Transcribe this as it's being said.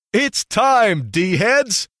It's time,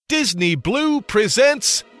 D-heads! Disney Blue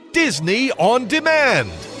presents Disney On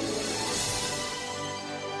Demand.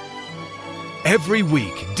 Every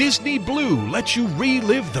week, Disney Blue lets you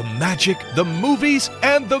relive the magic, the movies,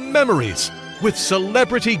 and the memories with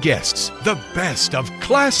celebrity guests, the best of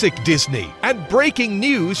classic Disney, and breaking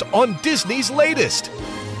news on Disney's latest.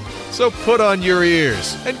 So put on your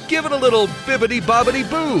ears and give it a little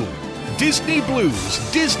bibbidi-bobbidi-boo. Disney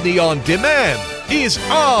Blue's Disney On Demand is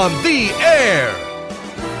on the air.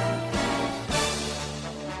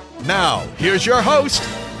 Now, here's your host,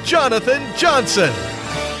 Jonathan Johnson.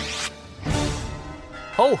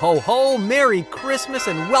 Ho, ho, ho, Merry Christmas,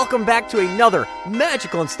 and welcome back to another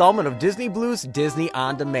magical installment of Disney Blue's Disney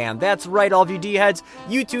On Demand. That's right, all of you D-heads,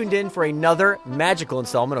 you tuned in for another magical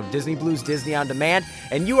installment of Disney Blue's Disney On Demand,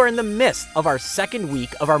 and you are in the midst of our second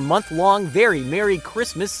week of our month-long very Merry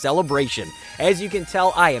Christmas celebration. As you can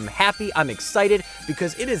tell, I am happy, I'm excited,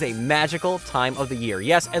 because it is a magical time of the year.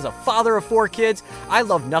 Yes, as a father of 4 kids, I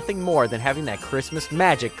love nothing more than having that Christmas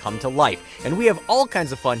magic come to life. And we have all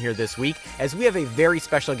kinds of fun here this week, as we have a very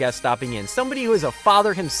special guest stopping in. Somebody who is a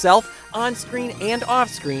father himself, on screen and off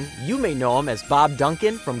screen. You may know him as Bob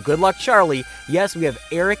Duncan from Good Luck Charlie. Yes, we have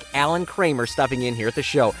Eric Allen Kramer stopping in here at the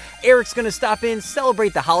show. Eric's going to stop in,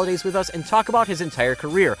 celebrate the holidays with us, and talk about his entire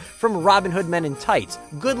career, from Robin Hood Men in Tights,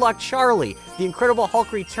 Good Luck Charlie, The Incredible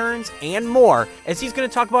Hulk Returns, and more, as he's going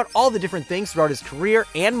to talk about all the different things throughout his career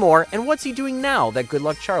and more, and what's he doing now that Good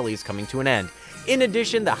Luck Charlie is coming to an end. In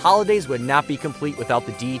addition, the holidays would not be complete without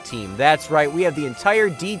the D-Team. That's right, we have the entire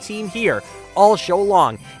D-Team here all show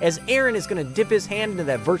long, as Aaron is going to dip his hand into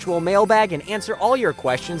that virtual mailbag and answer all your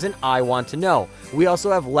questions and I want to know. We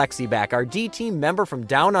also have Lexi back, our D-Team member from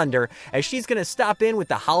Down Under, as she's going to stop in with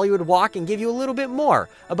the Hollywood Walk and give you a little bit more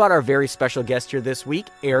about our very special guest here this week,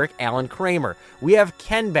 Eric Allen Kramer. We have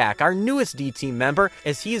Ken back, our newest D-Team member,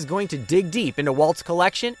 as he is going to dig deep into Walt's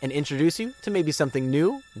collection and introduce you to maybe something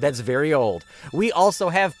new that's very old. We also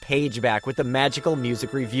have Paige back with the Magical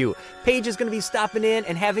Music Review. Paige is going to be stopping in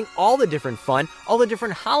and having all the different fun, all the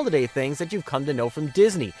different holiday things that you've come to know from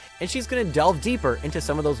Disney. And she's going to delve deeper into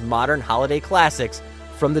some of those modern holiday classics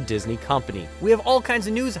from the Disney company. We have all kinds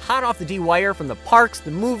of news hot off the D-Wire from the parks, the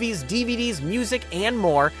movies, DVDs, music, and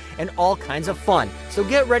more, and all kinds of fun. So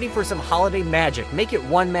get ready for some holiday magic. Make it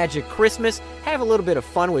one magic Christmas, have a little bit of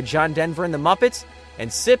fun with John Denver and the Muppets,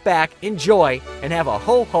 and sit back, enjoy, and have a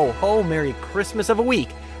ho-ho-ho Merry Christmas of a week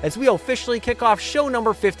as we officially kick off show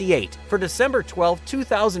number 58 for December 12,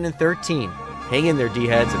 2013. Hang in there,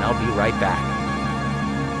 D-heads, and I'll be right back.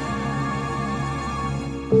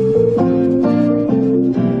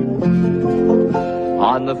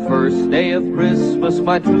 On the first day of Christmas,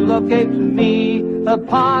 my true love gave to me a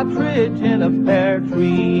partridge in a pear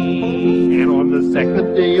tree. And on the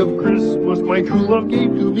second day of Christmas, my true love gave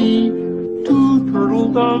to me 2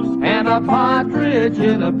 turtle doves and a partridge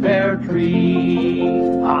in a pear tree.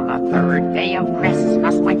 On the third day of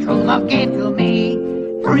Christmas, my true love gave to me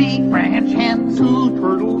 3 French hens, 2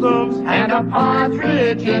 turtle doves and a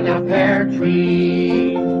partridge in a pear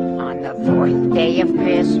tree. On the fourth day of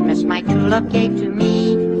Christmas, my true love gave to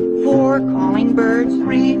me 4 calling birds,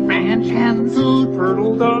 3 French hens, 2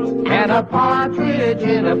 turtle doves and a partridge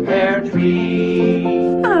in a pear tree.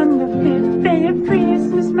 On the fifth day of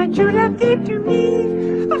Christmas, my true love gave to me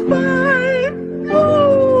 5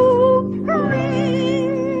 goldrings,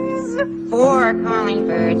 4 calling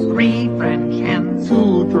birds, 3 French hens,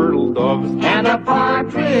 2 turtle doves and a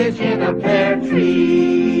partridge in a pear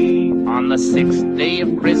tree. On the sixth day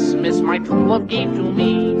of Christmas, my true love gave to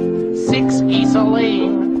me 6 geese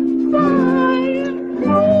a-laying, 5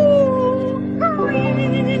 goldrings,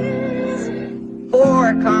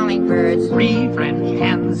 4 calling birds, 3 French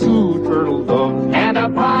hens, 2 turtle doves and a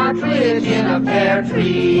partridge in a pear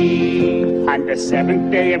tree. On the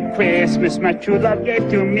seventh day of Christmas, my true love gave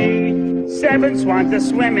to me 7 swans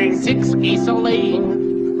a-swimming, 6 geese a-laying,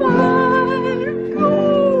 5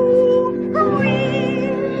 goldrings,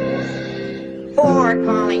 4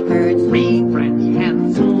 calling birds, 3 French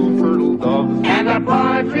hens, 2 turtle doves and a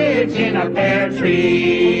partridge in a pear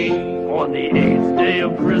tree. On the 8th day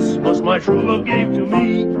of Christmas, my true love gave to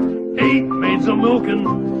me 8 maids a milking,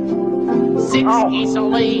 6 geese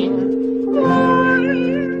a-laying,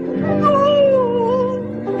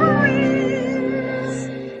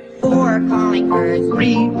 4 calling birds,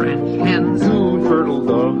 3 French hens, 2 turtle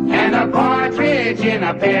doves and a partridge in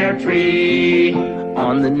a pear tree.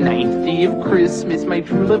 On the 9th day of Christmas, my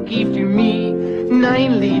true love gave to me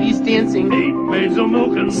 9 ladies dancing, 8 maids a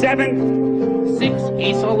milking, 7 6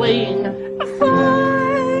 geese a-laying,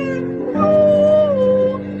 5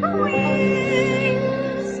 goldrings,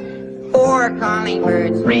 4 calling calling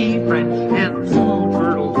birds, 3 French hens, 2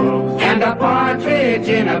 turtle doves, and a partridge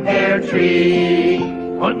in a pear tree.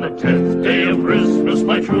 on the 10th day of Christmas,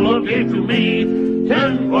 my true love gave to me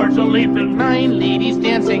 10 birds a leaping, 9 ladies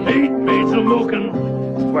dancing, 8 maids a milking,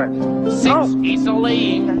 6 geese a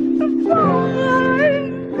laying,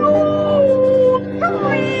 5 gold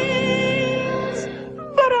rings.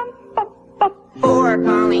 Ba-dum-bum-bum. 4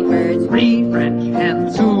 calling birds, 3 French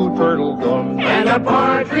hens, 2 turtle doves, and a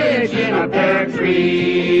partridge in a pear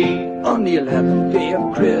tree. On the 11th day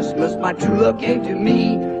of Christmas, my true love gave to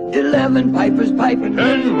me 11 pipers piping,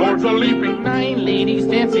 10 lords a leaping, 9 ladies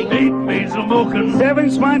dancing, 8 maids a milking,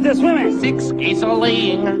 7 swans a swimming. 6 geese a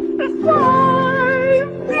laying,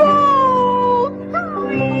 5 gold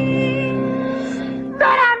rings.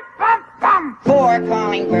 Ba-dum-bum-bum. 4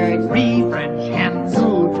 calling birds, 3 French hens,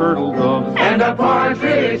 2 turtle doves, and a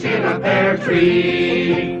partridge in a pear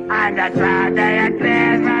tree. On the 12th day of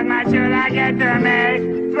Christmas, my true love gave to me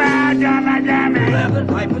 12 dollars a man. 11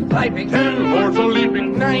 pipers piping, 10 lords a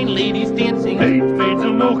leaping, 9 ladies dancing, 8 maids a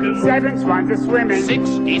milking, 7 swans a swimming. 6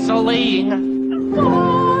 geese a laying, 5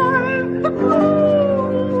 gold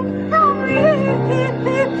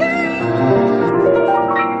rings.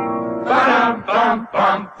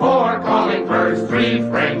 Ba-dum-bum-bum, 4 calling birds, 3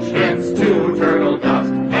 French hens, 2 turtle doves,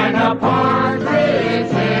 and a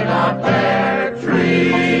partridge in a pear tree.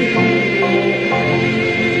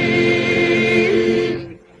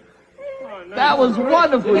 That was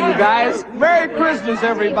wonderful, you guys. Merry Christmas,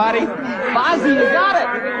 everybody. Fozzie, you got it.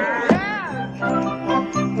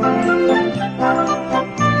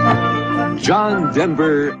 John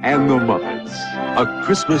Denver and the Muppets, A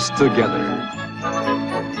Christmas Together.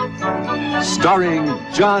 Starring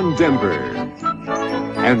John Denver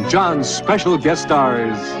and John's special guest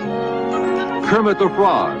stars, Kermit the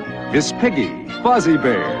Frog, Miss Piggy, Fozzie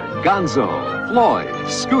Bear, Gonzo, Floyd,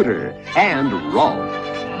 Scooter, and Rolf.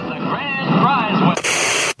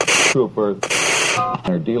 Trooper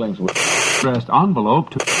their dealings with addressed envelope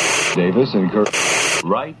to Davis and Kirk.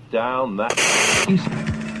 Write down that.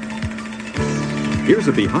 Here's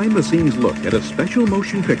a behind-the-scenes look at a special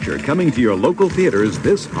motion picture coming to your local theaters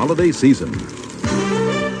this holiday season.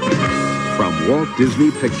 From Walt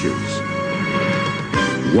Disney Pictures,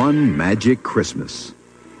 One Magic Christmas.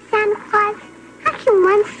 Santa Claus, how can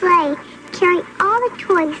one sleigh carry all the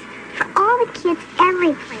toys for all the kids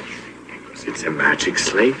every place? It's a magic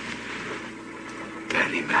sleigh.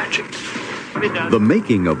 Very magic. The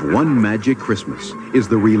making of One Magic Christmas is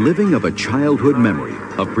the reliving of a childhood memory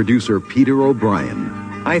of producer Peter O'Brien.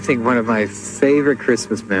 I think one of my favorite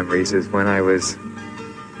Christmas memories is when I was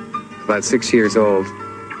about 6 years old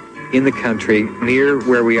in the country near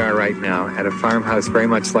where we are right now at a farmhouse very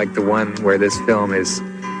much like the one where this film is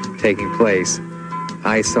taking place.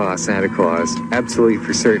 I saw Santa Claus, absolutely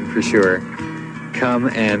for certain, for sure, come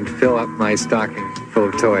and fill up my stocking full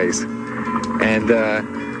of toys. And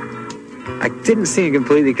I didn't see it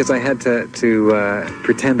completely because I had to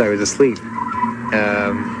pretend I was asleep.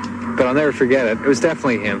 But I'll never forget it. It was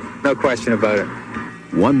definitely him. No question about it.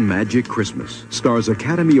 One Magic Christmas stars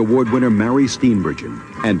Academy Award winner Mary Steenburgen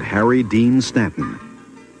and Harry Dean Stanton.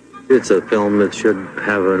 It's a film that should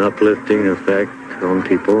have an uplifting effect on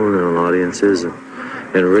people and on audiences and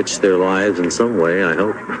enrich their lives in some way, I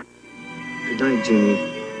hope. Good night, Jeannie.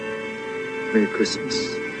 Merry Christmas.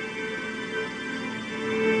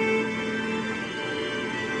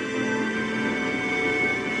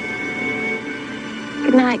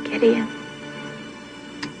 Good night, Gideon.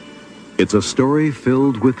 It's a story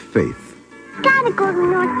filled with faith. Gotta go to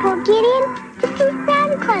North Pole, Gideon, to see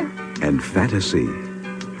Santa Claus. And fantasy.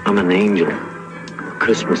 I'm an angel, a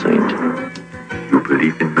Christmas angel. You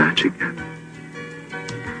believe in magic?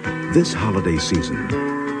 This holiday season,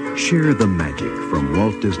 share the magic from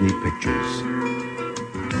Walt Disney Pictures.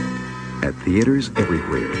 At theaters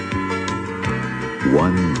everywhere.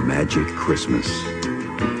 One Magic Christmas.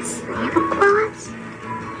 Santa Claus?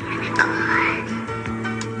 Santa Claus.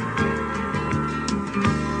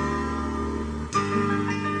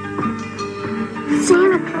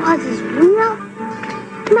 Santa Claus is real?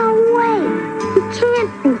 No way. He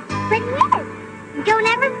can't be. But yes. Don't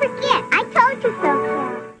ever forget. I told you so,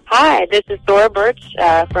 Sarah. Hi, this is Dora Birch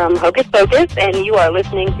from Hocus Pocus, and you are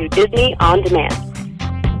listening to Disney On Demand.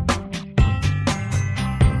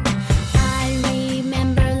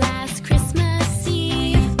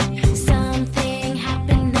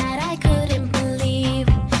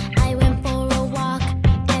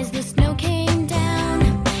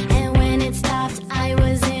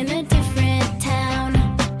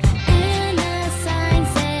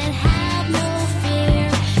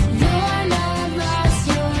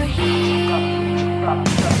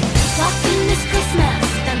 Walk in this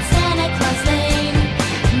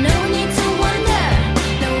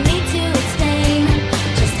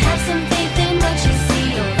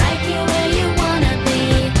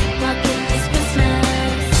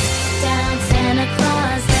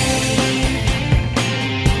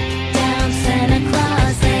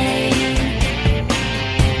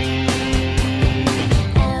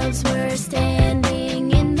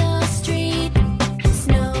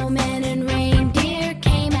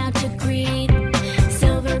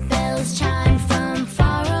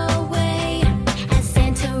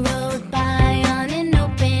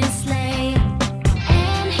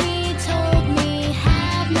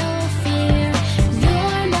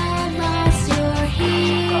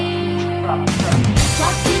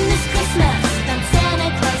Walking this Christmas down Santa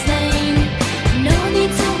Claus Lane. No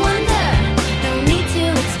need to wonder, no need to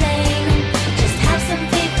explain. Just have some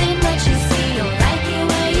faith in what you see. You'll like it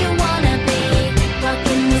where you wanna be.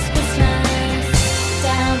 Walking this Christmas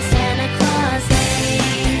down Santa Claus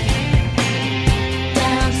Lane.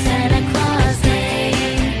 Down Santa Claus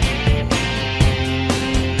Lane.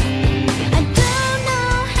 I don't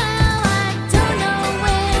know how, I don't know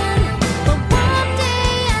when, but one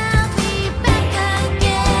day I'll be back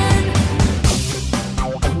again.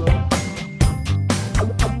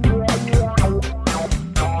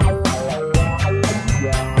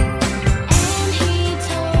 And he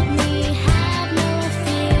told me, have no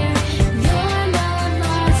fear, you're not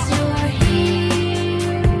lost, you're here.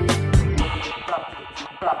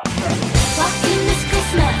 Walking this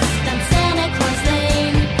Christmas down Santa Claus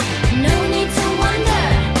Lane. No need to wonder,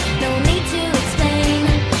 no need to explain.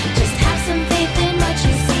 Just have some faith in what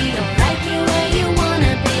you see. You'll like it where you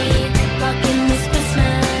wanna be. Walking this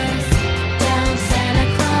Christmas down Santa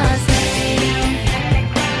Claus Lane.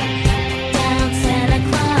 Down Santa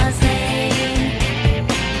Claus Lane.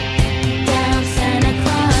 Down Santa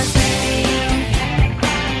Claus Lane.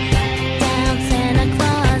 Down Santa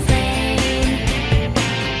Claus Lane.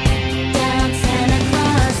 Down Santa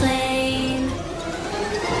Claus Lane.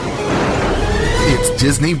 It's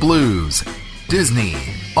Disney Blues. Disney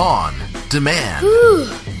on demand. Whew,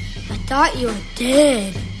 I thought you were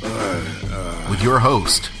dead. With your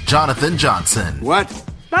host, Jonathan Johnson. What?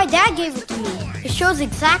 My dad gave it to me. It shows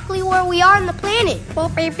exactly where we are on the planet.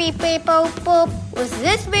 Boop, beep, beep, beep, boop, boop. With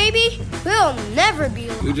this baby, we'll never be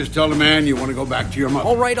alone. You just tell the man you want to go back to your mother.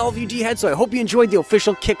 All right, all of you D-heads, so I hope you enjoyed the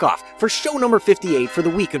official kickoff for show number 58 for the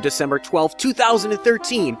week of December 12th,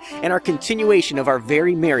 2013, and our continuation of our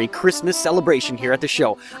very merry Christmas celebration here at the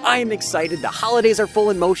show. I am excited. The holidays are full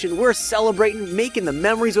in motion. We're celebrating, making the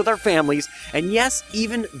memories with our families, and yes,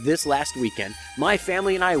 even this last weekend, my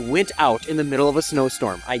family and I went out in the middle of a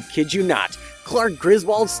snowstorm. I kid you not. Clark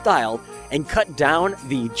Griswold style, and cut down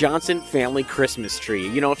the Johnson family Christmas tree.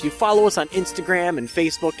 You know, if you follow us on Instagram and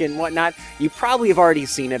Facebook and whatnot, you probably have already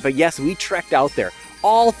seen it, but yes, we trekked out there.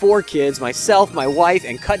 All 4 kids, myself, my wife,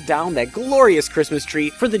 and cut down that glorious Christmas tree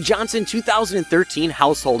for the Johnson 2013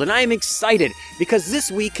 household. And I am excited because this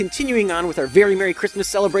week, continuing on with our very Merry Christmas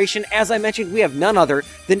celebration, as I mentioned, we have none other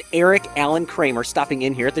than Eric Allen Kramer stopping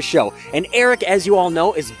in here at the show. And Eric, as you all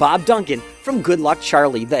know, is Bob Duncan from Good Luck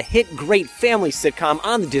Charlie, the hit great family sitcom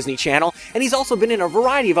on the Disney Channel. And he's also been in a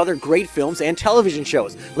variety of other great films and television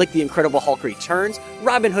shows, like The Incredible Hulk Returns,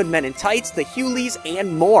 Robin Hood Men in Tights, The Hughleys,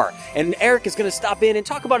 and more. And Eric is going to stop in and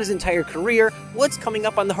talk about his entire career, what's coming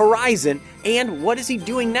up on the horizon, and what is he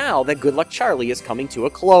doing now that Good Luck Charlie is coming to a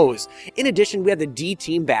close. In addition, we have the D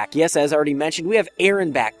team back. Yes, as I already mentioned, we have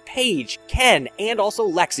Aaron back, Paige, Ken, and also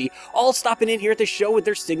Lexi, all stopping in here at the show with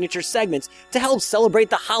their signature segments to help celebrate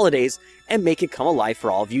the holidays and make it come alive for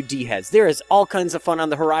all of you D-heads. There is all kinds of fun on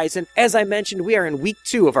the horizon. As I mentioned, we are in week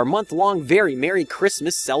 2 of our month-long very Merry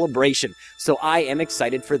Christmas celebration, so I am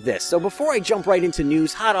excited for this. So before I jump right into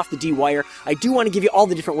news hot off the D-wire, I do want to give you all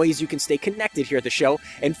the different ways you can stay connected here at the show.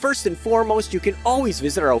 And first and foremost, you can always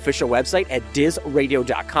visit our official website at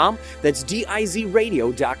dizradio.com. That's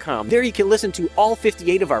dizradio.com. There you can listen to all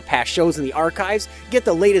 58 of our past shows in the archives, get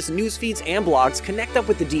the latest news feeds and blogs, connect up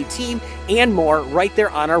with the D team, and more right there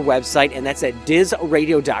on our website. And that's at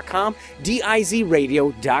dizradio.com,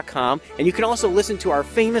 dizradio.com. And you can also listen to our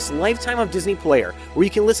famous Lifetime of Disney player, where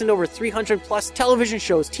you can listen to over 300 plus television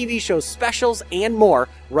shows, TV shows, specials, and more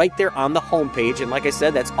right there on the homepage. And like I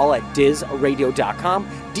said, that's all at dizradio.com,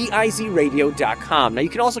 dizradio.com. Now you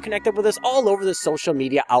can also connect up with us all over the social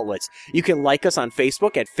media outlets. You can like us on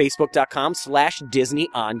Facebook at facebook.com/Disney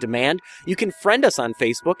On Demand. You can friend us on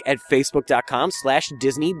Facebook at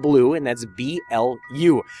facebook.com/Disney Blue, and that's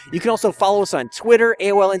BLU. You can also follow us on Twitter,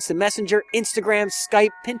 AOL Instant Messenger, Instagram,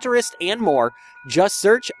 Skype, Pinterest, and more. Just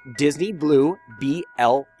search Disney Blue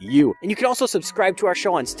BLU. And you can also subscribe to our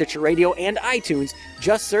show on Stitcher Radio and iTunes.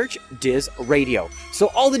 Just search Diz Radio. So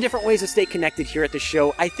all the different ways to stay connected here at the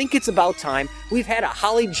show. I think it's about time. We've had a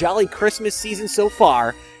holly jolly Christmas season so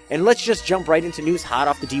far. And let's just jump right into news hot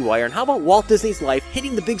off the D-Wire. And how about Walt Disney's life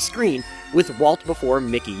hitting the big screen with Walt Before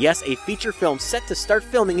Mickey? Yes, a feature film set to start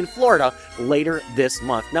filming in Florida later this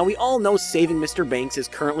month. Now, we all know Saving Mr. Banks is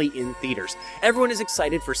currently in theaters. Everyone is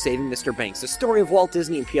excited for Saving Mr. Banks, the story of Walt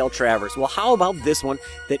Disney and P.L. Travers. Well, how about this one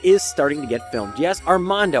that is starting to get filmed? Yes,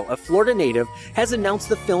 Armando, a Florida native, has announced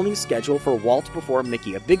the filming schedule for Walt Before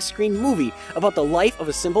Mickey, a big screen movie about the life of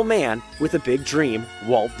a simple man with a big dream,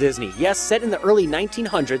 Walt Disney. Yes, set in the early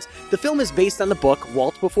 1900s, the film is based on the book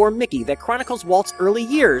Walt Before Mickey that chronicles Walt's early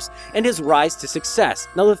years and his his rise to success.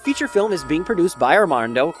 Now, the feature film is being produced by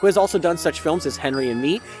Armando, who has also done such films as Henry and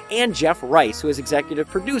Me, and Jeff Rice, who is executive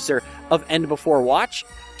producer of End Before Watch,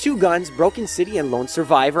 Two Guns, Broken City, and Lone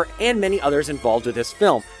Survivor, and many others involved with this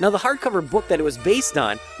film. Now, the hardcover book that it was based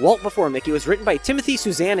on, Walt Before Mickey, was written by Timothy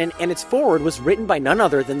Suzannin, and its foreword was written by none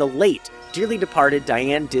other than the late, dearly departed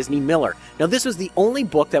Diane Disney Miller. Now, this was the only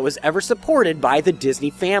book that was ever supported by the Disney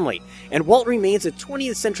family, and Walt remains a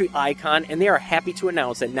 20th century icon, and they are happy to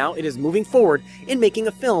announce that now it is moving forward in making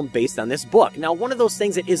a film based on this book. Now, one of those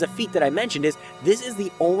things that is a feat that I mentioned is this is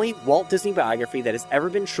the only Walt Disney biography that has ever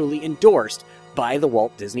been truly endorsed by the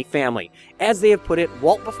Walt Disney family. As they have put it,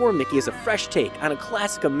 Walt Before Mickey is a fresh take on a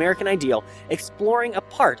classic American ideal, exploring a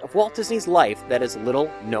part of Walt Disney's life that is little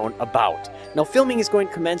known about. Now, filming is going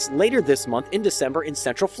to commence later this month in December in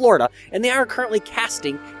Central Florida, and they are currently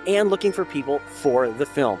casting and looking for people for the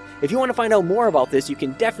film. If you want to find out more about this, you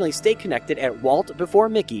can definitely stay connected at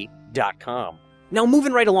waltbeforemickey.com. Now,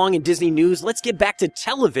 moving right along in Disney news, let's get back to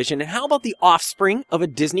television, and how about the offspring of a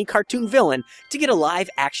Disney cartoon villain to get a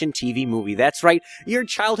live-action TV movie? That's right, your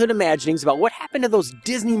childhood imaginings about what happened to those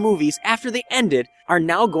Disney movies after they ended are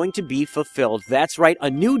now going to be fulfilled. That's right, a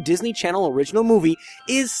new Disney Channel original movie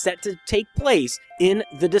is set to take place in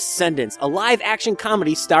The Descendants, a live-action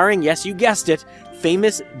comedy starring, yes, you guessed it,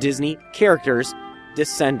 famous Disney characters.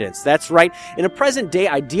 Descendants. That's right. In a present-day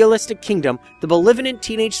idealistic kingdom, the malevolent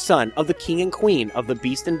teenage son of the king and queen of the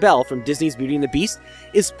Beast and Belle from Disney's Beauty and the Beast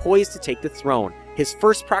is poised to take the throne. His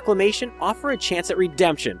first proclamation offers a chance at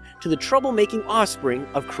redemption to the troublemaking offspring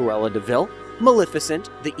of Cruella de Vil, Maleficent,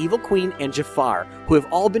 the evil queen, and Jafar, who have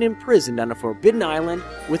all been imprisoned on a forbidden island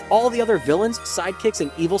with all the other villains, sidekicks,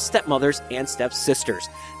 and evil stepmothers and stepsisters.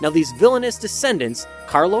 Now, these villainous descendants,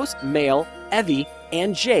 Carlos, Male, Evie,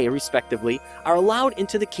 and Jay, respectively, are allowed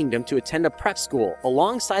into the kingdom to attend a prep school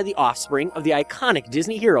alongside the offspring of the iconic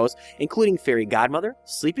Disney heroes, including Fairy Godmother,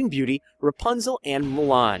 Sleeping Beauty, Rapunzel, and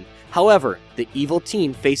Mulan. However, the evil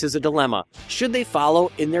teen faces a dilemma. Should they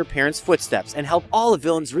follow in their parents' footsteps and help all the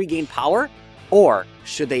villains regain power? Or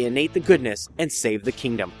should they innate the goodness and save the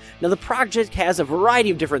kingdom? Now, the project has a variety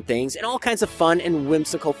of different things and all kinds of fun and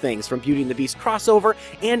whimsical things, from Beauty and the Beast crossover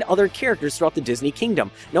and other characters throughout the Disney kingdom.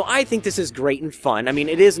 Now, I think this is great and fun. I mean,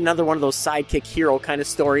 it is another one of those sidekick hero kind of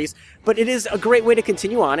stories, but it is a great way to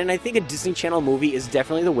continue on, and I think a Disney Channel movie is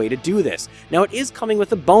definitely the way to do this. Now, it is coming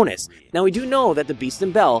with a bonus. Now, we do know that the Beast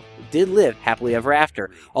and Belle did live happily ever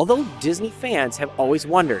after, although Disney fans have always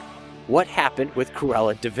wondered, what happened with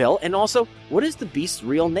Cruella de Vil, and also, what is the Beast's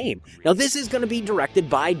real name? Now, this is going to be directed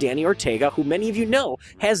by Danny Ortega, who many of you know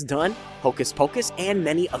has done Hocus Pocus and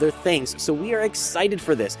many other things, so we are excited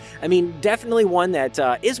for this. I mean, definitely one that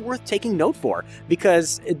is worth taking note for,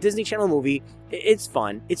 because a Disney Channel movie, it's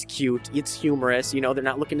fun, it's cute, it's humorous, you know, they're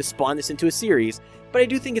not looking to spawn this into a series, but I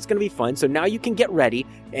do think it's going to be fun, so now you can get ready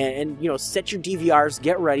and you know, set your DVRs,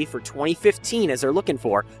 get ready for 2015 as they're looking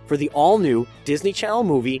for the all-new Disney Channel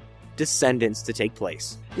movie, Descendants, to take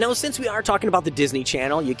place. Now, since we are talking about the Disney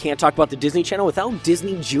Channel, you can't talk about the Disney Channel without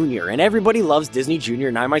Disney Junior, and everybody loves Disney Junior,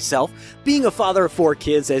 and I myself, being a father of 4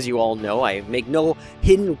 kids, as you all know, I make no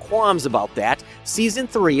hidden qualms about that. Season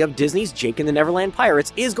 3 of Disney's Jake and the Neverland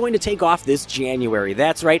Pirates is going to take off this January.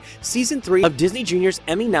 That's right, Season 3 of Disney Junior's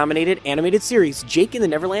Emmy-nominated animated series, Jake and the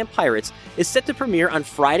Neverland Pirates, is set to premiere on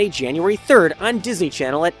Friday, January 3rd on Disney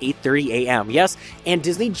Channel at 8:30 a.m., yes, and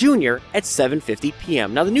Disney Junior at 7:50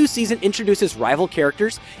 p.m. Now, the new season introduces rival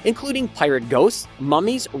characters, including pirate ghosts,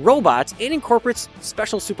 mummies, robots, and incorporates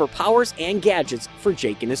special superpowers and gadgets for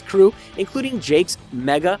Jake and his crew, including Jake's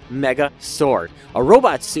mega sword, a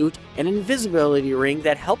robot suit, and an invisibility ring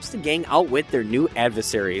that helps the gang outwit their new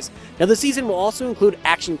adversaries. Now, the season will also include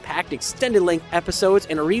action-packed extended-length episodes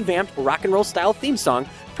and a revamped rock and roll style theme song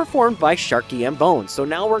performed by Sharky and Bones. So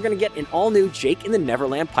now we're going to get an all-new Jake and the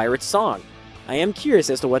Neverland Pirates song. I am curious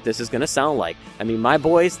as to what this is going to sound like. I mean, my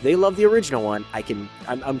boys, they love the original one.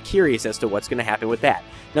 I'm curious as to what's going to happen with that.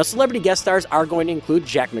 Now, celebrity guest stars are going to include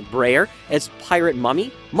Jack McBrayer as Pirate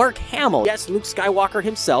Mummy, Mark Hamill, yes, Luke Skywalker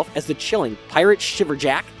himself as the chilling Pirate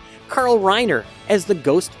Shiverjack, Carl Reiner as the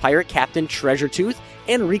ghost pirate Captain Treasure Tooth,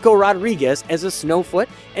 and Rico Rodriguez as a Snowfoot,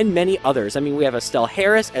 and many others. I mean, we have Estelle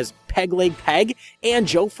Harris as Peg Leg Peg, and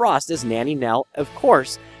Joe Frost as Nanny Nell, of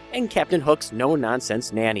course. and Captain Hook's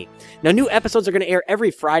no-nonsense nanny. Now, new episodes are going to air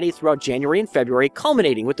every Friday throughout January and February,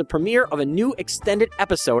 culminating with the premiere of a new extended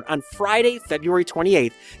episode on Friday, February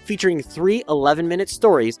 28th, featuring 3 11-minute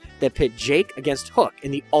stories that pit Jake against Hook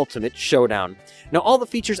in the ultimate showdown. Now, all the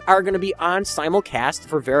features are going to be on simulcast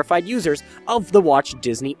for verified users of the Watch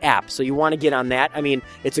Disney app, so you want to get on that. I mean,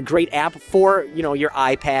 it's a great app for, your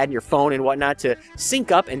iPad, your phone, and whatnot to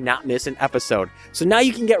sync up and not miss an episode. So now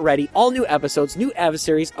you can get ready. All new episodes, new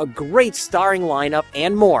adversaries, a great starring lineup,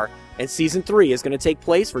 and more. And Season 3 is going to take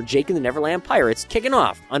place for Jake and the Neverland Pirates, kicking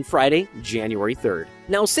off on Friday, January 3rd.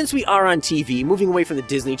 Now, since we are on TV, moving away from the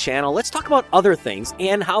Disney Channel, let's talk about other things,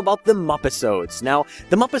 and how about the Muppisodes? Now,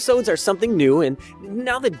 the Muppisodes are something new, and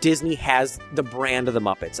now that Disney has the brand of the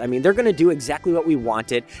Muppets, I mean, they're going to do exactly what we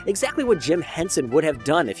wanted, exactly what Jim Henson would have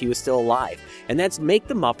done if he was still alive, and that's make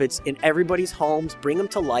the Muppets in everybody's homes, bring them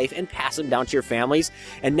to life, and pass them down to your families.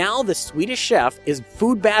 And now the Swedish Chef is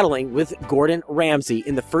food battling with Gordon Ramsay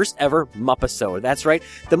in the first ever Muppisode. That's right,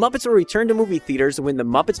 the Muppets will return to movie theaters when The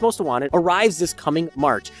Muppets Most Wanted arrives this coming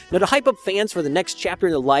March. Now, to hype up fans for the next chapter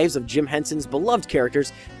in the lives of Jim Henson's beloved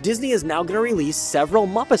characters, Disney is now going to release several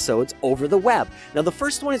Muppisodes over the web. Now, the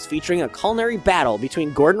first one is featuring a culinary battle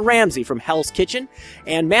between Gordon Ramsay from Hell's Kitchen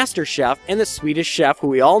and Master Chef and the Swedish Chef, who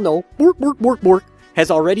we all know, has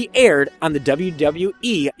already aired on the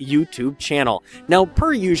WWE YouTube channel. Now,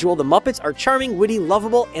 per usual, the Muppets are charming, witty,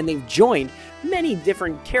 lovable, and they've joined many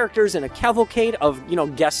different characters in a cavalcade of,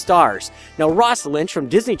 guest stars. Now, Ross Lynch from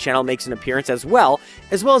Disney Channel makes an appearance as well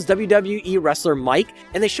as WWE wrestler Mike,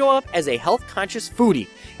 and they show up as a health-conscious foodie.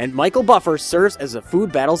 And Michael Buffer serves as a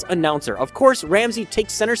Food Battles announcer. Of course, Ramsay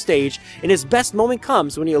takes center stage, and his best moment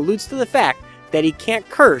comes when he alludes to the fact that he can't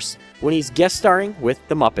curse when he's guest starring with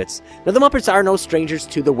the Muppets. Now, the Muppets are no strangers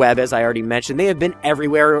to the web, as I already mentioned. They have been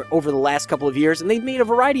everywhere over the last couple of years, and they've made a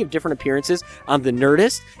variety of different appearances on The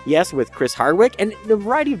Nerdist, yes, with Chris Hardwick, and a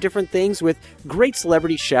variety of different things with great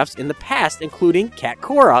celebrity chefs in the past, including Kat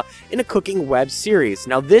Cora in a cooking web series.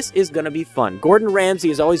 Now, this is going to be fun. Gordon Ramsay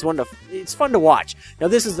is always it's fun to watch. Now,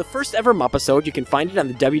 this is the first ever Muppisode. You can find it on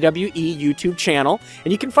the WWE YouTube channel,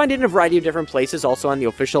 and you can find it in a variety of different places, also on the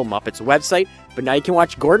official Muppets website. But now you can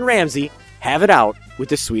watch Gordon Ramsay have it out with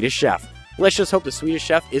the Swedish Chef. Let's just hope the Swedish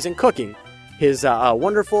Chef isn't cooking his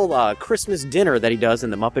wonderful Christmas dinner that he does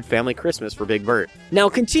in the Muppet Family Christmas for Big Bird. Now,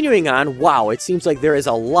 continuing on, wow, it seems like there is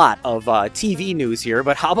a lot of TV news here,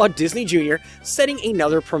 but how about Disney Junior setting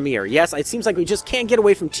another premiere? Yes, it seems like we just can't get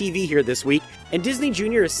away from TV here this week, and Disney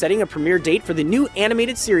Junior is setting a premiere date for the new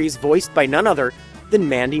animated series voiced by none other than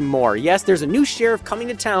Mandy Moore. Yes, there's a new sheriff coming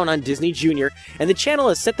to town on Disney Junior, and the channel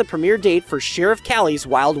has set the premiere date for Sheriff Callie's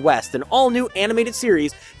Wild West, an all-new animated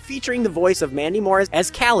series featuring the voice of Mandy Moore as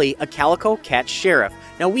Callie, a Calico Cat sheriff.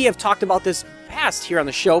 Now, we have talked about this past here on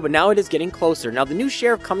the show, but now it is getting closer. Now, the new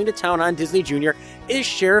sheriff coming to town on Disney Junior is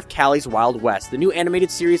Sheriff Callie's Wild West, the new animated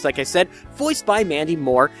series, like I said, voiced by Mandy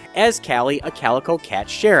Moore as Callie, a Calico Cat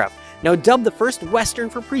sheriff. Now, dubbed the first Western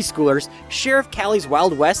for preschoolers, Sheriff Callie's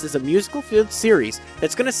Wild West is a musical-filled series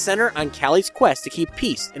that's going to center on Callie's quest to keep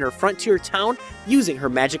peace in her frontier town using her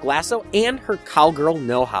magic lasso and her cowgirl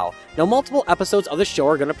know-how. Now, multiple episodes of the show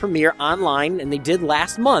are going to premiere online, and they did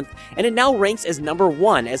last month, and it now ranks as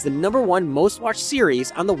 #1 as the #1 most-watched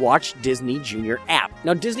series on the Watch Disney Junior app.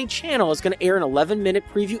 Now, Disney Channel is going to air an 11-minute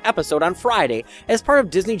preview episode on Friday as part of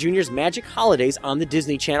Disney Junior's Magic Holidays on the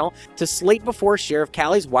Disney Channel to slate before Sheriff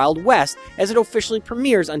Callie's Wild West as it officially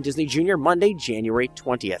premieres on Disney Junior Monday, January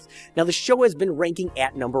 20th. Now, the show has been ranking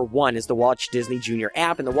at #1 as the Watch Disney Junior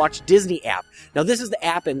app and the Watch Disney app. Now, this is the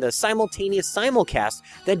app and the simultaneous simulcast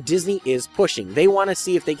that Disney is pushing. They want to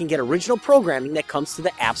see if they can get original programming that comes to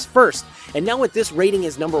the apps first. And now with this rating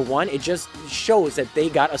as #1, it just shows that they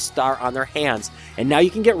got a star on their hands. And now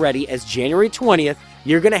you can get ready, as January 20th,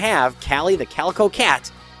 you're going to have Callie the Calico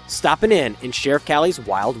Cat stopping in Sheriff Callie's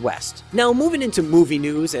Wild West. Now, moving into movie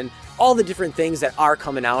news and all the different things that are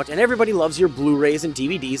coming out, and everybody loves your Blu-rays and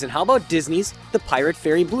DVDs, and how about Disney's The Pirate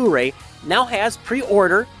Fairy Blu-ray now has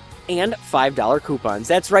pre-order and $5 coupons.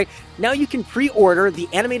 That's right, now you can pre-order the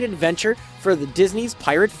animated adventure for the Disney's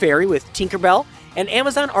Pirate Fairy with Tinkerbell, and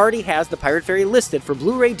Amazon already has the Pirate Fairy listed for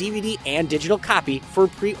Blu-ray, DVD, and digital copy for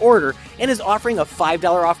pre-order, and is offering a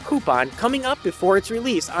 $5 off coupon coming up before its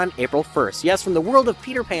release on April 1st. Yes, from the world of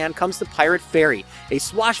Peter Pan comes the Pirate Fairy, a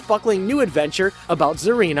swashbuckling new adventure about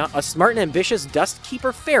Zarina, a smart and ambitious dust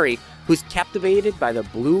keeper fairy who's captivated by the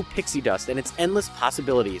blue pixie dust and its endless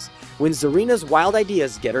possibilities. When Zarina's wild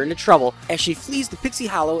ideas get her into trouble, as she flees to Pixie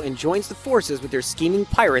Hollow and joins the forces with their scheming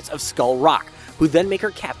pirates of Skull Rock, who then make her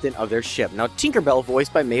captain of their ship. Now, Tinkerbell,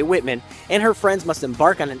 voiced by Mae Whitman, and her friends must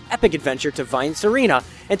embark on an epic adventure to find Zarina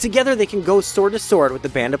and together they can go sword to sword with the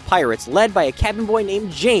band of pirates led by a cabin boy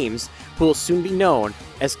named James, who will soon be known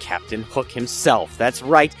as Captain Hook himself. That's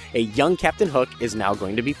right, a young Captain Hook is now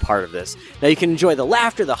going to be part of this. Now you can enjoy the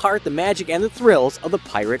laughter, the heart, the magic, and the thrills of the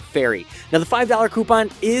Pirate Ferry. Now the $5 coupon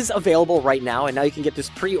is available right now, and now you can get this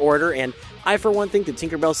pre-order, and I for one think the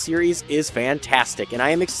Tinkerbell series is fantastic, and I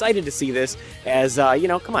am excited to see this as,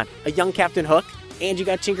 come on, a young Captain Hook, and you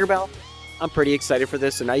got Tinkerbell. I'm pretty excited for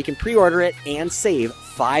this, so now you can pre-order it and save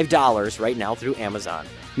 $5 right now through Amazon.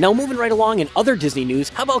 Now moving right along in other Disney news,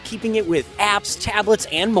 how about keeping it with apps, tablets,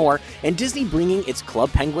 and more, and Disney bringing its Club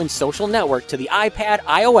Penguin social network to the iPad,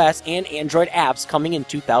 iOS, and Android apps coming in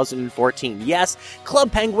 2014. Yes,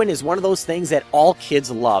 Club Penguin is one of those things that all kids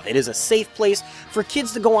love. It is a safe place for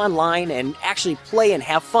kids to go online and actually play and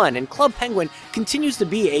have fun, and Club Penguin continues to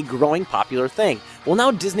be a growing popular thing. Well,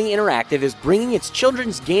 now Disney Interactive is bringing its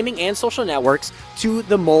children's gaming and social networks to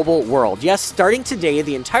the mobile world. Yes, starting today,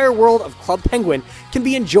 the entire world of Club Penguin can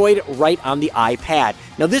be enjoyed right on the iPad.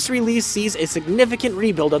 Now, this release sees a significant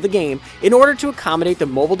rebuild of the game in order to accommodate the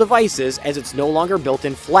mobile devices, as it's no longer built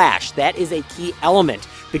in Flash. That is a key element,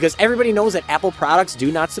 because everybody knows that Apple products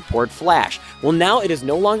do not support Flash. Well, now it is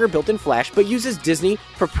no longer built in Flash, but uses Disney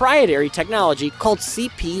proprietary technology called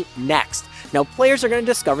CP Next. Now, players are going to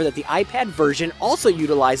discover that the iPad version also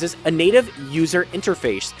utilizes a native user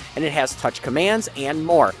interface, and it has touch commands and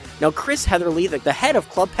more. Now, Chris Heatherly, the head of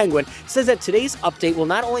Club Penguin, says that today's update will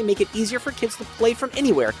not only make it easier for kids to play from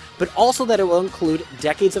anywhere, but also that it will include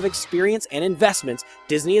decades of experience and investments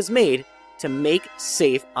Disney has made to make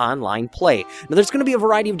safe online play. Now, there's going to be a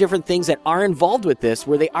variety of different things that are involved with this,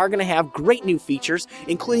 where they are going to have great new features,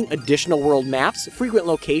 including additional world maps, frequent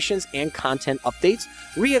locations and content updates,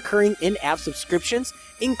 reoccurring in-app subscriptions,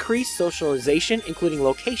 increased socialization, including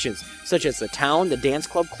locations such as the town, the dance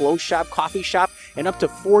club, clothes shop, coffee shop, and up to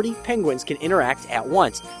 40 penguins can interact at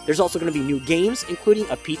once. There's also going to be new games, including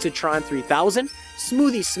a Pizzatron 3000,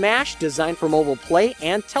 Smoothie Smash, designed for mobile play,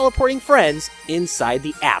 and teleporting friends inside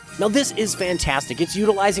the app. Now, this is fantastic. It's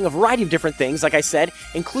utilizing a variety of different things, like I said,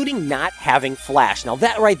 including not having Flash. Now,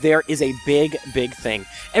 that right there is a big, big thing.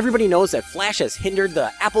 Everybody knows that Flash has hindered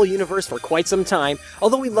the Apple universe for quite some time,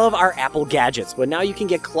 although we love our Apple gadgets. But now you can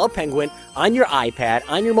get Club Penguin on your iPad,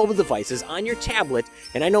 on your mobile devices, on your tablet,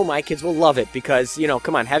 and I know my kids will love it because,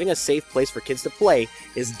 come on, having a safe place for kids to play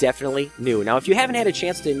is definitely new. Now, if you haven't had a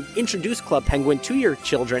chance to introduce Club Penguin to your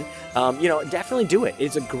children, definitely do it.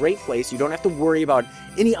 It's a great place. You don't have to worry about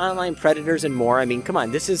any online predators and more. I mean, come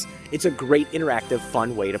on, it's a great interactive,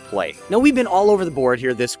 fun way to play. Now, we've been all over the board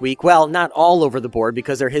here this week. Well, not all over the board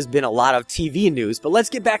because there has been a lot of TV news, but let's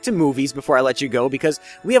get back to movies before I let you go because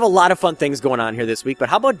we have a lot of fun things going on here this week. But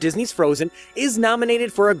how about Disney's Frozen is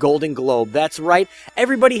nominated for a Golden Globe? That's right.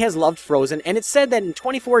 Everybody has loved Frozen, and it's said that in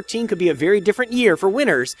 2014 could be a very different year for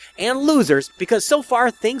winners and losers because so far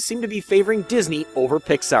things seem to be favoring Disney over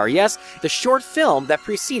Pixar. Yes, the short film that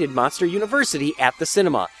preceded Monster University at the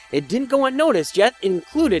cinema. It didn't go unnoticed yet. It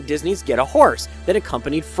included Disney's Get a Horse that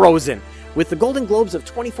accompanied Frozen. With the Golden Globes of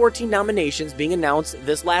 2014 nominations being announced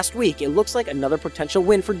this last week, it looks like another potential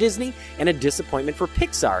win for Disney and a disappointment for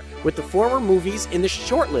Pixar, with the former movies in the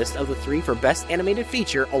shortlist of the 3 for Best Animated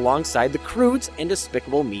Feature alongside The Croods and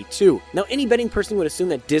Despicable Me 2. Now, any betting person would assume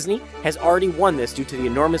that Disney has already won this due to the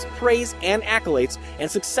enormous praise and accolades and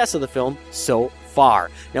success of the film so far.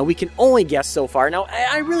 Now, we can only guess so far. Now,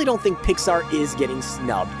 I really don't think Pixar is getting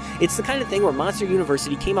snubbed. It's the kind of thing where Monster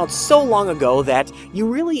University came out so long ago that you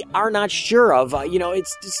really are not sure of,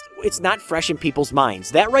 it's not fresh in people's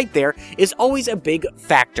minds. That right there is always a big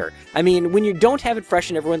factor. I mean, when you don't have it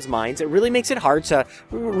fresh in everyone's minds, it really makes it hard to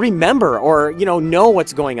remember or, know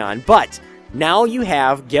what's going on. But now you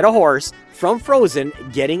have Get a Horse from Frozen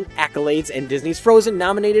getting accolades, and Disney's Frozen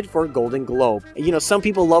nominated for a Golden Globe. Some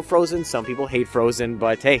people love Frozen, some people hate Frozen,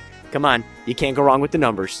 but hey, come on, you can't go wrong with the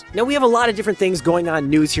numbers. Now, we have a lot of different things going on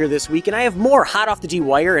news here this week, and I have more hot off the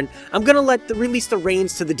D-wire, and I'm going to release the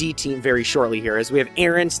reins to the D team very shortly here, as we have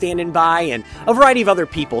Aaron standing by and a variety of other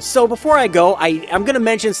people. So before I go, I'm going to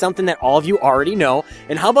mention something that all of you already know,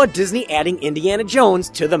 and how about Disney adding Indiana Jones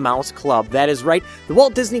to the Mouse Club? That is right, the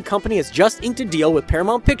Walt Disney Company has just inked a deal with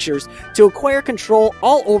Paramount Pictures to acquire control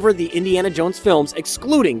all over the Indiana Jones films,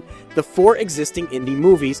 excluding the 4 existing indie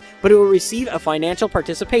movies, but it will receive a financial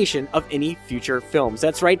participation of any future films.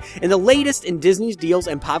 That's right, and the latest in Disney's deals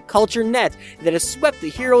and pop culture net that has swept the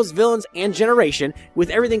heroes, villains, and generation, with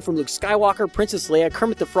everything from Luke Skywalker, Princess Leia,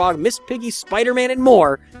 Kermit the Frog, Miss Piggy, Spider-Man, and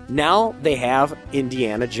more. Now they have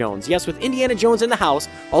Indiana Jones. Yes, with Indiana Jones in the house,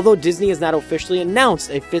 although Disney has not officially announced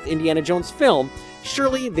a 5th Indiana Jones film,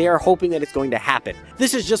 surely they are hoping that it's going to happen.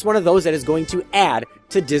 This is just one of those that is going to add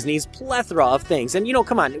to Disney's plethora of things. And,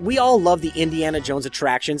 come on, we all love the Indiana Jones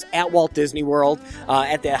attractions at Walt Disney World,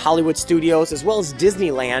 at the Hollywood Studios, as well as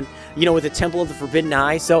Disneyland, with the Temple of the Forbidden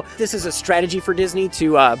Eye. So this is a strategy for Disney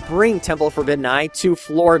to bring Temple of Forbidden Eye to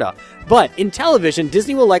Florida. But in television,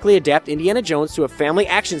 Disney will likely adapt Indiana Jones to a family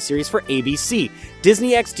action series for ABC,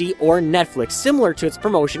 Disney XD, or Netflix, similar to its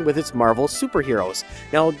promotion with its Marvel superheroes.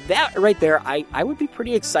 Now, that right there, I would be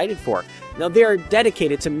pretty excited for. Now, they are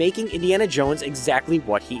dedicated to making Indiana Jones exactly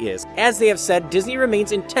what he is. As they have said, Disney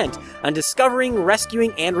remains intent on discovering,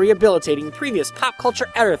 rescuing, and rehabilitating previous pop culture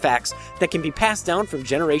artifacts that can be passed down from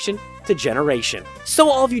generation to generation. So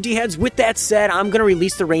all of you D-heads, with that said, I'm going to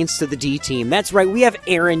release the reins to the D team. That's right, we have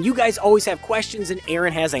Aaron. You guys always have questions, and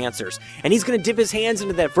Aaron has answers. And he's going to dip his hands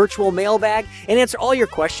into that virtual mailbag and answer all your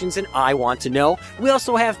questions and I want to know. We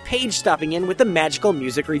also have Paige stopping in with the Magical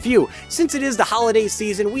Music Review. Since it is the holiday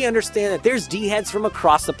season, we understand that there's D-heads from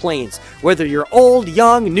across the plains. Whether you're old,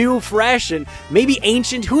 young, new, fresh, and maybe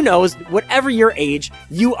ancient, who knows, whatever your age,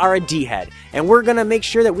 you are a D-head. And we're going to make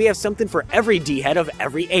sure that we have something for every D-head of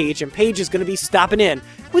every age, and Paige is going to be stopping in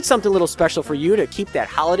with something a little special for you to keep that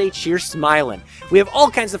holiday cheer smiling. We have all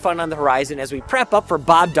kinds of fun on the horizon as we prep up for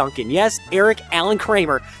Bob Duncan. Yes, Eric Allen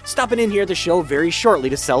Kramer stopping in here at the show very shortly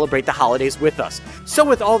to celebrate the holidays with us. So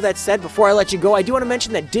with all that said, before I let you go, I do want to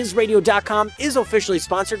mention that DizRadio.com is officially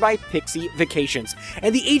sponsored by Pixie Vacations.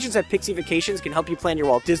 And the agents at Pixie Vacations can help you plan your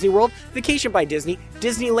Walt Disney World, Vacation by Disney,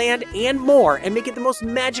 Disneyland, and more, and make it the most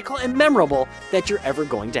magical and memorable that you're ever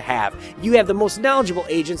going to have. You have the most knowledgeable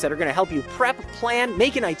agents that are going to help you prep, plan,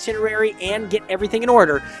 make an itinerary, and get everything in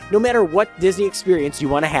order, no matter what Disney experience you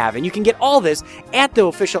want to have. And you can get all this at the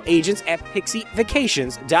official agents at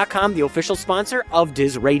PixieVacations.com, the official sponsor of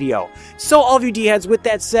Diz Radio. So all of you D-heads, with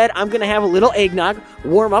that said, I'm going to have a little eggnog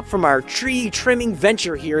warm up from our tree trimming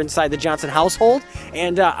venture here inside the Johnson household,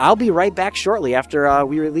 and I'll be right back shortly after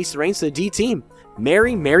we release the reins to the D team.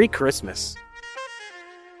 Merry Christmas.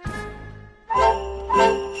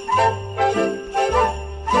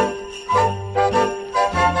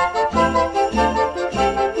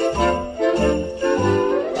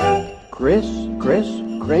 Kris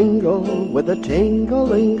Kringle with a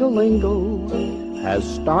tingle-lingle-lingle has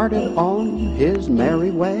started on his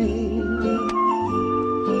merry way.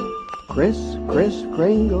 Kris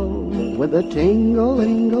Kringle with a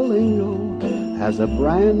tingle-lingle-lingle has a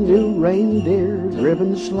brand new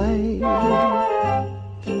reindeer-driven sleigh.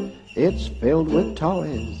 It's filled with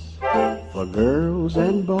toys for girls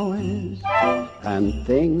and boys and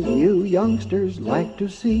things you youngsters like to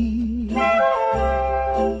see.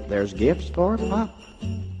 There's gifts for Pop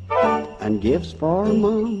and gifts for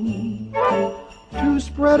Mom to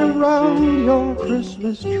spread around your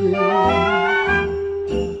Christmas tree.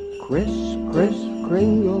 Kris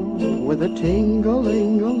Kringle with a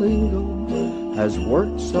tingle-lingle-lingle has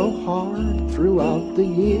worked so hard throughout the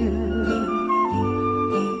year.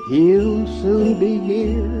 He'll soon be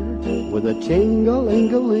here with a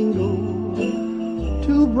tingle-lingle-lingle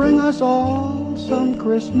to bring us all some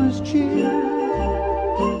Christmas cheer.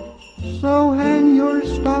 So hang your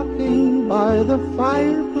stocking by the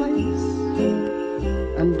fireplace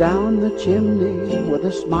and down the chimney with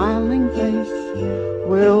a smiling face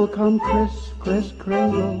will come Kris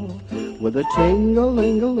Kringle with a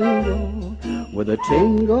tingle-lingle-lingle, with a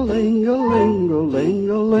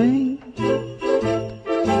tingle-lingle-lingle-lingle-ling.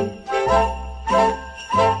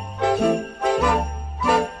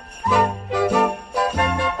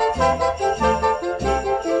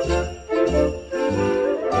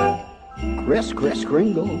 Kris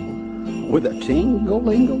Kringle with a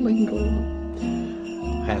tingle-lingle-lingle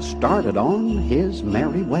has started on his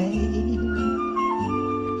merry way.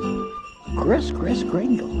 Kris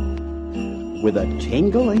Kringle with a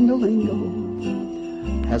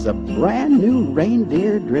tingle-lingle-lingle has a brand new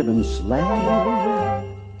reindeer-driven sleigh.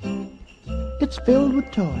 It's filled with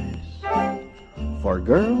toys for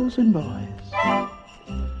girls and boys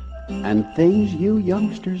and things you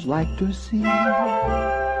youngsters like to see.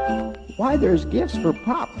 Why, there's gifts for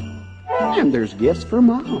Pop and there's gifts for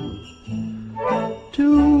Mom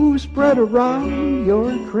to spread around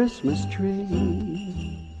your Christmas tree.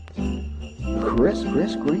 Kris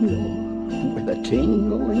Kringle with a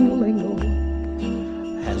tingle-lingle-lingle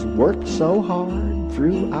has worked so hard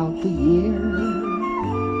throughout the year,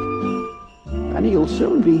 and he'll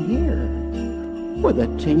soon be here with a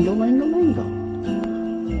tingle-lingle-lingle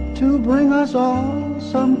to bring us all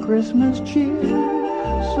some Christmas cheer.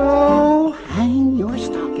 So hang your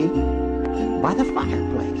stocking by the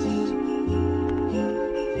fireplace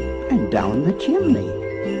and down the chimney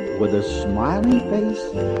with a smiling face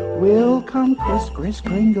will come Kris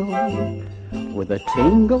Kringle with a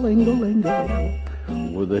tingle-lingle-lingle,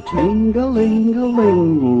 with a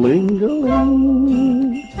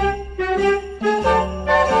ting-a-ling-a-ling-a-ling-a-ling.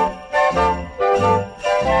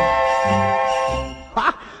 Ha!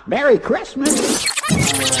 Merry Christmas!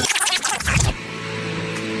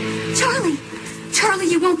 Charlie,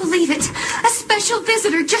 you won't believe it. A special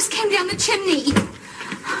visitor just came down the chimney.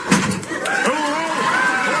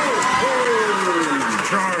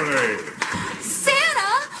 Charlie.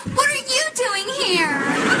 Santa, what are you doing here?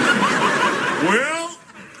 Well,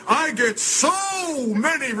 I get so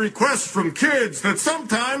many requests from kids that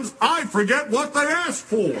sometimes I forget what they asked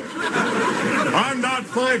for. I'm not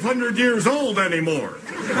 500 years old anymore.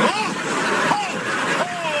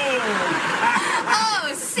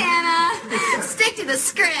 Oh, Santa, stick to the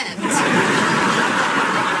script.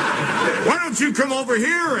 Why don't you come over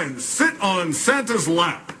here and sit on Santa's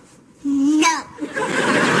lap? No.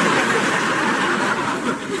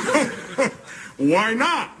 Why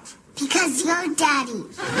not? Because you're Daddy.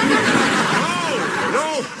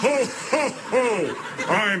 No, ho, ho, ho.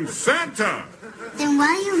 I'm Santa. Then why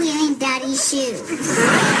are you wearing Daddy's shoes?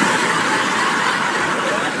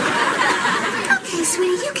 Okay,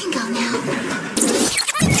 sweetie, you can go now.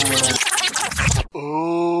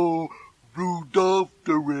 Oh, Rudolph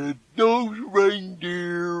the Red-Nosed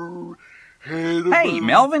Reindeer had a... Hey,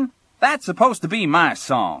 Melvin, that's supposed to be my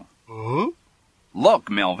song. Huh? Look,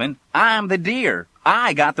 Melvin, I'm the deer.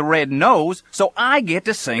 I got the red nose, so I get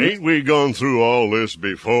to sing. Ain't we gone through all this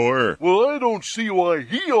before? Well, I don't see why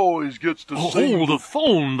he always gets to sing. Hold the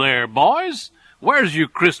phone there, boys. Where's your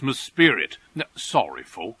Christmas spirit? No, sorry,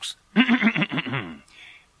 folks.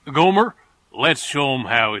 Gomer, let's show 'em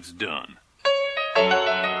how it's done.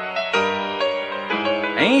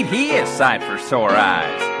 Ain't he a sight for sore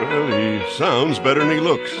eyes? Well, he sounds better than he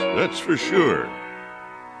looks, that's for sure.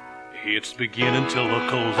 It's beginning to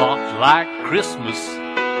look a lot like Christmas.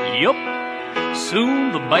 Yup.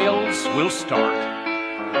 Soon the bells will start.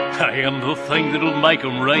 And the thing that'll make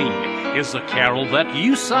 'em ring is the carol that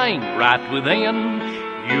you sang right within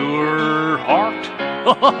your heart.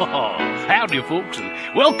 Howdy, folks, and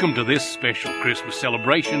welcome to this special Christmas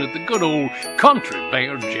celebration at the good old Country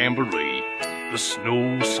Bear Jamboree. The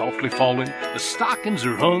snow's softly falling, the stockings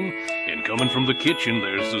are hung, and coming from the kitchen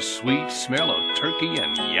there's the sweet smell of turkey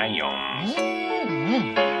and yams.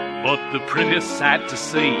 But the prettiest sight to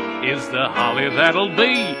see is the holly that'll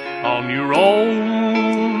be on your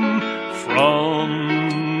own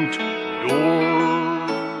front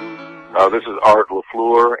door. This is Art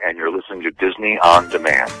LaFleur, and you're listening to Disney On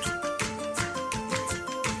Demand.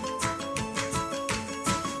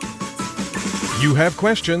 You have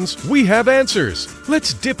questions, we have answers.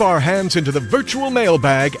 Let's dip our hands into the virtual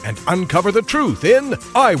mailbag and uncover the truth in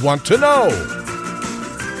I Want to Know.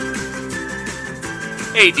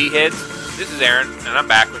 Hey D-Heads, this is Aaron, and I'm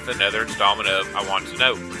back with another installment of I Want to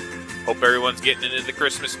Know. Hope everyone's getting into the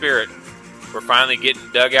Christmas spirit. We're finally getting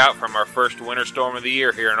dug out from our first winter storm of the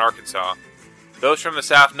year here in Arkansas. Those from the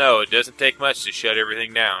south know it doesn't take much to shut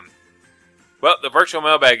everything down. Well, the virtual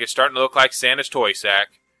mailbag is starting to look like Santa's toy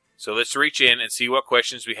sack. So let's reach in and see what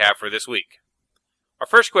questions we have for this week. Our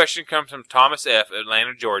first question comes from Thomas F. of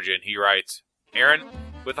Atlanta, Georgia, and he writes, Aaron,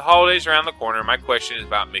 with the holidays around the corner, my question is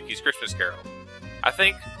about Mickey's Christmas Carol. I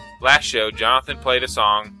think last show Jonathan played a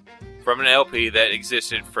song from an LP that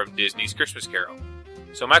existed from Disney's Christmas Carol.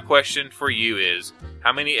 So my question for you is,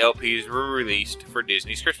 how many LPs were released for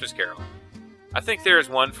Disney's Christmas Carol? I think there is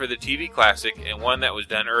one for the TV classic and one that was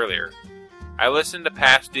done earlier. I listened to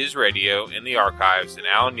past Diz Radio in the archives, and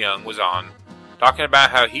Alan Young was on, talking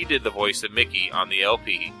about how he did the voice of Mickey on the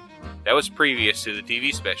LP. That was previous to the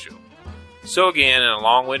TV special. So again, in a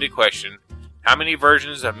long-winded question, how many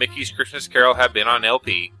versions of Mickey's Christmas Carol have been on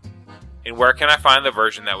LP? And where can I find the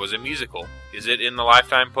version that was a musical? Is it in the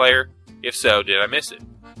Lifetime player? If so, did I miss it?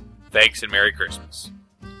 Thanks and Merry Christmas.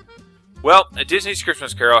 Well, A Disney's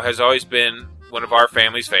Christmas Carol has always been one of our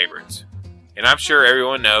family's favorites. And I'm sure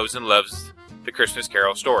everyone knows and loves the Christmas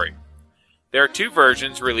Carol story. There are two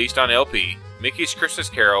versions released on LP. Mickey's Christmas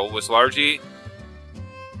Carol was largely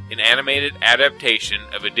an animated adaptation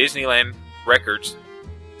of a Disneyland Records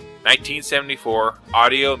 1974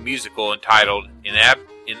 audio musical entitled An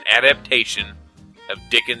Adaptation of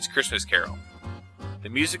Dickens' Christmas Carol. The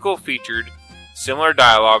musical featured similar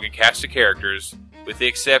dialogue and cast of characters, with the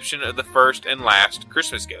exception of the first and last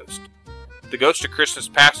Christmas ghost. The ghost of Christmas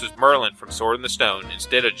Past was Merlin from Sword in the Stone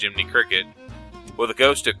instead of Jiminy Cricket, while the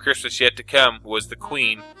ghost of Christmas Yet to Come was the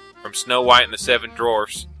Queen from Snow White and the Seven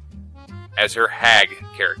Dwarfs as her hag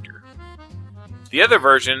character. The other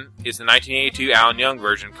version is the 1982 Alan Young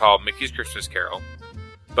version called Mickey's Christmas Carol.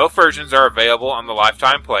 Both versions are available on the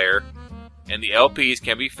Lifetime player, and the LPs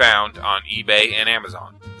can be found on eBay and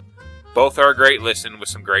Amazon. Both are a great listen with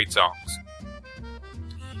some great songs.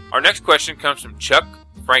 Our next question comes from Chuck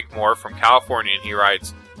Frankmore from California, and he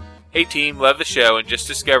writes, "Hey team, love the show and just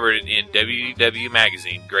discovered it in WDW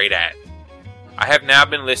Magazine. Great ad. I have now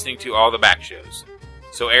been listening to all the back shows.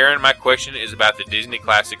 So Aaron, my question is about the Disney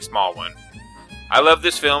classic Small One. I loved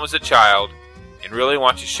this film as a child and really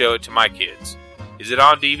want to show it to my kids. Is it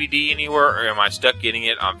on DVD anywhere, or am I stuck getting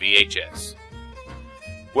it on VHS?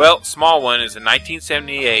 Well, Small One is a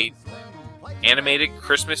 1978 animated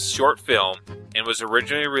Christmas short film and was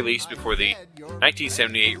originally released before the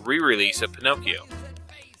 1978 re-release of Pinocchio.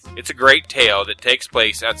 It's a great tale that takes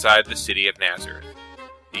place outside the city of Nazareth.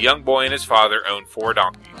 The young boy and his father own 4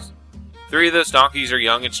 donkeys. 3 of those donkeys are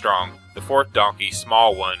young and strong. The 4th donkey,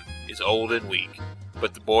 Small One, is old and weak,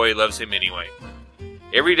 but the boy loves him anyway.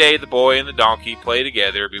 Every day the boy and the donkey play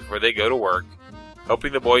together before they go to work,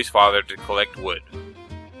 helping the boy's father to collect wood.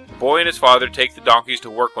 The boy and his father take the donkeys to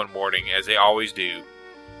work one morning, as they always do.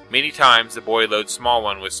 Many times the boy loads Small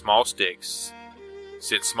One with small sticks,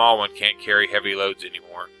 since Small One can't carry heavy loads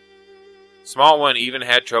anymore. Small One even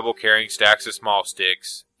had trouble carrying stacks of small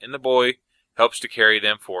sticks, and the boy helps to carry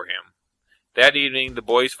them for him. That evening, the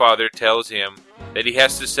boy's father tells him that he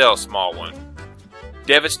has to sell Small One.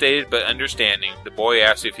 Devastated but understanding, the boy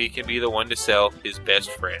asks if he can be the one to sell his best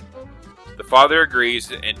friend. The father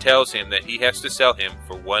agrees and tells him that he has to sell him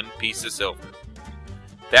for 1 piece of silver.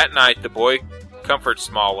 That night, the boy comforts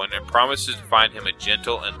Small One and promises to find him a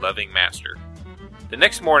gentle and loving master. The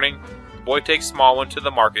next morning, the boy takes Small One to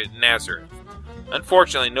the market in Nazareth.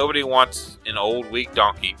 Unfortunately, nobody wants an old, weak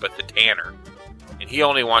donkey but the tanner, and he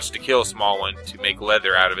only wants to kill Small One to make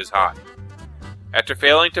leather out of his hide. After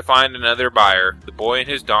failing to find another buyer, the boy and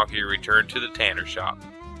his donkey return to the tanner shop.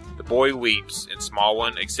 The boy weeps, and Small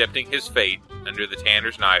One, accepting his fate under the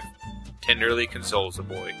tanner's knife, tenderly consoles the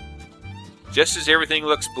boy. Just as everything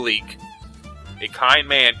looks bleak, a kind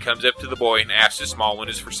man comes up to the boy and asks if Small One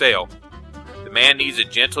is for sale. The man needs a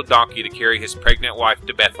gentle donkey to carry his pregnant wife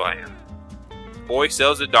to Bethlehem. The boy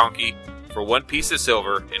sells the donkey for 1 piece of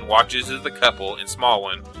silver and watches as the couple and Small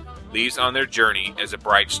One leaves on their journey as a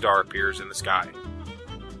bright star appears in the sky.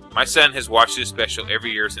 My son has watched this special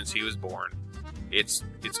every year since he was born. It's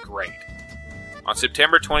great. On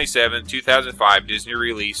September 27, 2005, Disney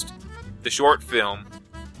released the short film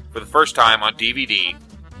for the first time on DVD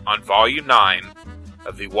on Volume 9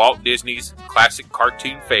 of the Walt Disney's classic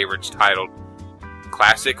cartoon favorites titled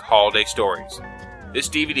Classic Holiday Stories. This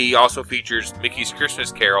DVD also features Mickey's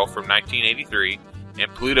Christmas Carol from 1983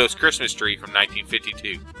 and Pluto's Christmas Tree from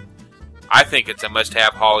 1952. I think it's a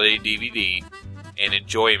must-have holiday DVD and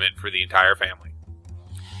enjoyment for the entire family.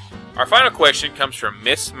 Our final question comes from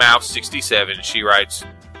Miss Mouse 67. She writes,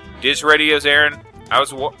 Diz Radios, Aaron, I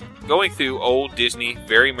was going through old Disney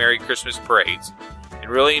Very Merry Christmas parades and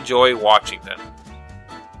really enjoy watching them,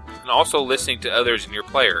 and also listening to others in your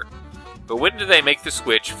player. But when do they make the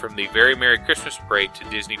switch from the Very Merry Christmas Parade to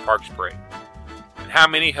Disney Parks Parade? And how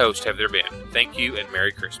many hosts have there been? Thank you and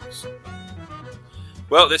Merry Christmas.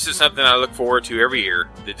 Well, this is something I look forward to every year.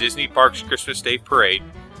 The Disney Parks Christmas Day Parade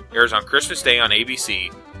airs on Christmas Day on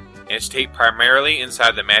ABC, and it's taped primarily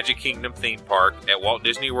inside the Magic Kingdom theme park at Walt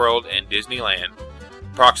Disney World and Disneyland,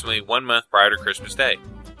 approximately 1 month prior to Christmas Day.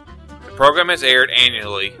 The program has aired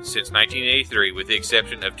annually since 1983, with the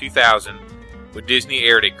exception of 2000, when Disney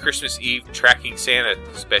aired a Christmas Eve Tracking Santa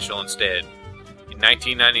special instead. In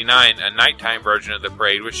 1999, a nighttime version of the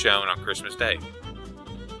parade was shown on Christmas Day.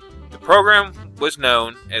 The program was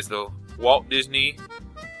known as the Walt Disney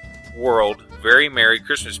World Very Merry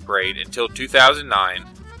Christmas Parade until 2009,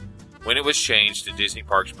 when it was changed to Disney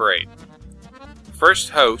Parks Parade. The first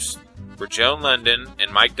hosts were Joan London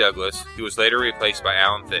and Mike Douglas, who was later replaced by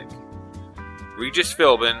Alan Thicke. Regis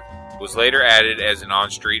Philbin was later added as an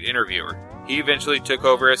on-street interviewer. He eventually took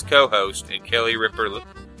over as co-host, and Kelly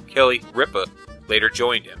Ripa later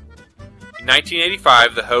joined him. In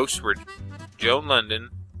 1985, the hosts were Joan London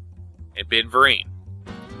and Ben Vereen.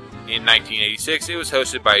 In 1986, it was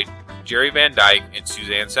hosted by Jerry Van Dyke and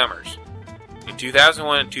Suzanne Summers. In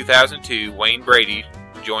 2001 and 2002, Wayne Brady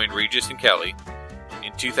joined Regis and Kelly.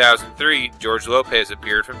 In 2003, George Lopez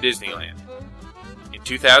appeared from Disneyland. In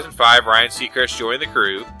 2005, Ryan Seacrest joined the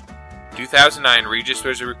crew. In 2009, Regis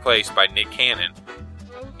was replaced by Nick Cannon.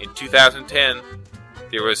 In 2010,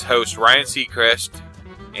 there was host Ryan Seacrest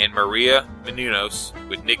and Maria Menounos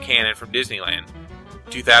with Nick Cannon from Disneyland.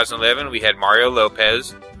 In 2011, we had Mario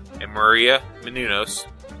Lopez and Maria Menounos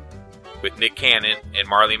with Nick Cannon and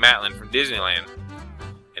Marlee Matlin from Disneyland.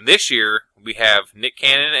 And this year, we have Nick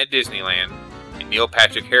Cannon at Disneyland and Neil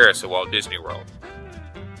Patrick Harris at Walt Disney World.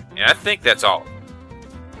 And I think that's all.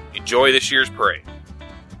 Enjoy this year's parade.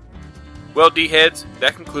 Well, D-Heads,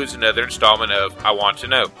 that concludes another installment of I Want to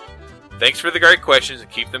Know. Thanks for the great questions and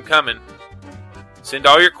keep them coming. Send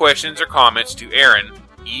all your questions or comments to Erin,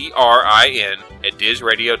 E-R-I-N, at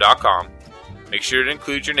DizRadio.com. Make sure to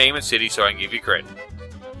include your name and city so I can give you credit.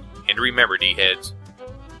 And remember, D-Heads,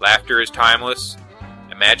 laughter is timeless,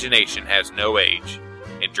 imagination has no age,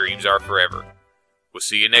 and dreams are forever. We'll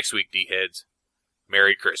see you next week, D-Heads.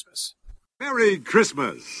 Merry Christmas. Merry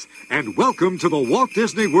Christmas, and welcome to the Walt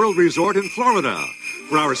Disney World Resort in Florida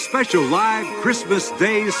for our special live Christmas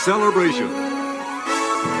Day celebration.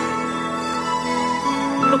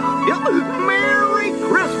 Merry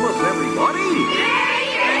Christmas, everybody!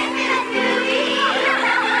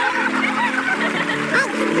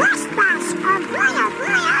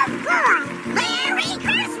 Merry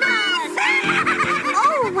Christmas!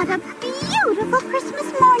 Oh, what a beautiful Christmas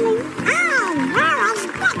morning. Where is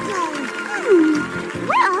Becky?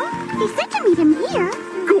 Well, he said to meet him here.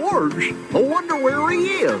 Gorge, I wonder where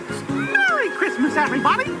he is. Merry Christmas,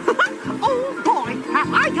 everybody. Oh, boy,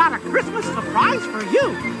 have I got a Christmas surprise for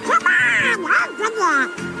you. Come on, I'll give it.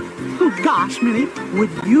 Oh, gosh, Minnie, would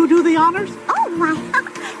you do the honors? Oh, why,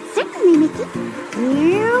 certainly, Mickey.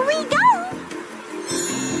 Here we go.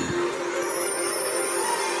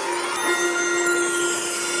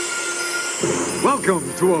 Welcome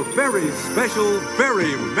to a very special,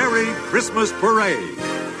 very Merry Christmas parade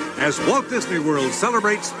as Walt Disney World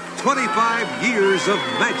celebrates 25 years of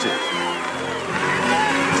magic.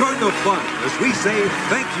 Join the fun as we say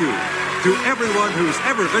thank you to everyone who's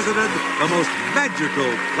ever visited the most magical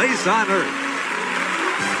place on earth.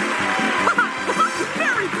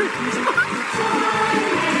 Merry Christmas!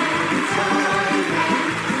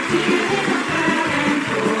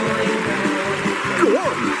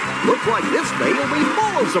 Gorge, looks like this day will be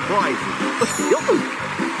full of surprises.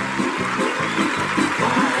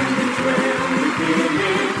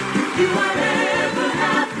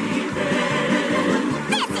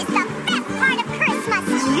 This is the best part of Christmas.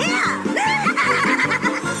 Yeah.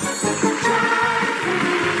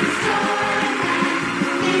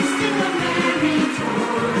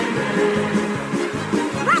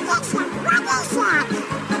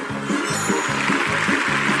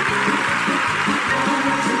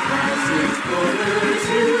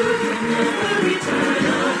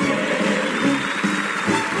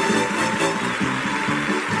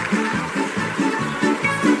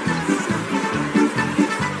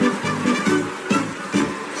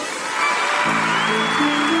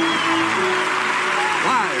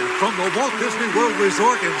 From the Walt Disney World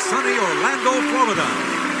Resort in sunny Orlando, Florida.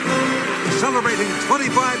 Celebrating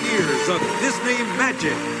 25 years of Disney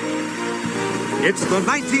magic. It's the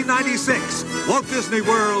 1996 Walt Disney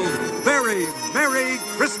World Very Merry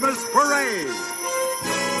Christmas Parade.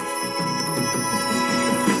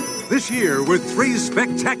 This year with 3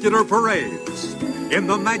 spectacular parades. In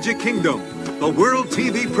the Magic Kingdom, the World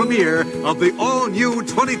TV premiere of the all-new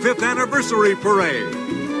 25th Anniversary Parade.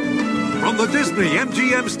 From the Disney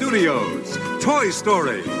MGM Studios, Toy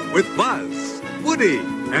Story with Buzz, Woody,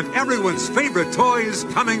 and everyone's favorite toys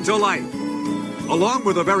coming to life. Along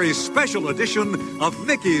with a very special edition of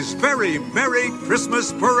Mickey's Very Merry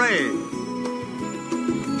Christmas Parade.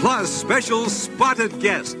 Plus special spotted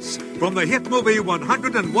guests from the hit movie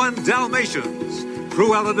 101 Dalmatians,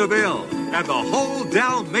 Cruella de Vil, and the whole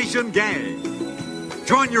Dalmatian gang.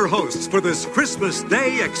 Join your hosts for this Christmas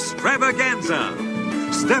Day extravaganza.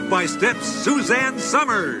 Step-by-Step Suzanne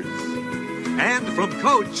Summers. And from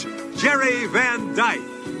Coach Jerry Van Dyke.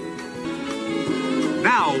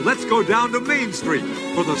 Now, let's go down to Main Street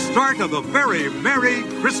for the start of the Very Merry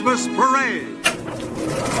Christmas Parade.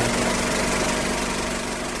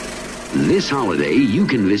 This holiday, you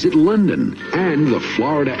can visit London and the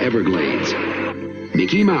Florida Everglades.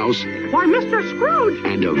 Mickey Mouse. Why, Mr. Scrooge.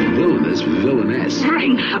 And a villainous villainess.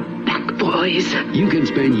 Bring her back, boys. You can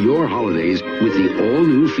spend your holidays with the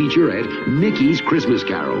all-new featurette, Mickey's Christmas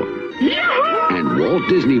Carol. Yahoo! And Walt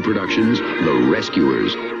Disney Productions, The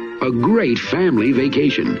Rescuers. A great family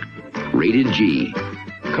vacation. Rated G.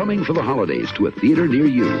 Coming for the holidays to a theater near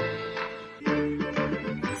you.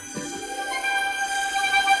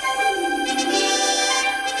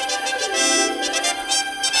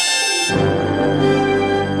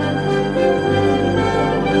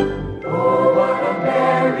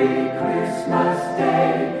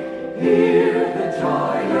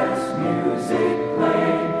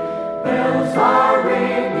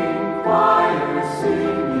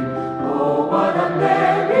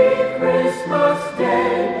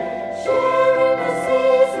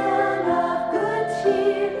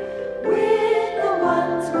 With the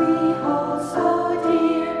ones we hold so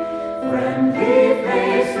dear.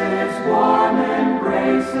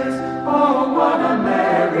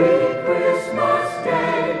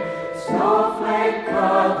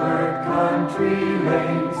 Plastic-covered country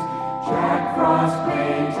lanes, Jack Frost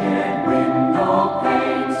painted window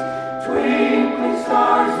panes, twinkling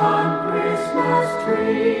stars on Christmas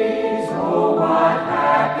trees. Oh, what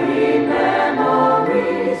happy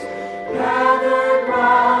memories gathered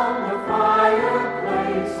round the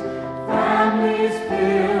fireplace, families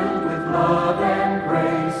filled with love and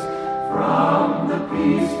grace. From the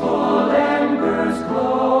peaceful embers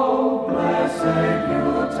glow, blessed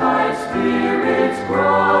Yuletide spirits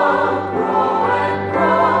grow, grow and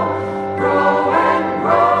grow, grow and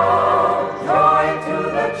grow. Joy to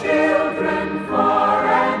the children far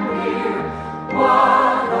and near,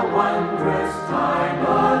 what a wondrous time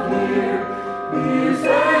of year.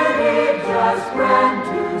 Isn't it just grand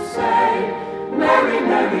to say, Merry,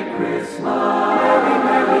 Merry Christmas, Merry,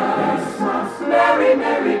 Merry Christmas, Merry,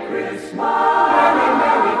 Merry Christmas, Merry,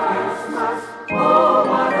 Merry Christmas. Oh,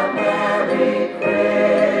 what a Merry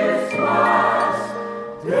Christmas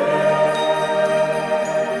Day.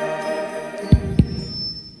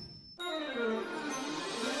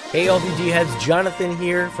 Hey, all of you D-heads, Jonathan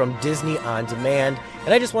here from Disney On Demand,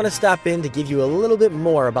 and I just want to stop in to give you a little bit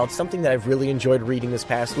more about something that I've really enjoyed reading this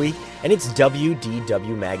past week, and it's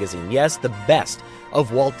WDW Magazine. Yes, the best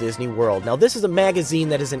of Walt Disney World. Now, this is a magazine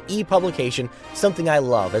that is an e-publication, something I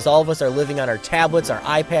love. As all of us are living on our tablets, our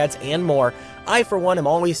iPads, and more, I, for one, am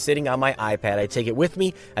always sitting on my iPad. I take it with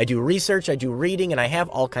me, I do research, I do reading, and I have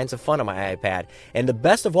all kinds of fun on my iPad. And the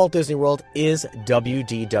best of Walt Disney World is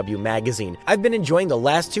WDW Magazine. I've been enjoying the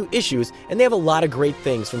last 2 issues, and they have a lot of great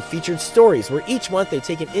things, from featured stories, where each month they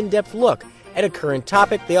take an in-depth look at a current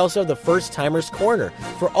topic. They also have the First Timers Corner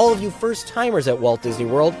for all of you first timers at Walt Disney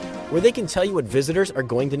World, where they can tell you what visitors are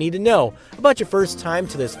going to need to know about your first time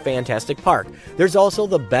to this fantastic park. There's also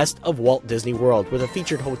the Best of Walt Disney World, with a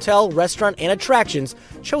featured hotel, restaurant, and attractions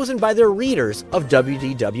chosen by their readers of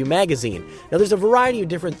WDW Magazine. Now, there's a variety of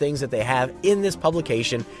different things that they have in this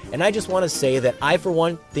publication, and I just want to say that I, for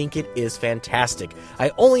one, think it is fantastic.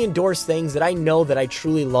 I only endorse things that I know that I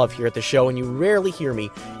truly love here at the show, and you rarely hear me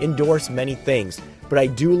endorse many things. But I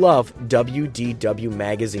do love WDW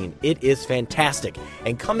Magazine. It is fantastic.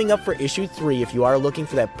 And coming up for issue 3, if you are looking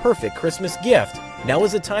for that perfect Christmas gift, now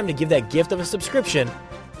is the time to give that gift of a subscription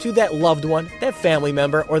to that loved one, that family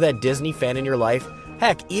member, or that Disney fan in your life.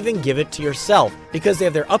 Heck, even give it to yourself, because they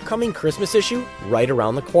have their upcoming Christmas issue right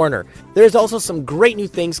around the corner. There's also some great new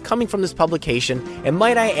things coming from this publication, and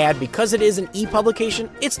might I add, because it is an e-publication,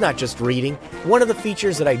 it's not just reading. One of the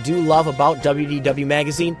features that I do love about WDW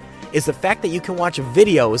Magazine is the fact that you can watch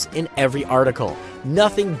videos in every article.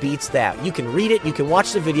 Nothing beats that. You can read it, you can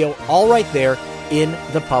watch the video, all right there in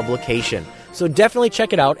the publication. So definitely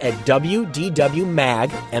check it out at wdwmag.com.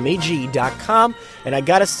 And I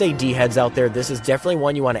gotta say, D-heads out there, this is definitely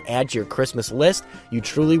one you want to add to your Christmas list. You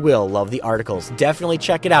truly will love the articles. Definitely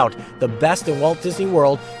check it out. The best in Walt Disney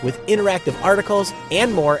World, with interactive articles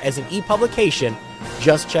and more as an e-publication.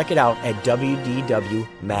 Just check it out at wdwmag.com.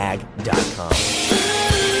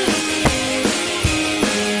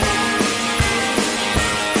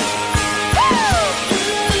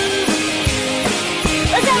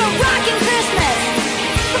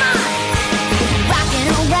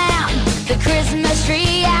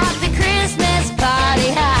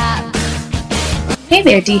 Hey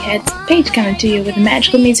there, D-heads. Paige coming to you with a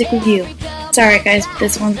magical music review. Sorry guys, but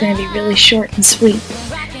this one's going to be really short and sweet.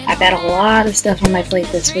 I've had a lot of stuff on my plate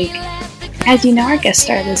this week. As you know, our guest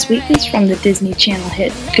star this week is from the Disney Channel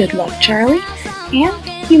hit Good Luck Charlie,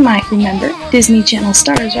 and you might remember Disney Channel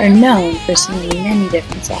stars are known for singing many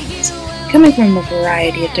different songs, coming from a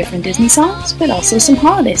variety of different Disney songs, but also some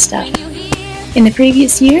holiday stuff. In the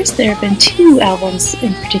previous years, there have been 2 albums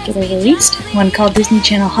in particular released, one called Disney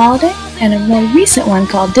Channel Holiday, and a more recent one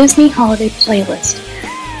called Disney Holiday Playlist.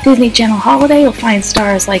 Disney Channel Holiday will find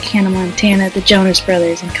stars like Hannah Montana, the Jonas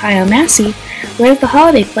Brothers, and Kyle Massey, whereas the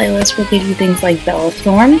Holiday Playlist will give you things like Bella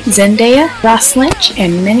Thorne, Zendaya, Ross Lynch,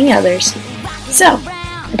 and many others. So,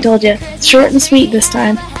 I told you, it's short and sweet this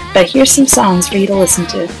time, but here's some songs for you to listen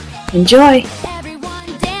to. Enjoy!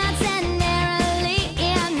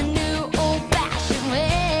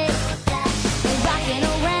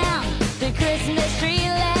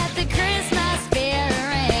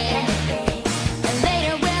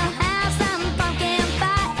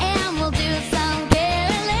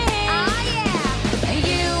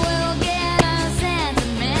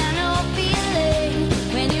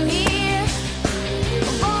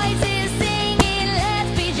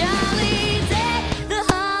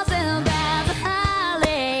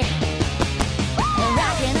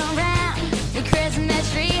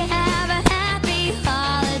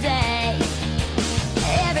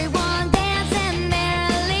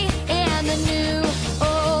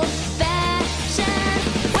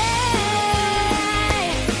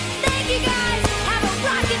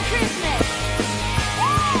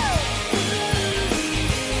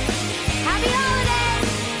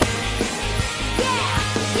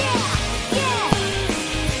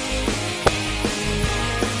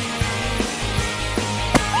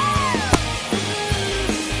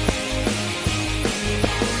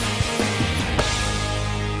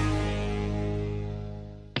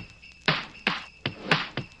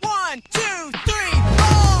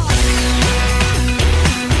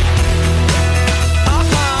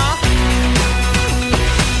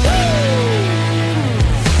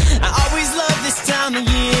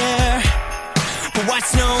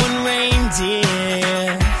 snowing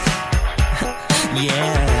reindeer.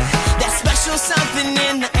 Yeah, that special something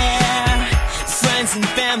in the air. Friends and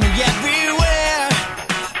family everywhere.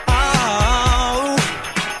 Oh,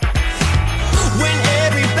 when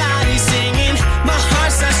everybody's singing, my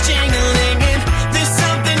heart starts jingling. And there's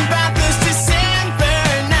something about those December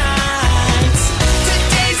nights.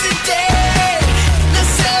 Today's the day,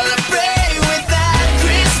 let's celebrate with that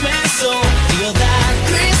Christmas soul. Feel that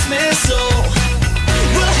Christmas soul.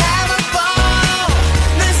 We'll have a ball,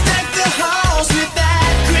 let's deck the halls with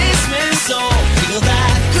that Christmas soul. Feel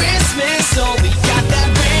that Christmas soul. We got that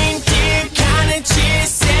reindeer kind of cheer.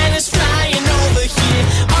 Santa's flying over here,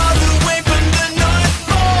 all the way from the North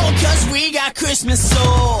Pole. 'Cause we got Christmas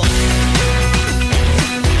soul.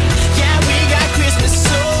 Yeah, we got Christmas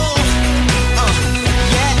soul.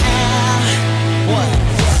 Yeah. What?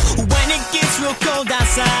 When it gets real cold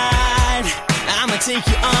outside, I'ma take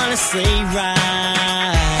you on a sleigh ride.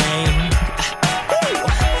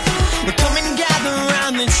 We'll come and gather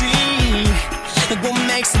around the tree, and we'll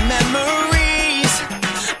make some memories.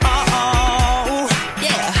 Oh,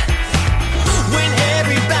 yeah. When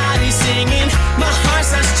everybody's singing, my heart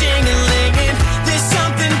starts jingling. And there's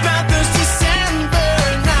something about those December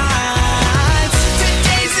nights.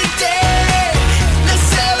 Today's the day, let's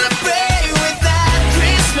celebrate with that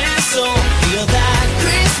Christmas soul. Feel that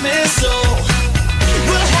Christmas soul.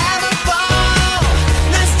 We'll have a ball,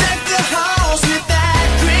 let's deck the halls with that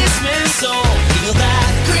Christmas soul. Feel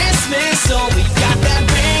that Christmas soul. We got that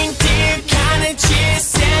reindeer kind of cheer.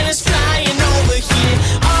 Santa's flying over here,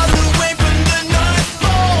 all the way from the North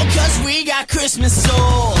Pole. 'Cause we got Christmas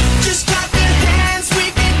soul. Just clap your hands,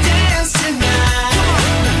 we can dance tonight.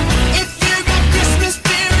 If you got Christmas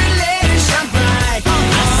spirit, let it shine bright.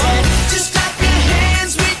 I said, just clap your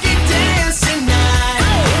hands, we can dance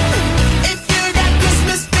tonight. If you got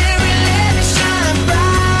Christmas spirit, let it shine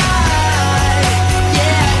bright.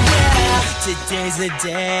 Yeah. Today's the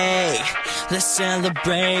day, let's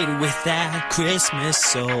celebrate with that Christmas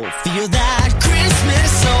soul. Feel that Christmas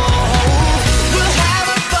soul. We'll have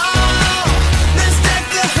a ball, let's deck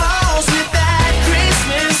the halls with that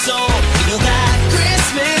Christmas soul. Feel that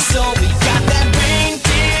Christmas soul. We got that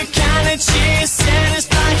reindeer kind of cheer. Santa's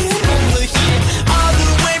flying over here, all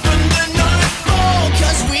the way from the North Pole.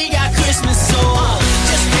 'Cause we got Christmas soul.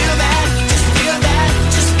 Just feel that, just feel that,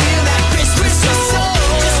 just feel that Christmas soul.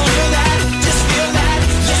 Just feel that, just feel that,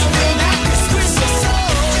 just feel that Christmas soul.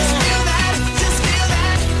 Just feel that, just feel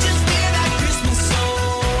that, just feel that Christmas soul.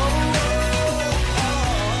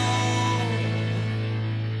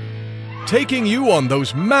 Taking you on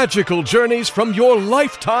those magical journeys from your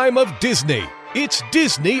lifetime of Disney. It's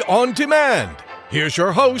Disney On Demand. Here's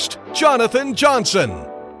your host, Jonathan Johnson.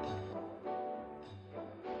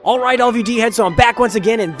 All right, all of you D-heads, so I'm back once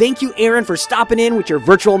again, and thank you, Aaron, for stopping in with your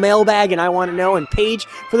virtual mailbag, and I Want to Know, and Paige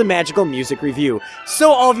for the magical music review.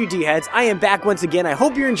 So, all of you D-heads, I am back once again. I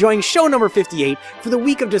hope you're enjoying show number 58 for the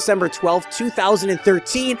week of December 12th,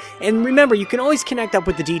 2013, and remember, you can always connect up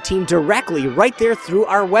with the D-Team directly right there through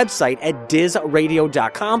our website at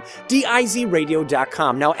dizradio.com,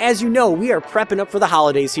 dizradio.com. Now, as you know, we are prepping up for the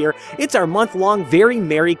holidays here. It's our month-long Very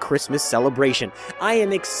Merry Christmas celebration. I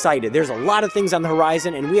am excited. There's a lot of things on the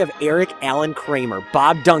horizon, and we have Eric Allen Kramer,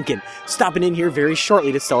 Bob Duncan, stopping in here very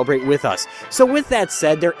shortly to celebrate with us. So with that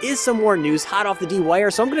said, there is some more news hot off the D-Wire,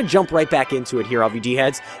 so I'm going to jump right back into it here, all of you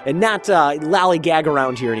D-heads, and not lollygag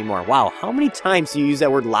around here anymore. Wow, how many times do you use that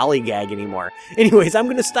word lollygag anymore? Anyways, I'm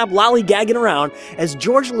going to stop lollygagging around as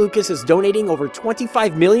George Lucas is donating over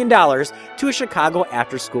 $25 million to a Chicago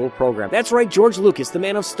after-school program. That's right, George Lucas, the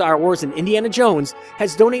man of Star Wars and Indiana Jones,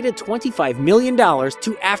 has donated $25 million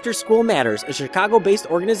to After School Matters, a Chicago-based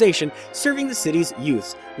organization serving the city's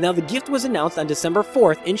youths. Now, the gift was announced on December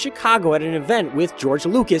 4th in Chicago at an event with George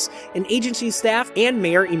Lucas, an agency staff, and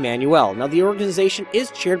Mayor Emanuel. Now, the organization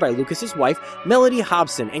is chaired by Lucas's wife, Melody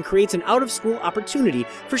Hobson, and creates an out-of-school opportunity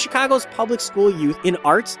for Chicago's public school youth in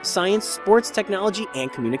arts, science, sports, technology,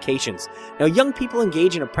 and communications. Now, young people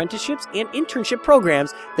engage in apprenticeships and internship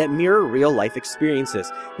programs that mirror real-life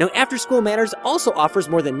experiences. Now, After School Matters also offers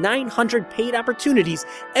more than 900 paid opportunities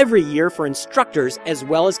every year for instructors, as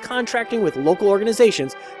well as contracting with local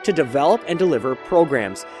organizations to develop and deliver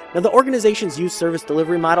programs. Now, the organization's youth service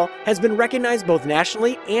delivery model has been recognized both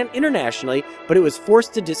nationally and internationally, but it was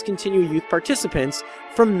forced to discontinue youth participants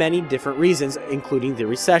for many different reasons, including the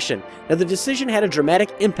recession. Now, the decision had a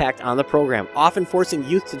dramatic impact on the program, often forcing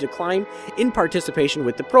youth to decline in participation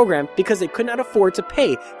with the program because they could not afford to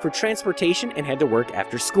pay for transportation and had to work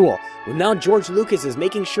after school. Well, now George Lucas is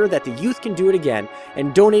making sure that the youth can do it again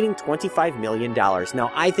and donating $25 million. Now,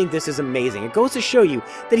 Now, I think this is amazing. It goes to show you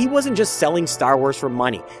that he wasn't just selling Star Wars for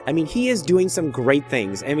money. I mean, he is doing some great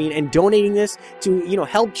things. I mean, and donating this to,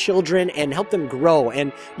 help children and help them grow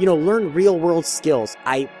and, learn real world skills.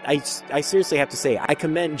 I seriously have to say, I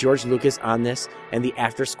commend George Lucas on this and the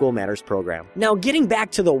After School Matters program. Now, getting back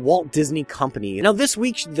to the Walt Disney Company. Now, this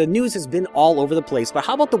week, the news has been all over the place, but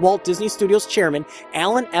how about the Walt Disney Studios chairman,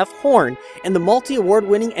 Alan F. Horn, and the multi-award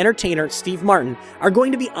winning entertainer, Steve Martin, are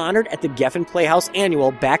going to be honored at the Geffen Playhouse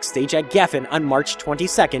Annual Backstage at Geffen on March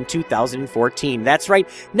 22nd, 2014. That's right,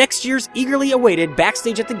 next year's eagerly awaited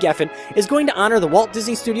Backstage at the Geffen is going to honor the Walt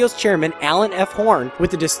Disney Studios chairman, Alan F. Horn,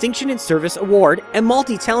 with the Distinction in Service Award, and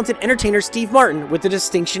multi-talented entertainer Steve Martin with the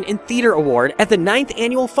Distinction in Theater Award at the 9th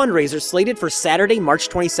annual fundraiser slated for Saturday, March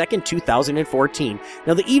 22nd, 2014.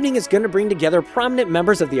 Now, the evening is going to bring together prominent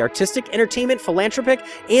members of the artistic, entertainment, philanthropic,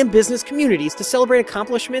 and business communities to celebrate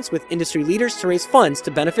accomplishments with industry leaders to raise funds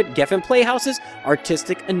to benefit Geffen Playhouse's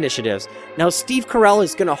artistic initiatives. Now, Steve Carell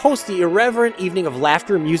is going to host the irreverent evening of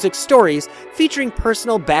laughter, music, stories, featuring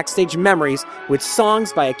personal backstage memories with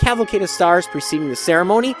songs by a cavalcade of stars preceding the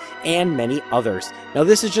ceremony and many others. Now,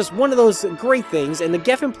 this is just one of those great things, and the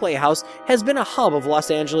Geffen Playhouse has been a hub of Los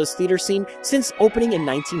Angeles theater scene since opening in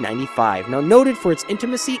 1995. Now, noted for its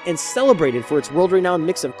intimacy and celebrated for its world-renowned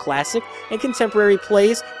mix of classic and contemporary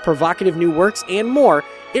plays, provocative new works, and more,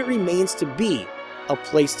 it remains to be a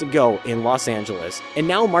place to go in Los Angeles. And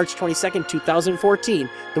now, March 22nd, 2014,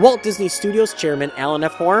 the Walt Disney Studios chairman Alan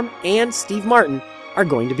F. Horn and Steve Martin are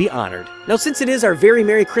going to be honored. Now, since it is our very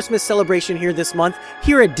Merry Christmas celebration here this month,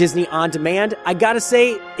 here at Disney On Demand, I gotta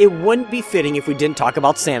say, it wouldn't be fitting if we didn't talk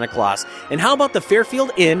about Santa Claus. And how about the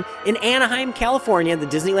Fairfield Inn in Anaheim, California, the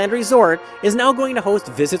Disneyland Resort, is now going to host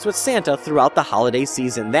visits with Santa throughout the holiday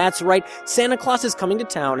season. That's right, Santa Claus is coming to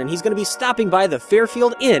town, and he's going to be stopping by the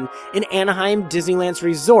Fairfield Inn in Anaheim, Disneyland's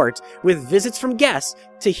resort, with visits from guests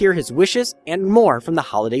to hear his wishes and more from the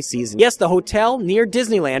holiday season. Yes, the hotel near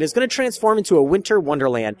Disneyland is going to transform into a winter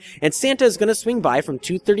wonderland, and Santa is going to swing by from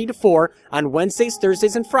 2:30 to 4 on Wednesdays,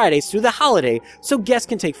 Thursdays, and Fridays through the holiday, so guests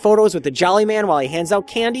can take photos with the Jolly Man while he hands out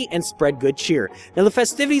candy and spread good cheer. Now, the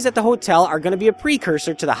festivities at the hotel are going to be a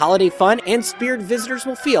precursor to the holiday fun and spirit visitors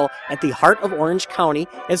will feel at the heart of Orange County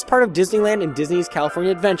as part of Disneyland and Disney's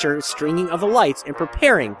California Adventure stringing of the lights and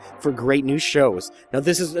preparing for great new shows. Now,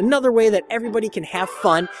 this is another way that everybody can have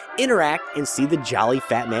fun, interact, and see the jolly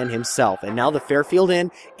fat man himself. And now the Fairfield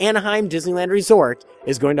Inn Anaheim Disneyland Resort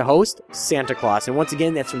is going to host Santa Claus. And once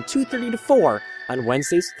again, that's from 2:30 to 4 on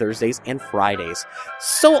Wednesdays, Thursdays, and Fridays.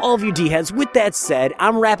 So all of you D-heads, with that said,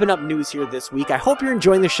 I'm wrapping up news here this week. I hope you're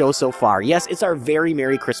enjoying the show so far. Yes, it's our very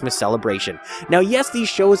Merry Christmas celebration. Now, yes, these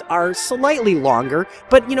shows are slightly longer,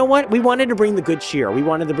 but you know what? We wanted to bring the good cheer. We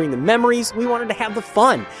wanted to bring the memories. We wanted to have the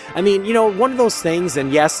fun. I mean, one of those things,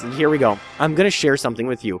 and yes, here we go. I'm going to share something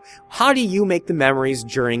with you. How do you make the memories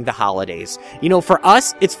during the holidays? For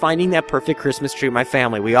us, it's finding that perfect Christmas tree with my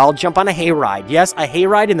family. We all jump on a hayride. Yes, a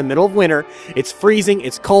hayride in the middle of winter. It's freezing,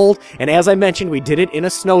 it's cold, and as I mentioned, we did it in a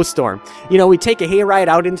snowstorm. We take a hayride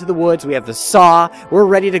out into the woods, we have the saw, we're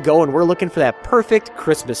ready to go, and we're looking for that perfect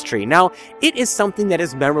Christmas tree. Now, it is something that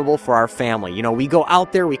is memorable for our family. We go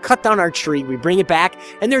out there, we cut down our tree, we bring it back,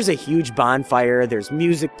 and there's a huge bonfire, there's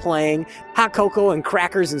music playing, hot cocoa and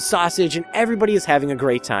crackers and sausage, and everybody is having a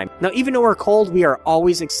great time. Now, even though we're cold, we are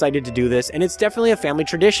always excited to do this, and it's definitely a family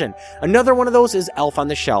tradition. Another one of those is Elf on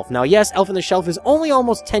the Shelf. Now, yes, Elf on the Shelf is only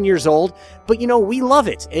almost 10 years old, but we love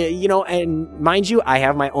it. And mind you, I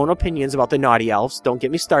have my own opinions about the naughty elves. Don't get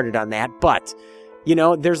me started on that, but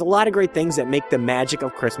there's a lot of great things that make the magic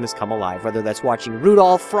of Christmas come alive, whether that's watching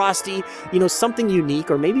Rudolph, Frosty, something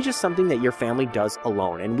unique, or maybe just something that your family does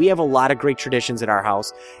alone. And we have a lot of great traditions at our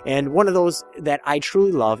house, and one of those that I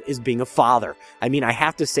truly love is being a father. I mean, I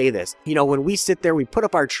have to say this. When we sit there, we put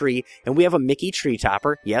up our tree, and we have a Mickey tree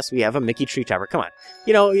topper. Yes, we have a Mickey tree topper. Come on.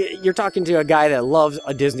 You're talking to a guy that loves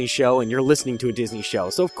a Disney show, and you're listening to a Disney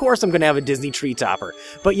show. So, of course, I'm going to have a Disney tree topper.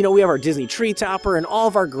 But, we have our Disney tree topper and all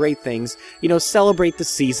of our great things, celebrate the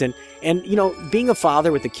season. And, being a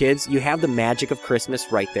father with the kids, you have the magic of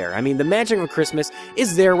Christmas right there. I mean, the magic of Christmas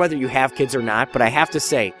is there whether you have kids or not, but I have to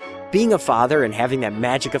say, being a father and having that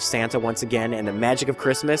magic of Santa once again and the magic of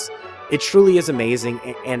Christmas, it truly is amazing,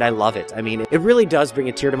 and I love it. I mean, it really does bring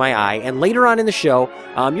a tear to my eye. And later on in the show,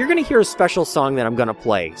 you're going to hear a special song that I'm going to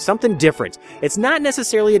play. Something different. It's not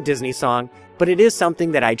necessarily a Disney song, but it is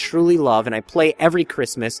something that I truly love and I play every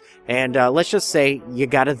Christmas. And let's just say you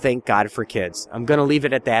gotta thank God for kids. I'm gonna leave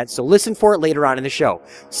it at that, so listen for it later on in the show.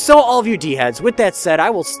 So all of you D-heads, with that said,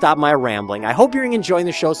 I will stop my rambling. I hope you're enjoying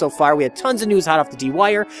the show so far. We had tons of news hot off the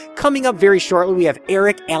D-Wire. Coming up very shortly, we have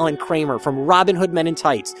Eric Allen Kramer from Robin Hood Men in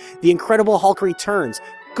Tights, The Incredible Hulk Returns,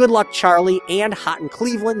 Good Luck Charlie, and Hot in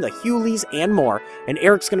Cleveland, the Huleys, and more. And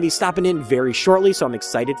Eric's going to be stopping in very shortly, so I'm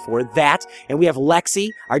excited for that. And we have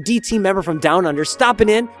Lexi, our D-Team member from Down Under, stopping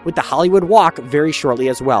in with the Hollywood Walk very shortly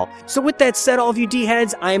as well. So with that said, all of you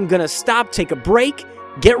D-heads, I am going to stop, take a break,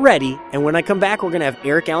 get ready, and when I come back, we're going to have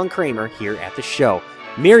Eric Allen Kramer here at the show.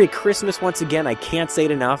 Merry Christmas once again, I can't say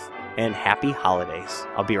it enough, and happy holidays.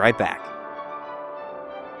 I'll be right back.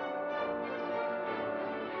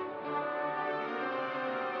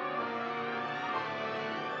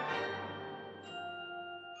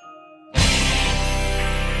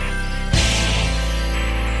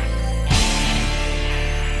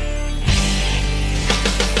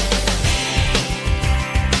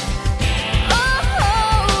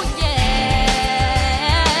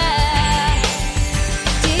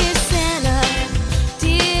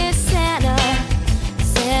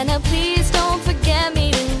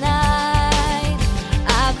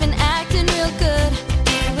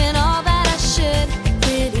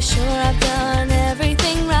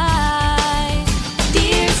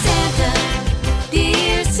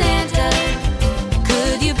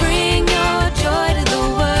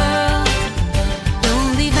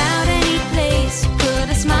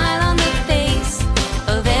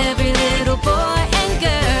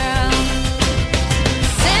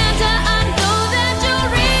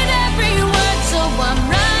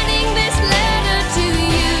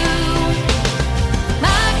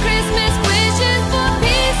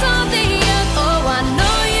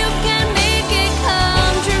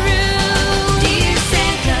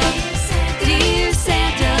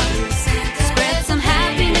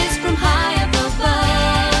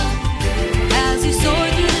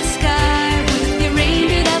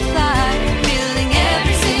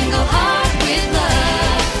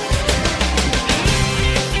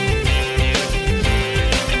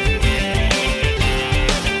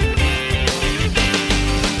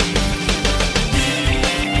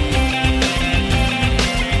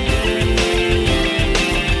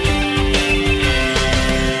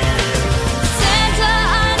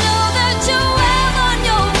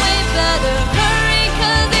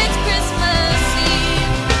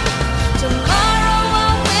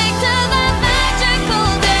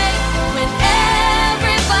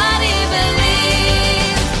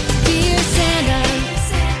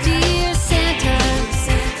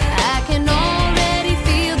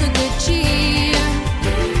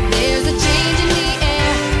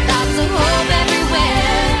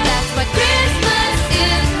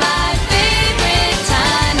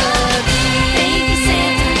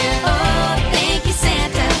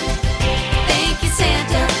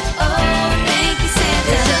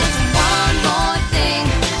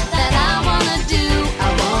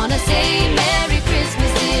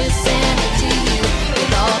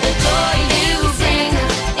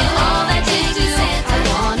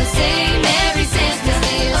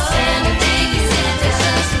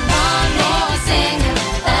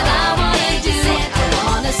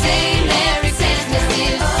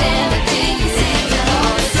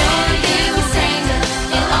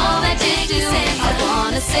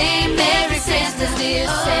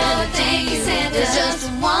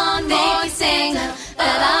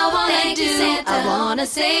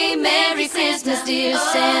 Say Merry Christmas, dear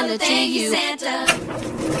Santa, to you. Santa.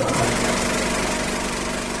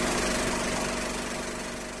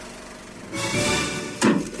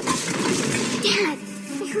 Dad,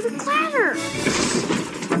 I heard a clatter.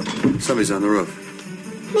 Somebody's on the roof.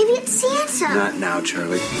 Maybe it's Santa. Not now,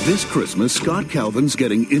 Charlie. This Christmas, Scott Calvin's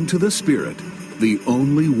getting into the spirit the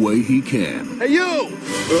only way he can. Hey, you!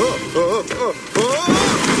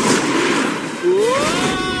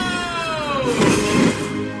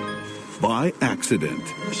 By accident.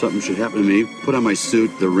 If something should happen to me, put on my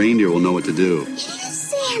suit. The reindeer will know what to do. He's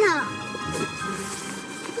Santa.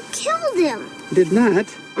 You killed him. Did not.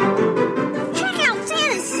 Check out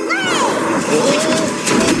Santa's sleigh.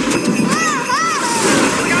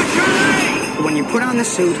 When you put on the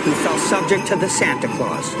suit, you fell subject to the Santa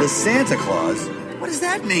Claus. The Santa Claus? What does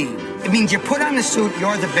that mean? It means you put on the suit,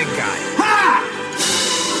 you're the big guy.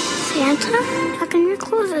 Santa, how come your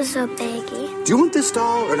clothes are so baggy? Do you want this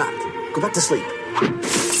doll or not? Go back to sleep.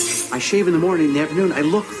 I shave in the morning, in the afternoon, I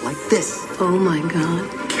look like this. Oh my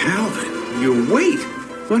God. Calvin, your weight.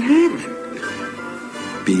 What happened?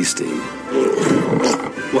 Beastie.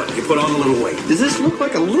 What, you put on a little weight? Does this look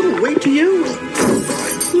like a little weight to you?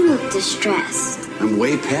 You look distressed. I'm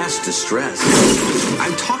way past distress.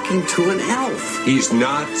 I'm talking to an elf. He's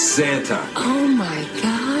not Santa. Oh my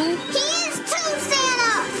God. He is too,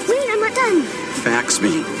 Santa! Wait, I'm not done. Fax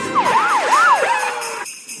me.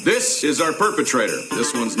 This is our perpetrator.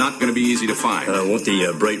 This one's not going to be easy to find. Won't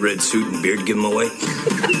the bright red suit and beard give him away?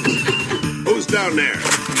 Who's down there?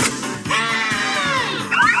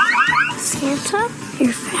 Santa,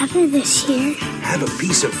 you're fatter this year. Have a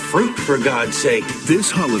piece of fruit, for God's sake. This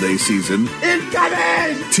holiday season,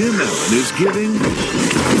 Incoming! Tim Allen is giving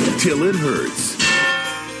till it hurts.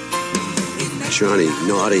 Johnny,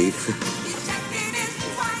 naughty.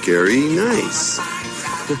 Gary, nice.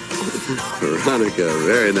 Veronica,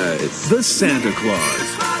 very nice. The Santa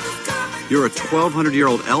Claus. You're a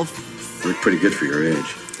 1,200-year-old elf? You look pretty good for your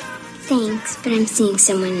age. Thanks, but I'm seeing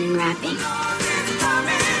someone in wrapping.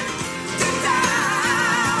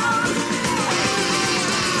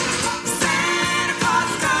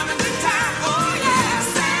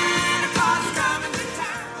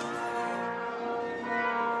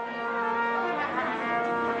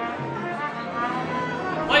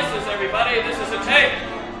 Places, everybody. This is a tape.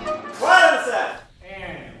 Quiet on set.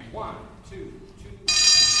 And 1, 2,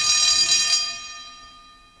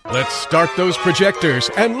 2. Let's start those projectors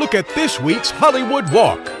and look at this week's Hollywood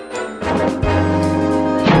Walk.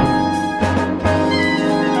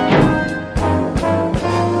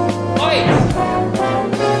 Lights.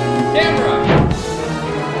 Camera.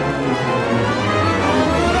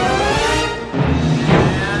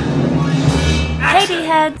 Hey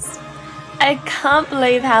D-heads! I can't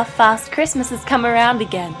believe how fast Christmas has come around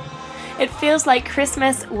again. It feels like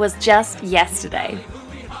Christmas was just yesterday.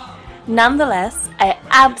 Nonetheless, I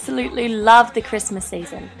absolutely love the Christmas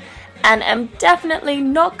season, and am definitely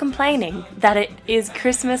not complaining that it is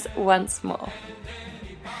Christmas once more.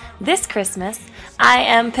 This Christmas, I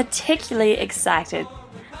am particularly excited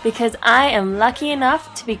because I am lucky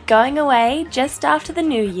enough to be going away just after the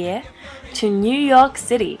New Year to New York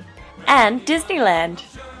City and Disneyland.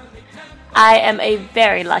 I am a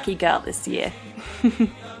very lucky girl this year.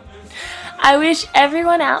 I wish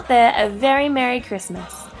everyone out there a very Merry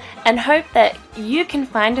Christmas and hope that you can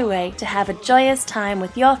find a way to have a joyous time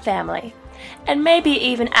with your family and maybe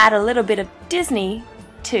even add a little bit of Disney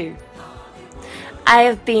too. I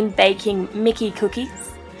have been baking Mickey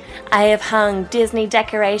cookies, I have hung Disney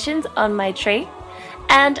decorations on my tree,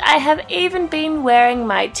 and I have even been wearing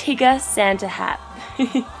my Tigger Santa hat.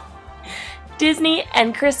 Disney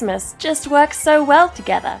and Christmas just work so well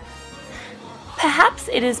together. Perhaps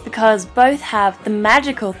it is because both have the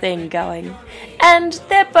magical thing going, and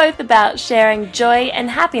they're both about sharing joy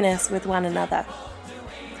and happiness with one another.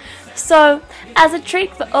 So, as a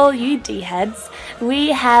treat for all you D-heads, we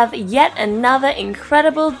have yet another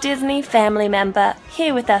incredible Disney family member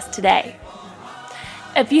here with us today.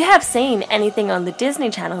 If you have seen anything on the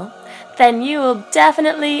Disney Channel, then you will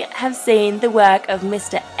definitely have seen the work of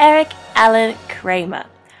Mr. Eric Allen Kramer,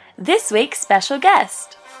 this week's special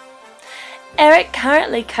guest. Eric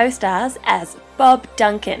currently co-stars as Bob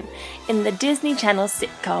Duncan in the Disney Channel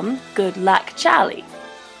sitcom Good Luck Charlie.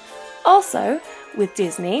 Also, with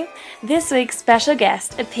Disney, this week's special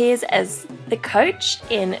guest appears as the coach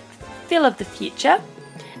in Phil of the Future,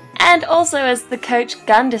 and also as the Coach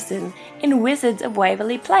Gunderson in Wizards of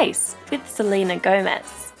Waverly Place with Selena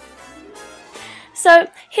Gomez. So,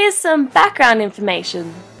 here's some background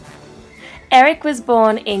information. Eric was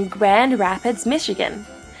born in Grand Rapids, Michigan,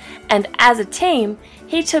 and as a teen,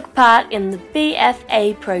 he took part in the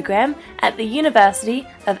BFA program at the University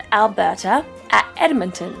of Alberta at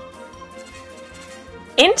Edmonton.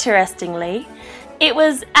 Interestingly, it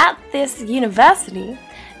was at this university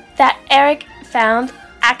that Eric found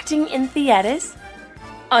acting in theatres,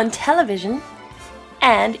 on television,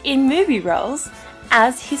 and in movie roles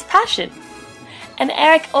as his passion. And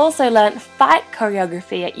Eric also learnt fight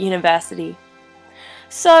choreography at university.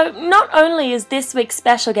 So not only is this week's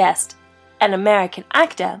special guest an American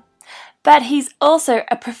actor, but he's also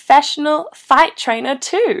a professional fight trainer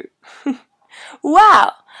too.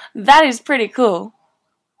 Wow, that is pretty cool.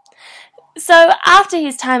 So after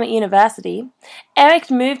his time at university,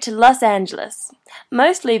 Eric moved to Los Angeles,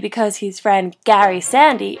 mostly because his friend Gary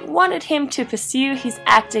Sandy wanted him to pursue his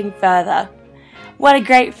acting further. What a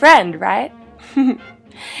great friend, right?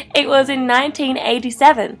 It was in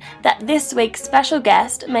 1987 that this week's special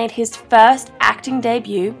guest made his first acting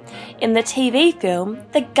debut in the TV film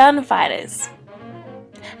The Gunfighters.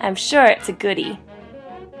 I'm sure it's a goodie.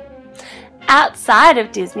 Outside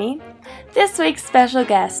of Disney, this week's special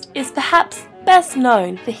guest is perhaps best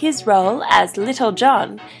known for his role as Little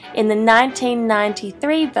John in the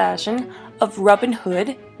 1993 version of Robin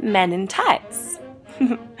Hood Men in Tights.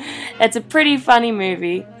 It's a pretty funny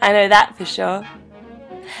movie, I know that for sure.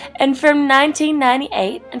 And from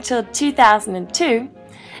 1998 until 2002,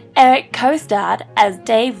 Eric co-starred as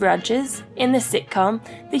Dave Rogers in the sitcom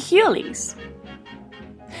The Hewleys.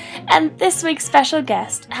 And this week's special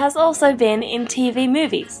guest has also been in TV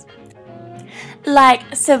movies,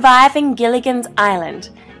 like Surviving Gilligan's Island,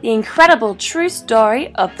 the incredible true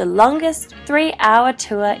story of the longest 3-hour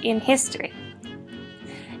tour in history,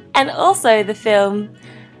 and also the film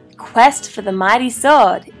Quest for the Mighty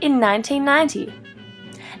Sword in 1990.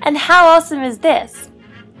 And how awesome is this?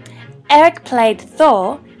 Eric played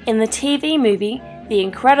Thor in the TV movie The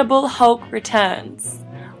Incredible Hulk Returns.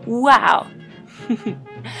 Wow!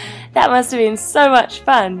 That must have been so much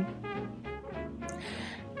fun.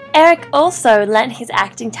 Eric also lent his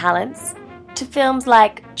acting talents to films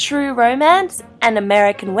like True Romance and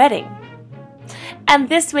American Wedding. And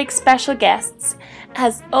this week's special guests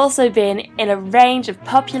has also been in a range of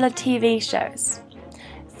popular TV shows,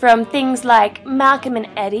 from things like Malcolm and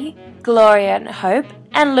Eddie, Gloria and Hope,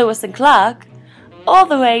 and Lewis and Clark, all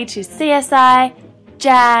the way to CSI,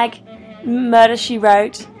 JAG, Murder, She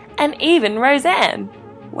Wrote, and even Roseanne.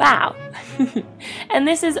 Wow! And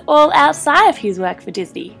this is all outside of his work for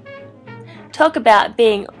Disney. Talk about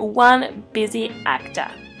being one busy actor.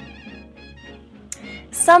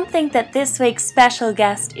 Something that this week's special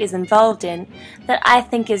guest is involved in that I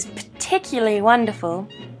think is particularly wonderful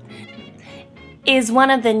is one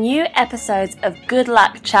of the new episodes of Good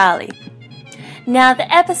Luck Charlie. Now,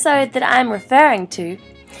 the episode that I'm referring to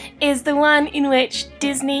is the one in which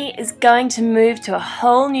Disney is going to move to a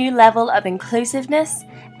whole new level of inclusiveness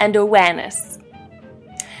and awareness.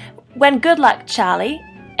 When Good Luck Charlie,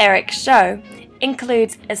 Eric's show,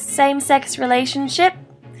 includes a same-sex relationship,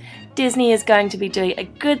 Disney is going to be doing a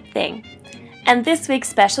good thing, and this week's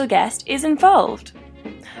special guest is involved.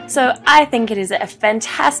 So I think it is a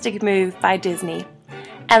fantastic move by Disney,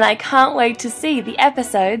 and I can't wait to see the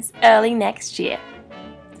episodes early next year.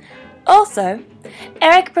 Also,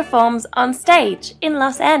 Eric performs on stage in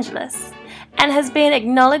Los Angeles, and has been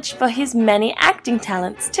acknowledged for his many acting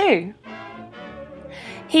talents too.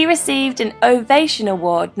 He received an Ovation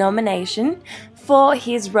Award nomination for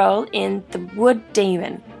his role in The Wood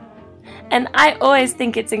Demon. And I always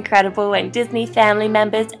think it's incredible when Disney family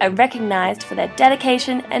members are recognized for their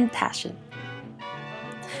dedication and passion.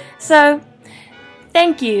 So,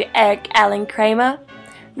 thank you, Eric Allen Kramer.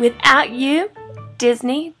 Without you,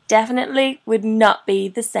 Disney definitely would not be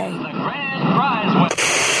the same.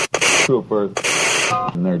 Troopers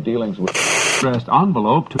in their dealings with addressed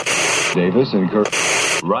envelope to Davis and Kirk.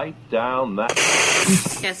 Write down that.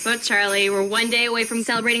 Guess what, Charlie? We're one day away from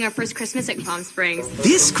celebrating our first Christmas at Palm Springs.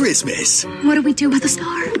 This Christmas. What do we do with the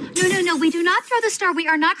star? No, we do not throw the star. We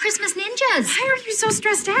are not Christmas ninjas. Why are you so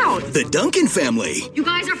stressed out? The Duncan family You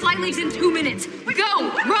guys, our flight leaves in 2 minutes. Go!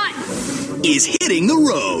 Run! is hitting the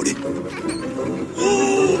road.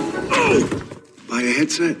 Buy a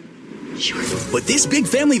headset? Sure. But this big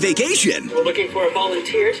family vacation We're looking for a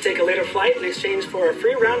volunteer to take a later flight in exchange for a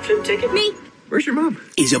free round-trip ticket. Me. Where's your mom?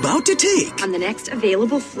 is about to take On the next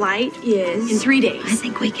available flight is in 3 days. I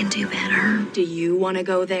think we can do better. Do you want to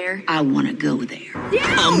go there? I want to go there.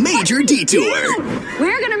 a major detour.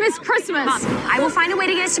 We're gonna miss Christmas. Mom, I will find a way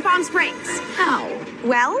to get us to Palm Springs. How?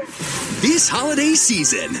 Well, This holiday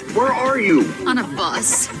season, Where are you? On a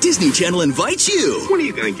bus. Disney Channel invites you When are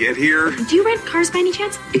you gonna get here? do you rent cars by any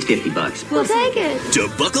chance? It's $50. We'll take it. to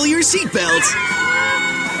buckle your seatbelts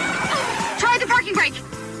Try the parking brake.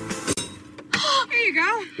 Here you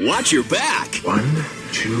go. watch your back, 1,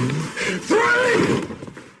 2, 3.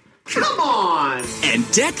 Come on! and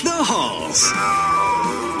deck the halls.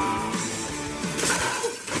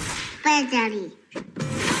 Bye, Daddy.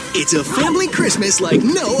 It's a family Christmas like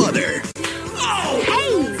no other.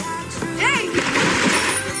 Hey!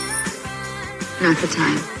 Not the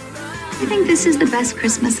time. I think this is the best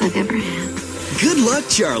Christmas I've ever had. Good Luck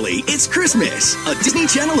Charlie, It's Christmas, a Disney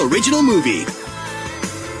Channel original movie.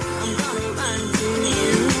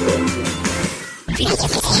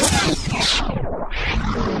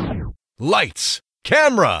 Lights,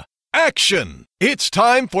 camera, action! It's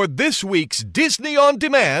time for this week's Disney On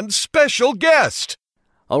Demand special guest.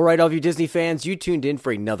 All right, all of you Disney fans, you tuned in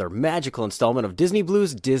for another magical installment of Disney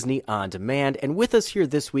Blues Disney On Demand, and with us here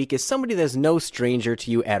this week is somebody that's no stranger to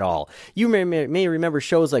you at all. You may remember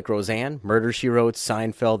shows like Roseanne, Murder, She Wrote,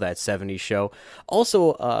 Seinfeld, That 70s Show.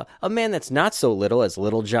 Also, a man that's not so little as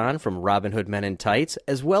Little John from Robin Hood Men in Tights,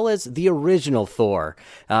 as well as the original Thor,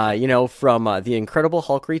 from The Incredible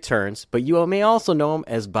Hulk Returns, but you may also know him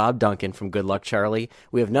as Bob Duncan from Good Luck Charlie.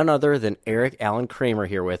 We have none other than Eric Allen Kramer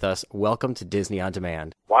here with us. Welcome to Disney On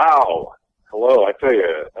Demand. Wow. Hello. I tell you,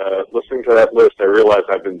 listening to that list, I realize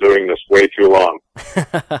I've been doing this way too long.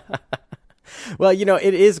 Well,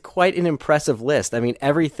 it is quite an impressive list. I mean,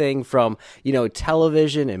 everything from,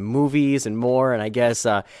 television and movies and more. And I guess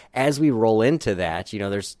as we roll into that,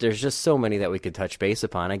 there's just so many that we could touch base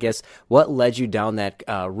upon. I guess what led you down that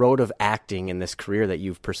road of acting in this career that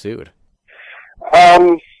you've pursued?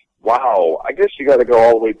 Wow. I guess you got to go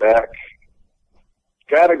all the way back.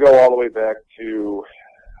 To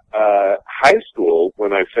high school,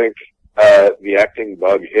 when I think the acting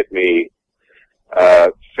bug hit me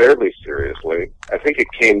fairly seriously. I think it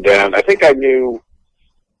came down. I think I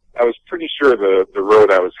was pretty sure the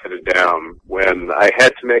road I was headed down when I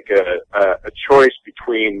had to make a choice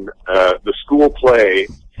between the school play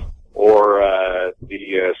or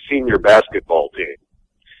the senior basketball team.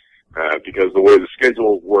 Because the way the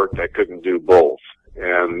schedule worked, I couldn't do both.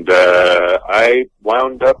 And I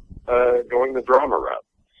wound up going the drama route.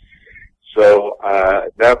 So I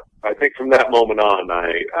think from that moment on,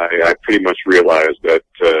 I pretty much realized that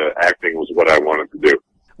acting was what I wanted to do.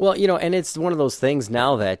 Well, and it's one of those things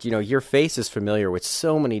now that, your face is familiar with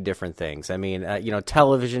so many different things. I mean,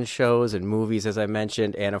 television shows and movies, as I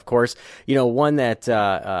mentioned, and of course, one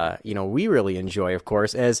that, we really enjoy, of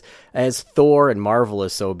course, as Thor and Marvel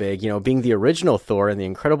is so big, being the original Thor and The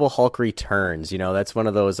Incredible Hulk Returns, that's one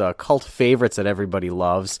of those cult favorites that everybody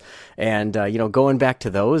loves. And, going back to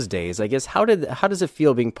those days, I guess, how does it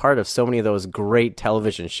feel being part of so many of those great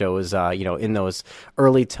television shows, in those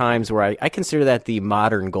early times where I consider that the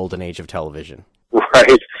modern golden age of television?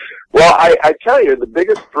 Right. Well, I tell you, the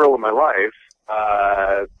biggest thrill of my life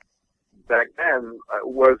back then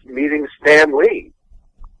was meeting Stan Lee.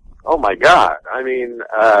 Oh my God! I mean,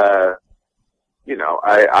 I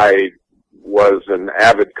was an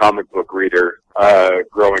avid comic book reader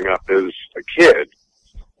growing up as a kid,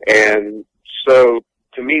 and so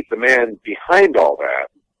to meet the man behind all that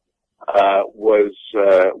was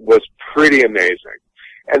pretty amazing.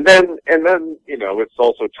 And then, it's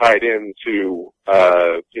also tied into,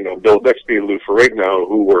 Bill Bixby, Lou Ferrigno,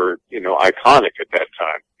 who were, iconic at that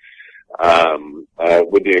time,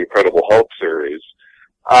 with the Incredible Hulk series.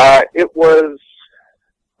 It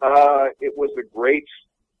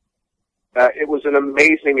was an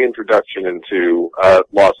amazing introduction into,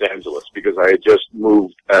 Los Angeles, because I had just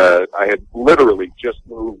moved, I had literally just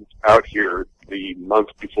moved out here the month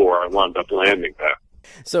before I wound up landing there.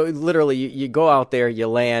 So literally, you go out there, you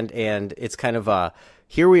land, and it's kind of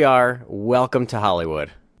here we are, welcome to Hollywood.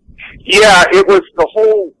 Yeah, it was the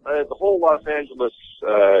whole Los Angeles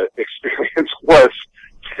experience was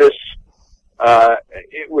this.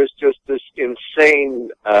 It was just this insane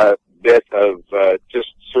bit of just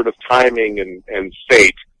sort of timing and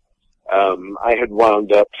fate. I had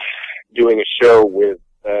wound up doing a show with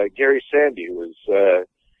Gary Sandy,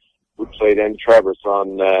 who played Andy Travers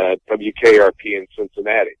on WKRP in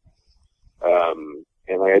Cincinnati,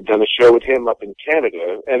 and I had done a show with him up in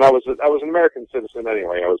Canada. And I was an American citizen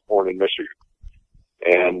anyway. I was born in Michigan,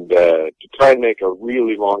 and to try and make a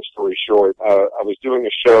really long story short, I was doing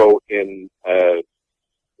a show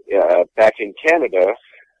back in Canada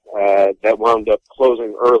that wound up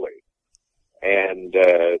closing early. And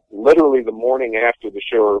literally the morning after the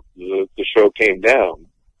show came down.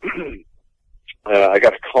 I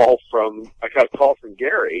got a call from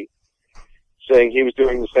Gary saying he was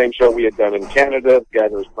doing the same show we had done in Canada. The guy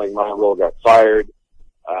that was playing my role got fired,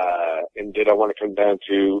 and did I want to come down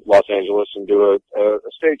to Los Angeles and do a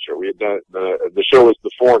stage show? We had done the show was The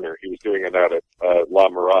Foreigner. He was doing it out at La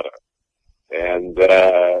Mirada, and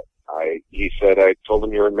he said, I told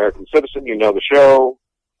him you're an American citizen, you know the show.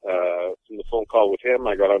 From the phone call with him,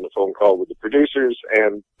 I got on the phone call with the producers,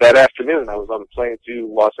 and that afternoon I was on the plane to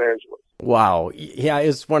Los Angeles. Wow. Yeah,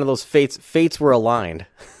 it's one of those fates were aligned.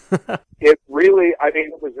 It really,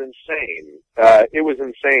 it was insane. It was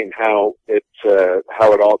insane how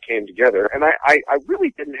it all came together. And I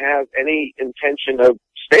really didn't have any intention of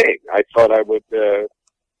staying. I thought I would,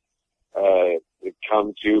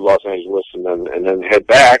 come to Los Angeles and then head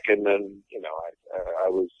back. And then, I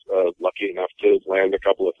was, lucky enough to land a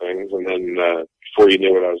couple of things. And then, before you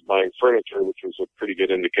knew it, I was buying furniture, which was a pretty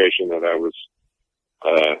good indication that I was,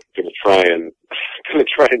 going to try and going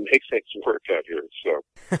to try and make things work out here. So.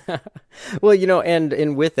 Well,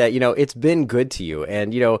 and with that, it's been good to you.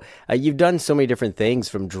 And, you've done so many different things,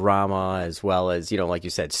 from drama as well as, like you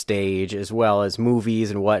said, stage, as well as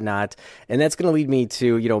movies and whatnot. And that's going to lead me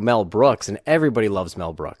to, Mel Brooks, and everybody loves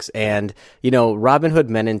Mel Brooks. And, Robin Hood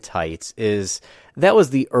Men in Tights that was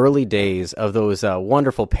the early days of those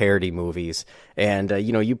wonderful parody movies. And,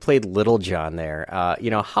 you played Little John there.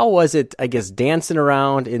 How was it, I guess, dancing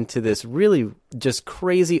around into this really just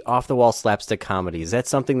crazy off-the-wall slapstick comedy? Is that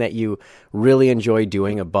something that you really enjoy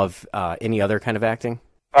doing above any other kind of acting?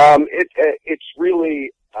 It's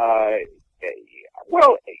really,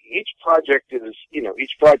 well, each project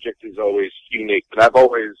is always unique, but I've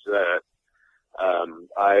always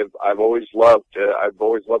loved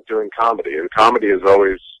doing comedy, and comedy has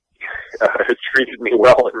always treated me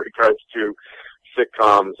well in regards to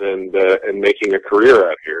sitcoms and making a career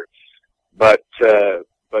out here. But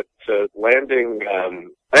landing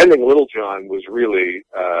Little John was really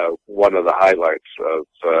one of the highlights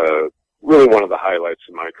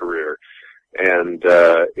of my career, and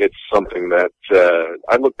it's something that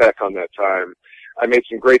I look back on that time. I made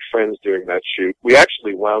some great friends during that shoot. We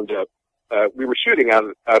actually wound up. We were shooting out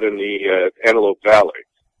in the Antelope Valley,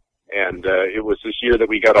 and it was this year that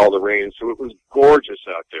we got all the rain, so it was gorgeous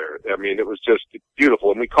out there. I mean, it was just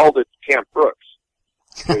beautiful, and we called it Camp Brooks,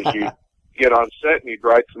 because you get on set and you'd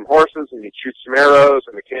ride some horses and you'd shoot some arrows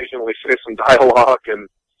and occasionally say some dialogue. And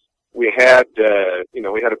we had a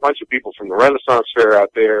bunch of people from the Renaissance Fair out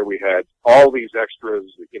there. We had all these extras,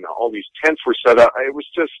 all these tents were set up. It was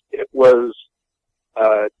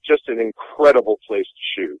just an incredible place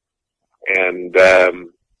to shoot. And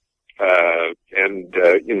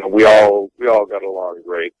we all got along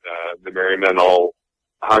great. The Merry Men all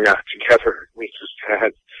hung out together. We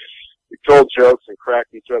told jokes and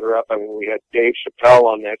cracked each other up. I mean, we had Dave Chappelle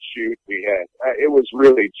on that shoot. It was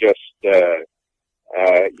really just,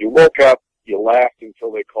 you woke up, you laughed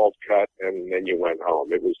until they called cut, and then you went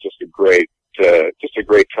home. It was just a great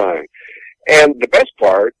time. And the best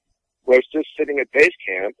part was just sitting at base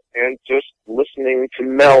camp and just listening to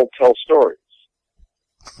Mel tell stories.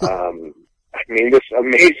 I mean, this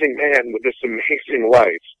amazing man with this amazing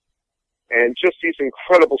life, and just these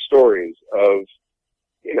incredible stories of,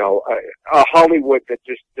 a Hollywood that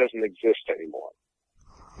just doesn't exist anymore.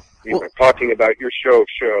 Talking about your show of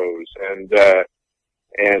shows and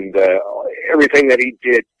everything that he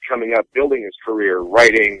did coming up, building his career,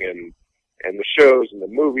 writing and the shows and the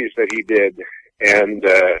movies that he did, and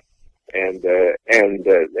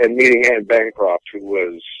meeting Anne Bancroft, who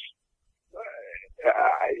was,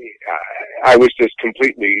 I was just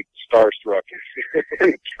completely starstruck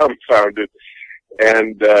and dumbfounded,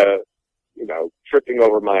 and tripping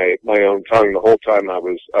over my own tongue the whole time I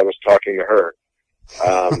was talking to her.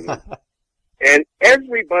 And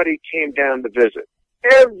everybody came down to visit.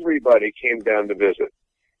 Everybody came down to visit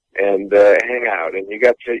and hang out, and you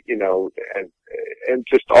got to, and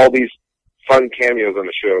just all these fun cameos on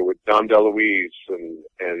the show with Dom DeLuise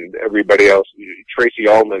and everybody else, Tracy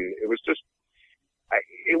Ullman. It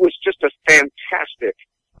was just a fantastic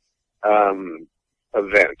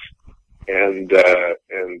event, and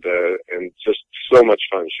just so much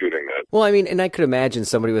fun shooting that. Well, I mean, and I could imagine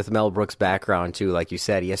somebody with Mel Brooks' background too, like you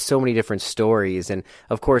said, he has so many different stories, and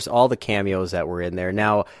of course all the cameos that were in there.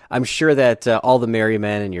 Now, I'm sure that all the Merry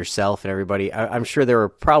Men and yourself and everybody, I'm sure there were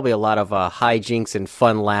probably a lot of hijinks and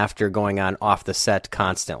fun laughter going on off the set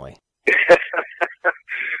constantly.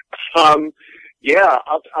 Yeah,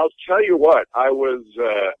 I'll tell you what, I was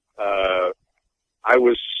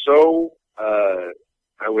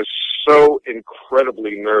so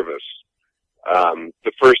incredibly nervous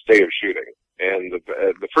the first day of shooting, and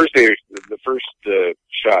the first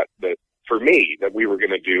shot that for me that we were going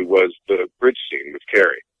to do was the bridge scene with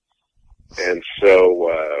Carrie, and so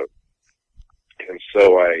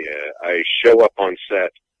I show up on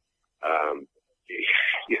set, and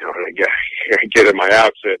I get in my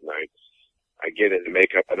outfit and I get into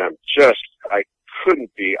makeup, and I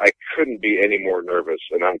couldn't be any more nervous,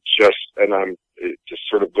 and I'm just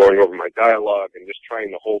sort of going over my dialogue and just trying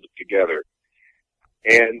to hold it together.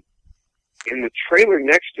 And in the trailer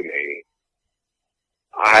next to me,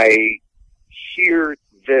 I hear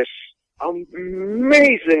this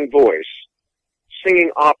amazing voice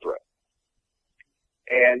singing opera,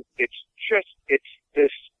 and it's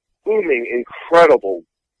this booming, incredible,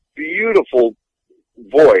 beautiful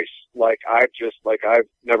voice like I've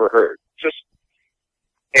never heard.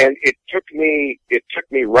 And it took me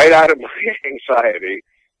right out of my anxiety,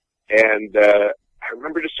 and I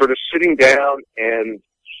remember just sort of sitting down and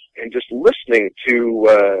just listening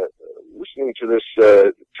to listening to this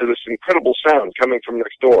incredible sound coming from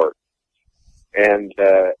next door. And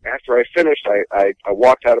after I finished, I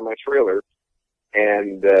walked out of my trailer,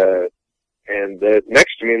 and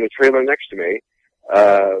next to me, in the trailer next to me,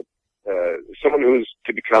 someone who's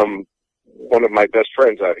to become one of my best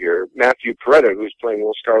friends out here, Matthew Peretta, who's playing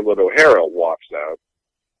Little Scarlett O'Hara, walks out.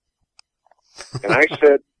 And I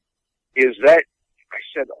said,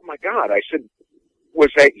 oh my God, I said, was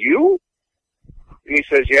that you? And he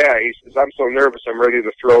says, yeah. He says, I'm so nervous, I'm ready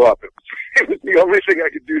to throw up. It was the only thing I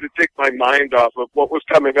could do to take my mind off of what was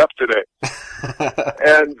coming up today.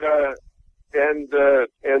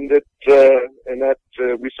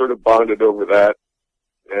 We sort of bonded over that,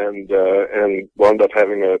 and wound up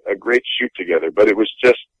having a great shoot together. But it was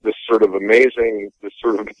just this sort of amazing, this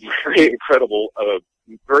sort of very incredible,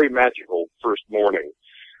 very magical first morning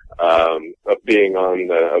of being on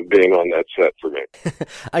that set for me.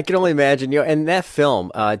 I can only imagine, and that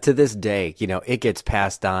film, to this day, it gets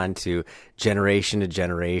passed on to generation,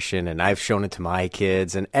 and I've shown it to my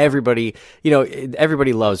kids, and everybody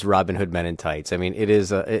loves Robin Hood Men in Tights. I mean,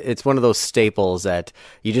 it's one of those staples that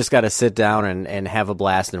you just got to sit down and have a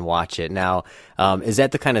blast and watch it. Now, is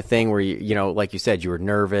that the kind of thing where like you said, you were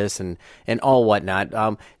nervous and all whatnot?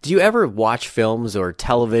 Do you ever watch films or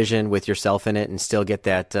television with yourself in it and still get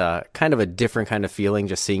that kind of a different kind of feeling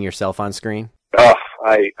just seeing yourself on screen? Oh,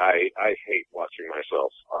 I hate watching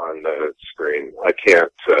myself on the screen. I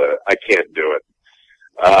can't do it.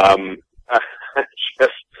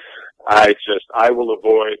 I will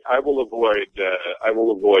avoid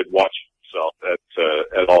watching myself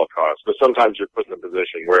at all costs. But sometimes you're put in a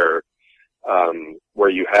position where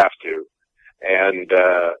you have to. And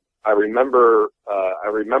I remember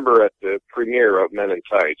at the premiere of Men in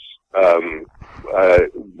Tights,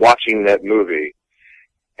 watching that movie,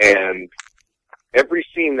 and every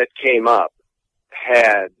scene that came up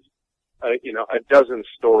had, a dozen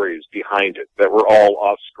stories behind it that were all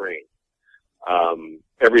off screen.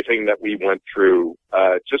 Everything that we went through,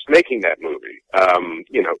 just making that movie,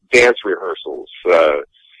 dance rehearsals,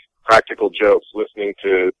 practical jokes, listening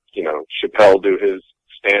to, Chappelle do his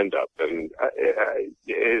stand-up. And,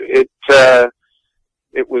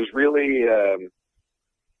 it was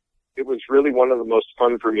really one of the most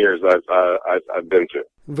fun premieres I've been to.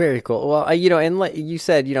 Very cool. Well, and like you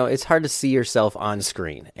said, it's hard to see yourself on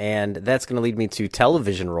screen, and that's going to lead me to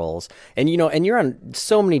television roles. And and you're on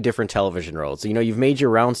so many different television roles. You've made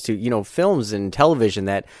your rounds to films and television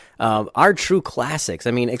that are true classics.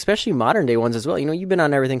 I mean, especially modern day ones as well. You've been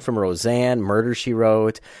on everything from Roseanne, Murder, She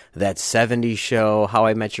Wrote, That 70s Show, How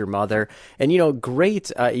I Met Your Mother, and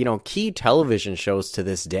great key television shows to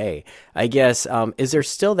this day. I guess is there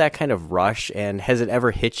still that kind of rush, and has it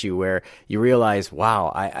ever hit you where you realize,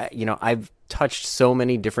 wow, I've touched so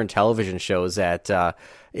many different television shows that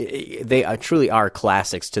they truly are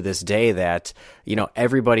classics to this day that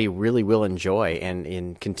everybody really will enjoy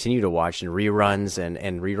and continue to watch, and reruns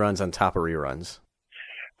and reruns on top of reruns?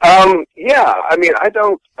 Yeah, I mean, I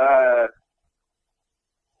don't.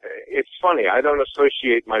 It's funny, I don't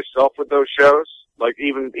associate myself with those shows. Like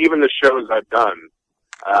even the shows I've done.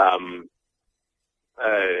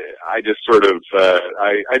 I just sort of,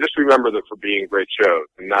 I just remember them for being great shows,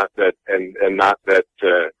 and not that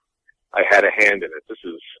I had a hand in it. This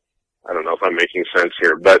is, I don't know if I'm making sense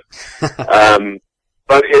here, but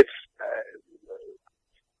it's,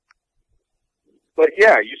 but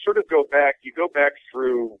yeah, you sort of go back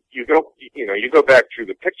through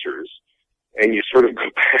the pictures, and you sort of go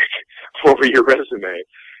back over your resume,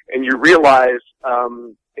 and you realize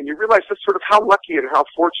just sort of how lucky and how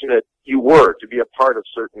fortunate you were to be a part of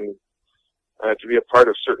certain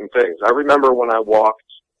things. I remember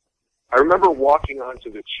walking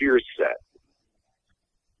onto the Cheers set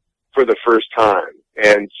for the first time,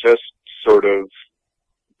 and just sort of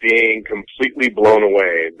being completely blown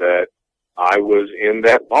away that I was in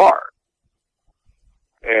that bar,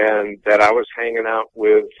 and that I was hanging out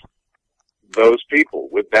with those people,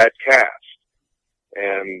 with that cast.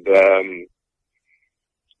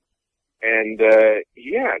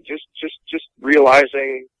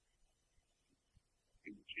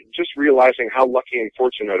 Just realizing how lucky and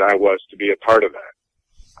fortunate I was to be a part of that.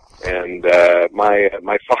 And my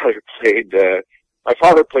father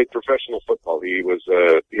played professional football. He was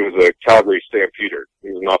a Calgary Stampeder.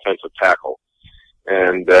 He was an offensive tackle.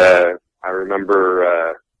 And I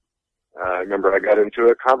remember I got into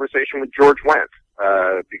a conversation with George Wendt,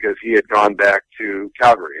 because he had gone back to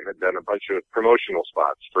Calgary and had done a bunch of promotional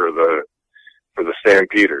spots for the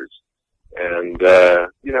Stampeders. And,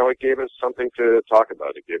 it gave us something to talk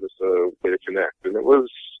about. It gave us a way to connect. And it was,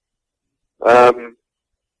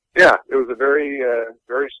 Yeah, it was a very,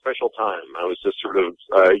 very special time. I was just sort of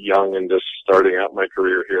young and just starting out my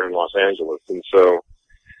career here in Los Angeles, and so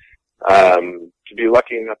to be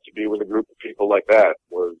lucky enough to be with a group of people like that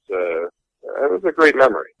was it was a great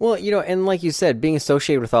memory. Well, and like you said, being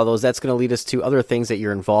associated with all those, that's going to lead us to other things that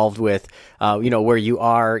you're involved with, where you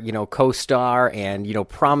are, co-star and,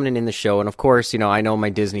 prominent in the show. And of course, I know my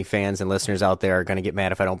Disney fans and listeners out there are going to get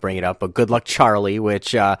mad if I don't bring it up, but Good Luck Charlie,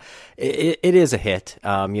 which it is a hit.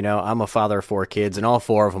 I'm a father of 4 kids and all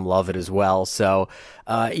 4 of them love it as well. So,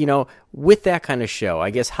 with that kind of show, I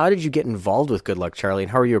guess, how did you get involved with Good Luck Charlie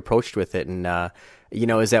and how were you approached with it? And,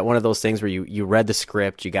 is that one of those things where you read the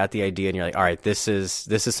script, you got the idea, and you're like, all right, this is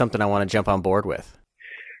something I want to jump on board with?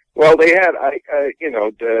 Well, they had,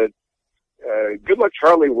 Good Luck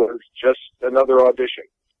Charlie was just another audition,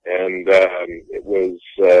 and it was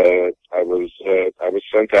I was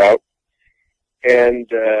sent out, and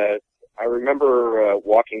I remember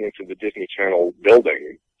walking into the Disney Channel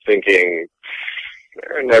building, thinking,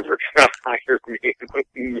 they're never going to hire me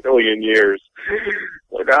in a million years.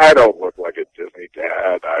 Like, I don't look like a Disney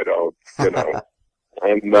dad. I don't,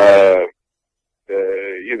 I'm,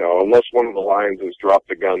 unless one of the lines is drop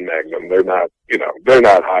the gun Magnum, they're not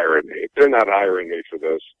hiring me. They're not hiring me for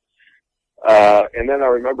this. And then I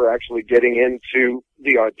remember actually getting into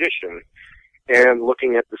the audition and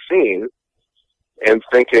looking at the scene and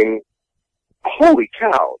thinking, holy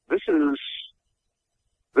cow, this is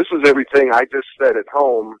everything I just said at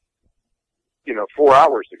home, 4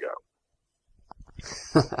 hours ago.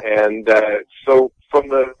 And so from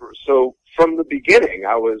the beginning,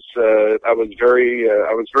 I was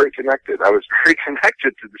very connected. I was very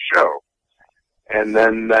connected to the show. And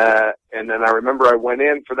then I remember I went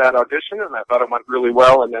in for that audition and I thought it went really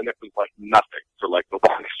well, and then it was like nothing for like the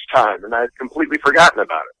longest time, and I had completely forgotten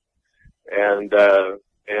about it.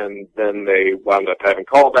 And then they wound up having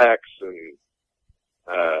callbacks, and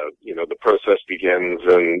the process begins,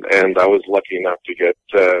 and I was lucky enough to get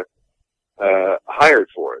hired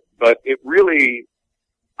for it. But it really,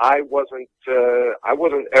 I wasn't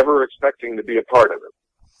ever expecting to be a part of it,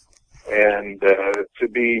 and to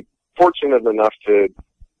be fortunate enough to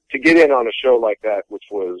get in on a show like that, which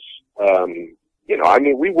was,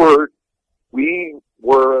 we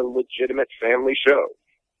were a legitimate family show.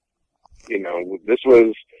 This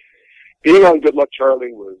was, being on Good Luck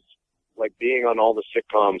Charlie was like being on all the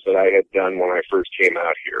sitcoms that I had done when I first came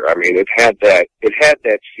out here. I mean, it had that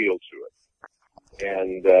feel to it.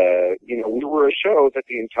 And, we were a show that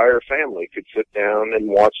the entire family could sit down and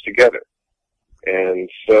watch together. And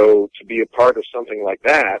so to be a part of something like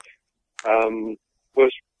that,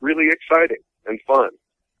 was really exciting and fun.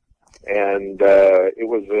 And, it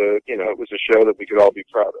was a show that we could all be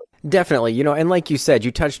proud of. Definitely, and like you said,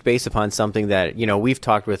 you touched base upon something that, we've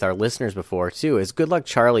talked with our listeners before too, is Good Luck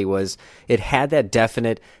Charlie it had that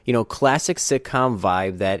definite, classic sitcom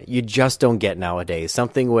vibe that you just don't get nowadays.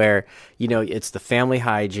 Something where, it's the family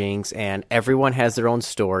hijinks and everyone has their own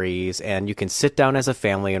stories and you can sit down as a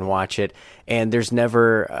family and watch it. And there's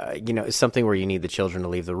never, something where you need the children to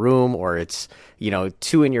leave the room or it's,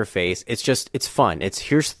 too in your face. It's fun.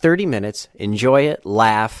 Here's 30 minutes, enjoy it,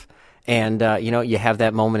 laugh. And, you have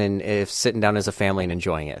that moment in sitting down as a family and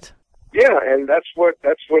enjoying it. Yeah, and that's what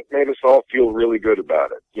made us all feel really good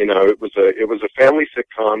about it. It was a family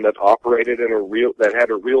sitcom that operated that had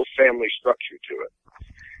a real family structure to it.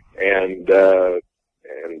 And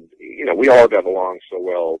we all got along so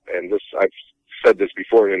well. And I've said this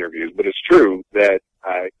before in interviews, but it's true that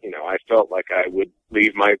I felt like I would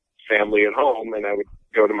leave my family at home and I would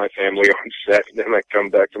go to my family on set, and then I'd come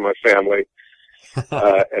back to my family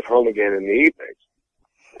at home again in the evenings.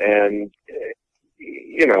 And,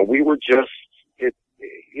 we were just,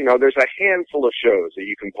 there's a handful of shows that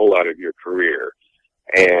you can pull out of your career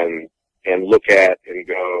and look at and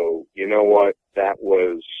go, you know what, that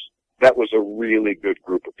was a really good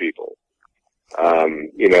group of people.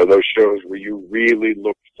 Those shows where you really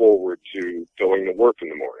looked forward to going to work in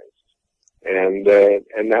the mornings. And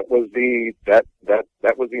that was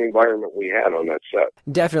that was the environment we had on that set.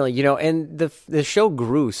 Definitely, and the show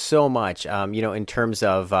grew so much, in terms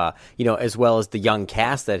of, as well as the young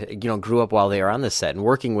cast that, grew up while they were on the set and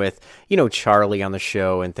working with, Charlie on the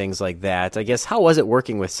show and things like that. I guess, how was it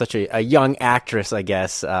working with such a young actress, I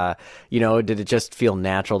guess? Did it just feel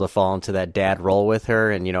natural to fall into that dad role with her?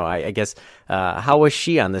 And, I guess, how was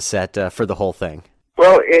she on the set for the whole thing?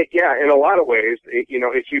 Well, in a lot of ways,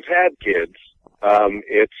 if you've had kids,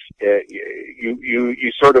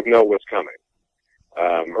 you sort of know what's coming,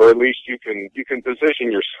 or at least you can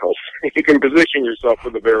position yourself. You can position yourself for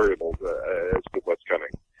the variables as to what's coming.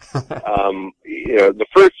 The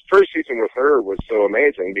first season with her was so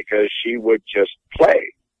amazing because she would just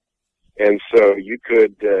play, and so you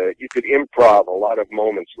could improv a lot of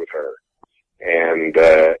moments with her, and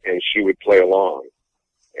she would play along,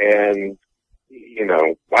 and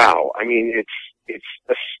wow, I mean it's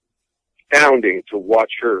astounding to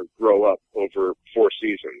watch her grow up over 4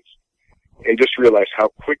 seasons, and just realize how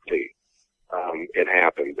quickly it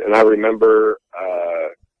happened. And I remember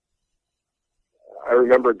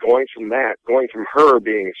going from her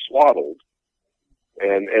being swaddled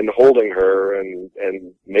and holding her and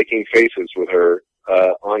making faces with her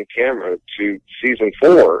on camera to season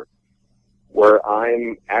 4, where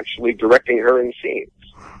I'm actually directing her in scenes.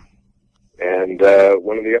 And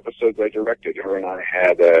one of the episodes I directed, her and I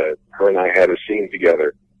had a scene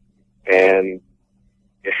together, and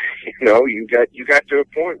you got to a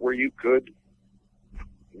point where you could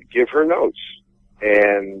give her notes,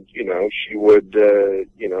 and she would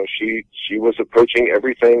she was approaching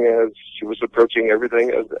everything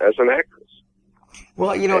as an actress.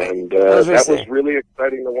 Well, and that was really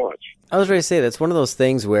exciting to watch. I was ready to say that's one of those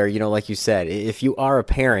things where, like you said, if you are a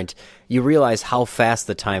parent, you realize how fast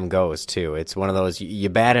the time goes too. It's one of those, you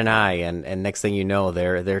bat an eye, and next thing you know,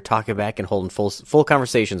 they're talking back and holding full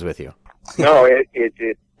conversations with you. No,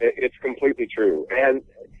 it's completely true, and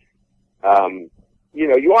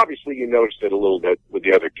you obviously noticed it a little bit with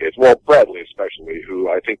the other kids. Well, Bradley especially, who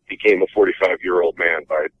I think became a 45-year-old man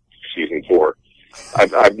by season 4.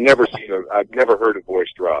 I've never heard a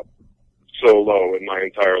voice drop so low in my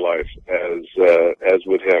entire life as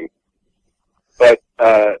with him. But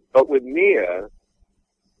with Mia,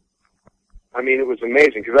 I mean, it was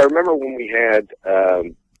amazing because I remember when we had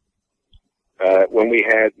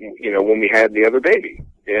the other baby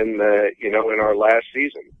in our last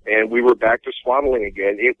season, and we were back to swaddling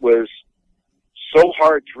again. It was so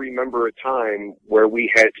hard to remember a time where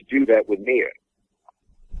we had to do that with Mia,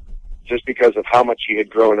 just because of how much she had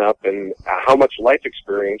grown up and how much life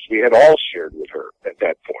experience we had all shared with her at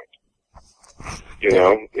that point.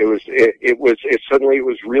 It suddenly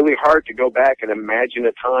was really hard to go back and imagine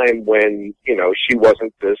a time when, she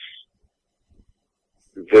wasn't this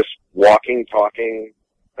walking, talking,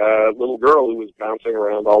 little girl who was bouncing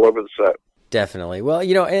around all over the set. Definitely. Well,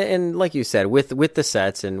 and like you said, with the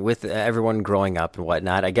sets and with everyone growing up and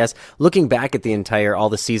whatnot, I guess looking back at all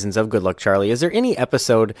the seasons of Good Luck Charlie, is there any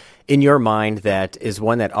episode in your mind that is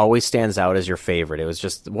one that always stands out as your favorite? It was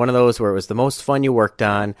just one of those where it was the most fun you worked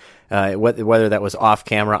on, whether that was off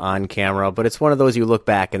camera, on camera, but it's one of those you look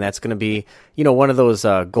back and that's going to be, one of those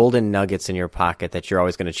golden nuggets in your pocket that you're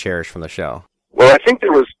always going to cherish from the show. Well, I think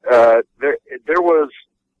there's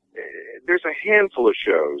a handful of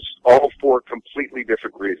shows, all for completely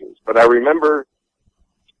different reasons. But I remember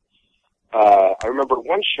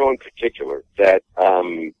one show in particular that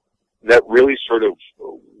really sort of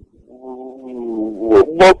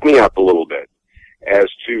woke me up a little bit as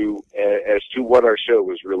to what our show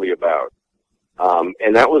was really about.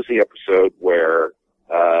 And that was the episode where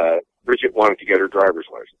Bridget wanted to get her driver's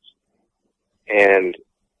license, and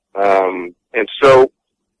so.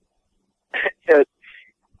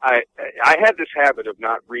 I had this habit of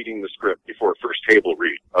not reading the script before first table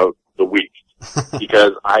read of the week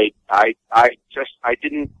because I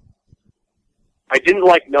didn't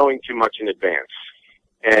like knowing too much in advance,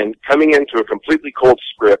 and coming into a completely cold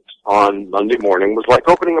script on Monday morning was like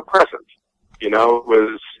opening a present.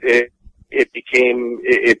 It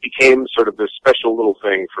became sort of this special little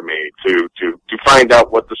thing for me to find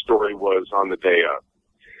out what the story was on the day of.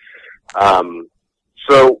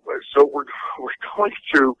 So we're going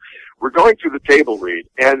through the table read,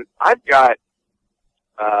 and I've got,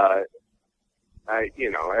 as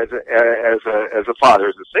a father,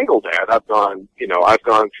 as a single dad, I've gone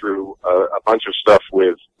through a bunch of stuff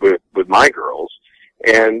with my girls,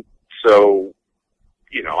 and so,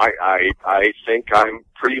 I think I'm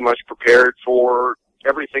pretty much prepared for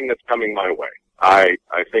everything that's coming my way. I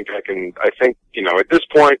think at this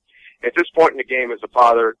point in the game as a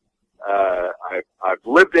father, I've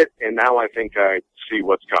lived it, and now I think I see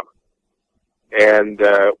what's coming. And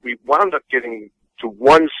we wound up getting to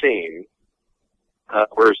one scene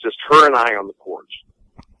where it's just her and I on the porch,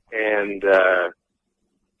 and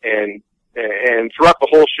throughout the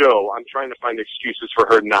whole show, I'm trying to find excuses for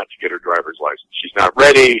her not to get her driver's license. She's not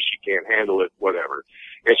ready. She can't handle it. Whatever.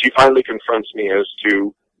 And she finally confronts me as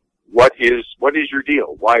to what is your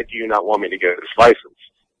deal? Why do you not want me to get this license?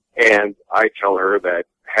 And I tell her that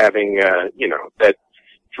having, that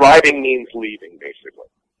driving means leaving, basically.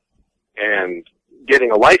 And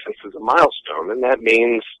getting a license is a milestone, and that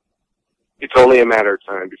means it's only a matter of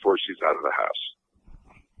time before she's out of the house.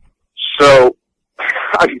 So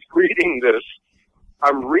I'm reading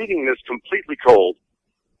this completely cold,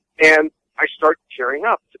 and I start tearing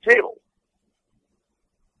up the table.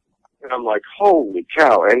 And I'm like, holy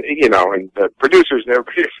cow. And, and the producers and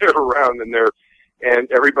everybody, they're around, and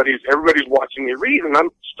everybody's watching me read, and I'm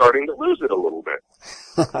starting to lose it a little bit.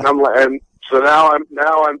 And so now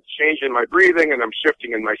I'm changing my breathing, and I'm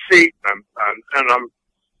shifting in my seat, and I'm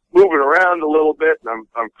moving around a little bit, and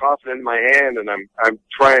I'm coughing in my hand, and I'm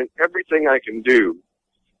trying everything I can do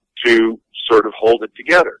to sort of hold it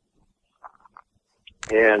together.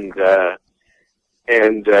 And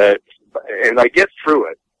I get through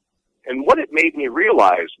it. And what it made me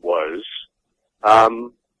realize was,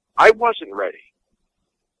 I wasn't ready.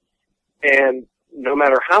 And no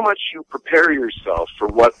matter how much you prepare yourself for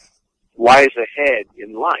what lies ahead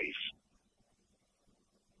in life,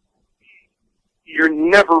 you're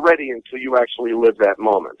never ready until you actually live that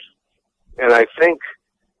moment. And I think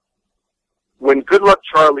when Good Luck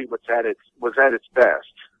Charlie was at its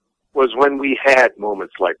best was when we had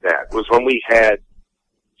moments like that, was when we had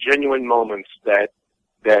genuine moments that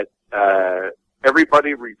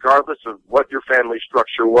everybody, regardless of what your family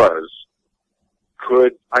structure was,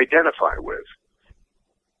 could identify with.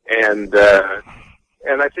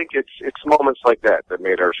 And I think it's moments like that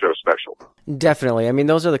made our show special. Definitely. I mean,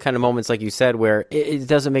 those are the kind of moments, like you said, where it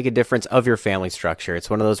doesn't make a difference of your family structure. It's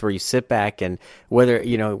one of those where you sit back and whether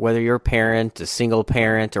you're a parent, a single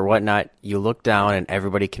parent or whatnot, you look down and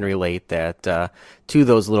everybody can relate that to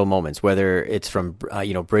those little moments, whether it's from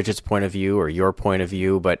Bridget's point of view or your point of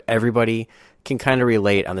view, but everybody can kind of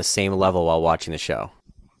relate on the same level while watching the show.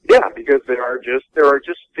 Yeah, because there are just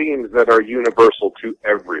themes that are universal to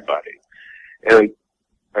everybody. And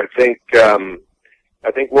I think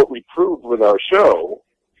what we proved with our show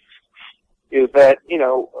is that,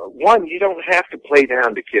 one, you don't have to play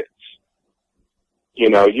down to kids. You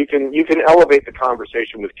can elevate the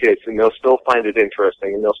conversation with kids and they'll still find it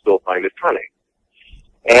interesting and they'll still find it funny.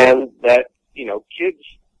 And that,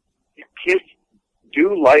 kids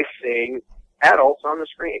do like seeing adults on the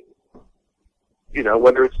screen.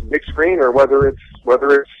 Whether it's the big screen or whether it's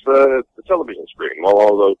the television screen. Well,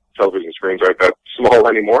 although television screens aren't that small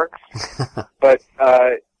anymore, but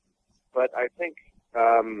I think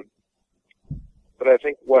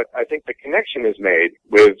the connection is made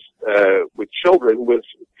with children with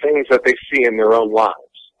things that they see in their own lives.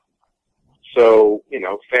 So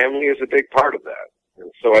family is a big part of that,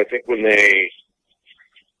 and so I think when they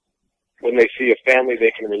see a family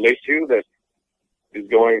they can relate to that is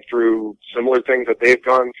going through similar things that they've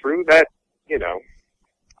gone through, that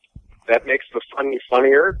makes the funny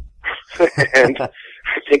funnier, and I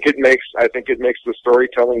think it makes the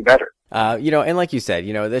storytelling better. And like you said,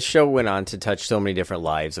 this show went on to touch so many different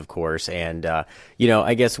lives, of course, and I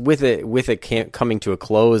guess with it coming to a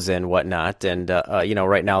close and whatnot, and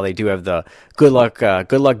right now they do have the Good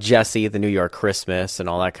Luck Jessie, the New York Christmas, and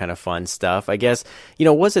all that kind of fun stuff. I guess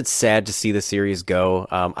was it sad to see the series go?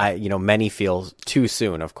 Many feel too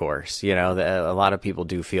soon, of course. A lot of people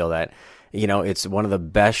do feel that. It's one of the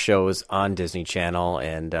best shows on Disney Channel,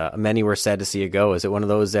 and many were sad to see it go. Is it one of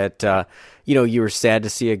those that, you were sad to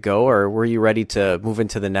see it go, or were you ready to move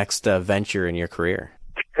into the next venture in your career?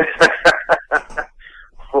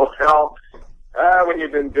 Well, when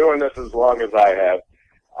you've been doing this as long as I have,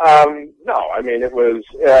 no, I mean, it was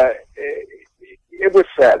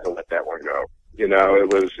sad to let that one go.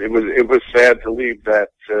 It was sad to leave that,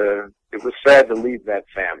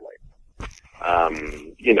 family.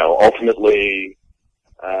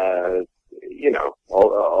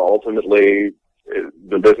 Ultimately,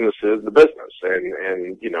 the business is the business,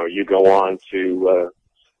 and you go on to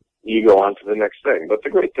the next thing. But the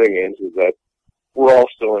great thing is that we're all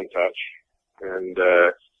still in touch, and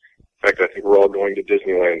in fact, I think we're all going to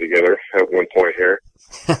Disneyland together at one point here.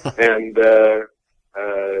 And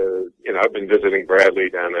I've been visiting Bradley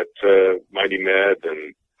down at Mighty Med,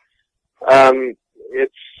 and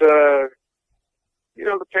it's the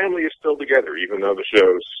family is still together, even though the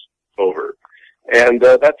show's over. And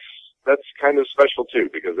that's kind of special, too,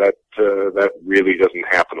 because that really doesn't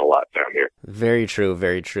happen a lot down here. Very true,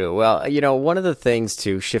 very true. Well, one of the things,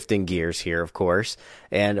 too, shifting gears here, of course,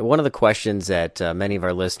 and one of the questions that many of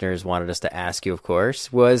our listeners wanted us to ask you, of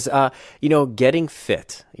course, was, getting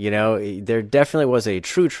fit. There definitely was a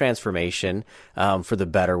true transformation for the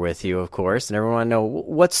better with you, of course, and everyone want to know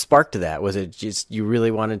what sparked that. Was it just you really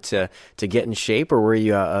wanted to get in shape, or were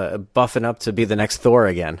you buffing up to be the next Thor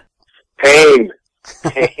again? Pain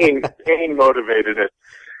motivated it.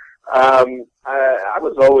 I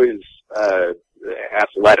was always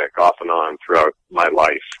athletic off and on throughout my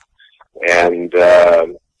life, and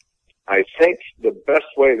I think the best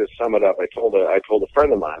way to sum it up, I told a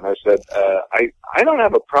friend of mine, I said, I don't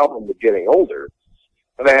have a problem with getting older,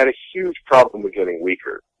 but I had a huge problem with getting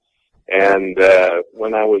weaker. And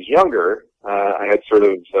when I was younger, I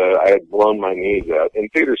had blown my knees out in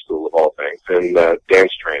theater school of all things, in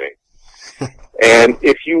dance training. And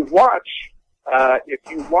if you watch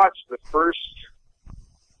the first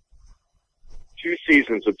 2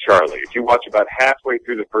 seasons of Charlie, if you watch about halfway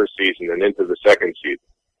through the first season and into the second season,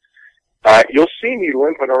 you'll see me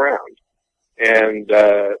limping around, and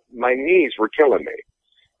my knees were killing me,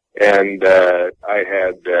 and I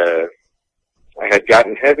had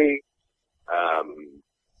gotten heavy,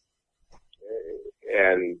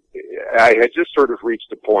 and I had just sort of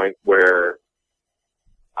reached a point where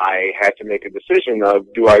I had to make a decision of,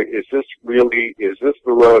 is this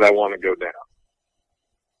the road I want to go down?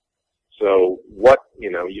 So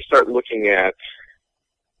you start looking at,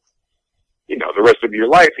 the rest of your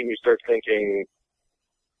life, and you start thinking,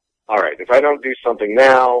 all right, if I don't do something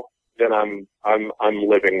now, then I'm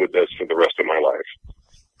living with this for the rest of my life.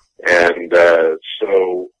 And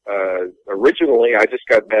so originally I just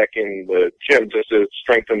got back in the gym just to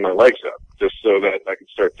strengthen my legs up, just so that I could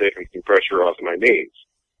start taking some pressure off my knees.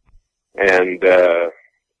 And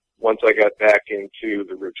once I got back into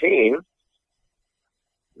the routine,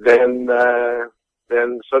 then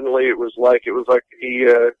suddenly it was like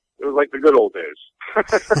the good old days.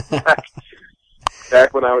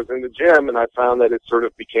 Back when I was in the gym, and I found that it sort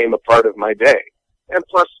of became a part of my day. And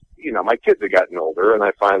plus, my kids had gotten older, and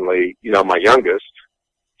I finally, my youngest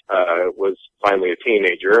was finally a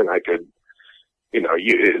teenager, and I could, you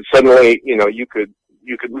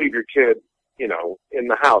could leave your kid, in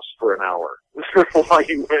the house for an hour while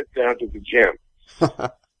you went down to the gym.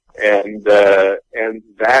 And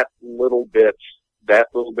that little bit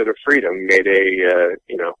of freedom made a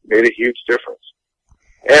huge difference.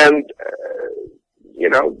 And,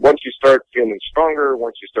 once you start feeling stronger,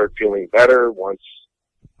 once you start feeling better, once,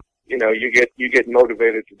 you get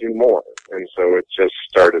motivated to do more. And so it just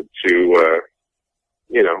started to,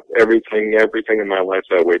 everything in my life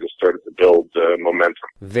that way just started to build momentum.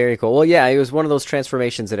 Very cool. Well, yeah, it was one of those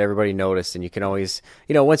transformations that everybody noticed, and you can always,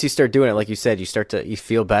 once you start doing it, like you said, you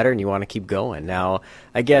feel better and you want to keep going. Now,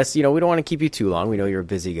 I guess, we don't want to keep you too long. We know you're a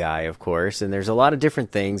busy guy, of course, and there's a lot of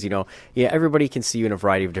different things, everybody can see you in a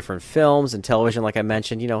variety of different films and television, like I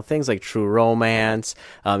mentioned, things like True Romance,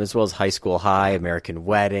 as well as High School High, American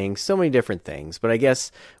Wedding, so many different things. But I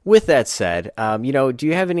guess with that said, do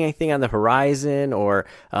you have anything on the horizon, or,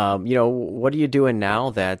 what are you doing now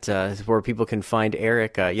that where people can find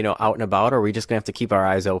Eric, out and about, or are we just going to have to keep our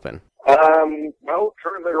eyes open? Well,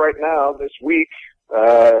 currently right now, this week,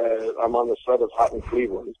 I'm on the set of Hot in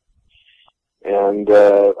Cleveland, and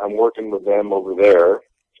I'm working with them over there.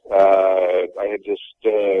 I had just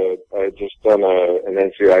done an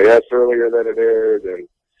NCIS earlier that had aired, and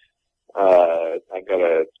I've got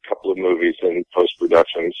a couple of movies in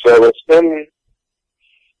post-production. So it's been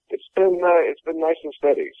nice and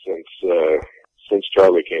steady since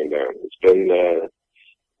Charlie came down. It's been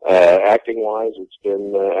acting wise, it's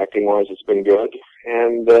been good,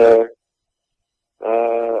 and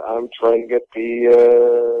I'm trying to get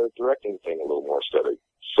the directing thing a little more steady.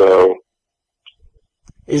 So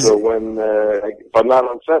when if I'm not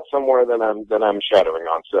on set somewhere, then I'm shadowing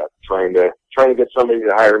on set, trying to get somebody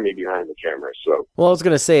to hire me behind the camera. So, well, I was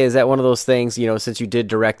going to say, is that one of those things, since you did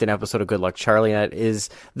direct an episode of Good Luck Charlie, is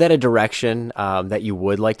that a direction that you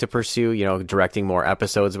would like to pursue, directing more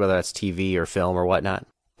episodes, whether that's TV or film or whatnot?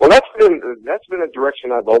 Well, that's been a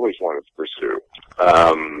direction I've always wanted to pursue.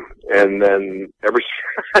 And then every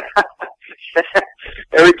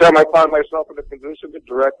time I found myself in a position to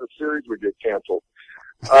direct, the series would get canceled.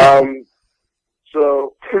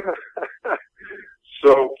 So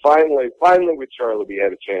finally with Charlie, we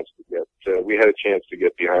had a chance to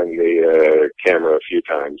get behind the camera a few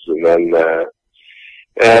times, and then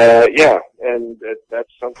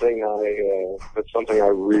that's something I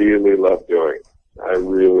really love doing. I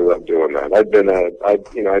really love doing that.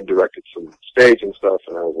 I directed some stage and stuff,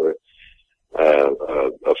 and I was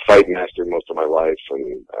a fight master most of my life,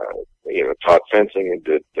 and taught fencing and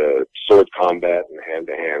did sword combat and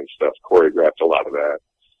hand-to-hand stuff, choreographed a lot of that.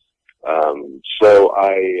 So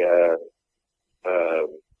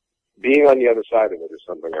being on the other side of it is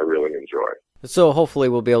something I really enjoy. So hopefully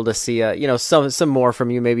we'll be able to see, some more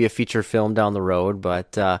from you, maybe a feature film down the road.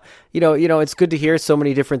 But, it's good to hear so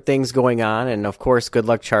many different things going on. And of course, Good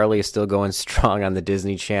Luck Charlie is still going strong on the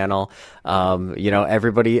Disney Channel.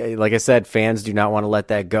 Everybody, like I said, fans do not want to let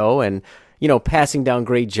that go. And, passing down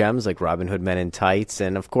great gems like Robin Hood Men in Tights,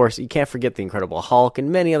 and of course, you can't forget the Incredible Hulk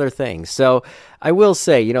and many other things. So I will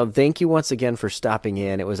say, thank you once again for stopping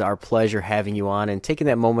in. It was our pleasure having you on and taking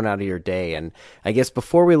that moment out of your day. And I guess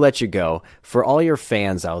before we let you go, for all your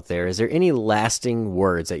fans out there, is there any lasting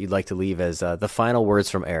words that you'd like to leave as the final words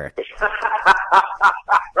from Eric?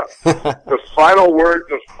 The final word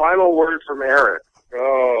from Eric.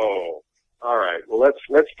 Oh, all right. Well,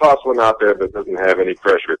 let's toss one out there that doesn't have any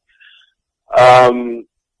pressure.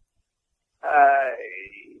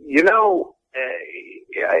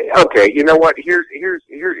 Okay. You know what? Here's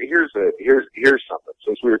something.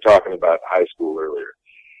 Since we were talking about high school earlier,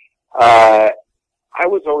 I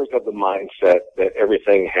was always of the mindset that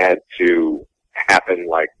everything had to happen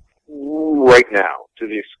like right now, to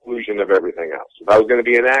the exclusion of everything else. If I was going to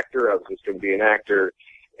be an actor, I was just going to be an actor,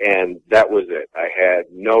 and that was it. I had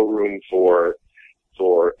no room for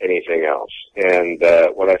anything else. And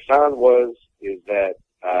what I found is that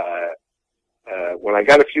when I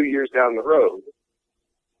got a few years down the road,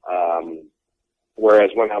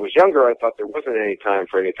 whereas when I was younger I thought there wasn't any time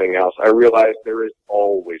for anything else, I realized there is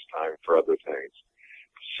always time for other things.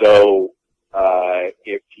 So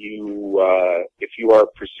if you are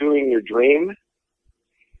pursuing your dream,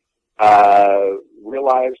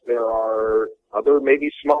 realize there are other maybe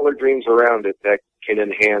smaller dreams around it that can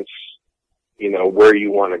enhance where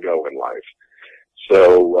you want to go in life.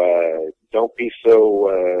 So don't be so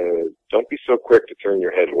quick to turn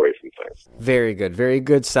your head away from things. Very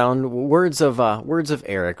good sound words of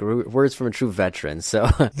Eric, words from a true veteran. So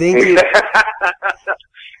thank you.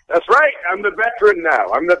 That's right. I'm the veteran now.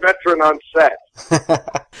 I'm the veteran on set.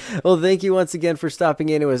 Well, thank you once again for stopping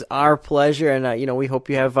in. It was our pleasure, and we hope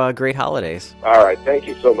you have great holidays. All right. Thank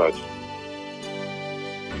you so much.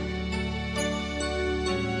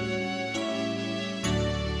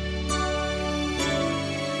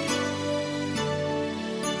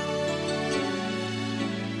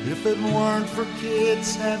 If it weren't for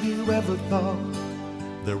kids, have you ever thought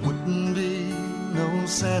there wouldn't be no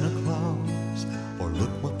Santa Claus? Or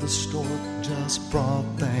look what the stork just brought,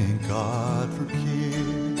 thank God for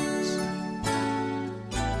kids.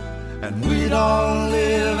 And we'd all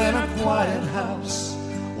live in a quiet house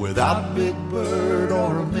without Big Bird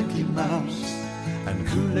or a Mickey Mouse, and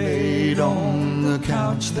Kool-Aid on the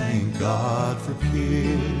couch, thank God for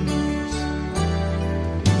kids.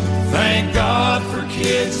 Thank God for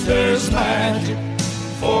kids, there's magic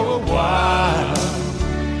for a while.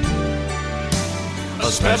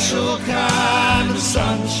 A special kind of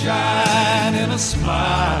sunshine and a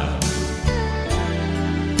smile.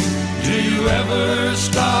 Do you ever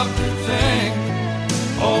stop to think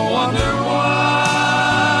or wonder why?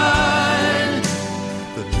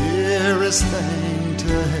 The dearest thing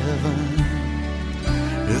to heaven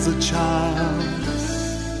is a child.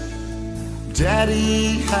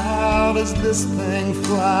 Daddy, how does this thing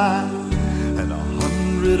fly? And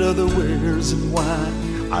 100 other wheres and why?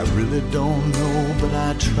 I really don't know, but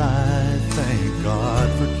I try. Thank God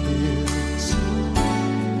for kids.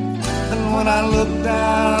 And when I look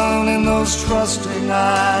down in those trusting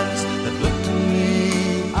eyes that look to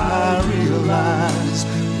me, I realize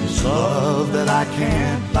there's love that I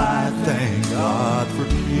can't buy. Thank God for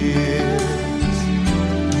kids.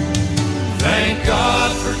 Thank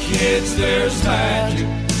God for kids, there's magic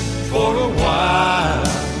for a while.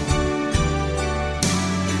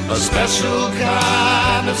 A special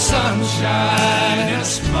kind of sunshine and a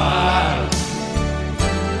smile.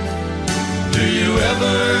 Do you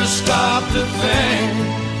ever stop to think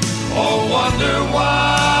or wonder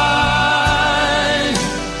why?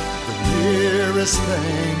 The dearest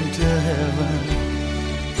thing to heaven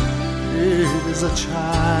is a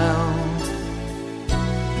child.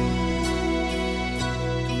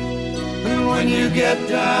 And when you get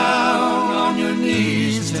down on your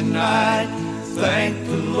knees tonight, thank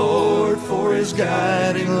the Lord for His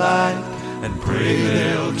guiding light, and pray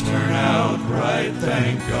they'll turn out right.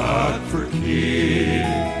 Thank God for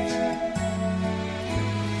kids.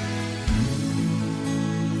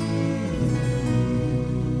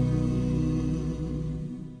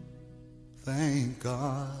 Thank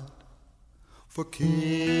God for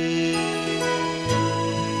kids.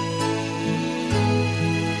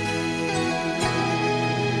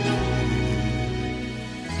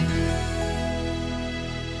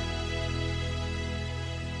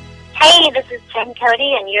 Hey, this is Jen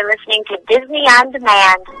Cody, and you're listening to Disney On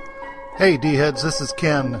Demand. Hey, D-Heads, this is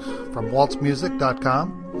Ken from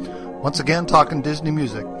WaltzMusic.com. Once again, talking Disney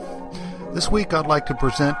music. This week, I'd like to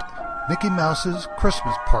present Mickey Mouse's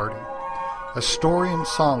Christmas Party, a story and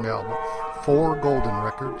song album 4 golden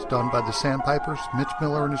records done by the Sandpipers, Mitch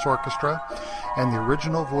Miller and his orchestra, and the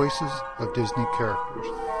original voices of Disney characters.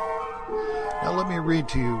 Now let me read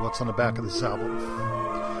to you what's on the back of this album.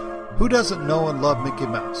 Who doesn't know and love Mickey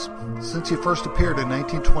Mouse? Since he first appeared in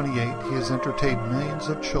 1928, he has entertained millions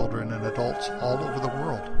of children and adults all over the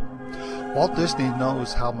world. Walt Disney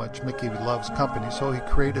knows how much Mickey loves company, so he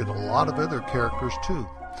created a lot of other characters too.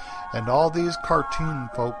 And all these cartoon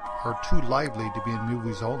folk are too lively to be in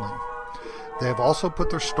movies only. They have also put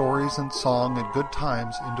their stories and song and good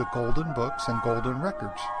times into golden books and golden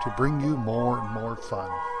records to bring you more and more fun.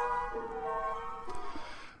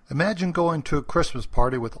 Imagine going to a Christmas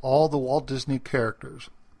party with all the Walt Disney characters.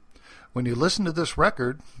 When you listen to this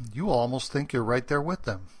record, you almost think you're right there with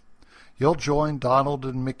them. You'll join Donald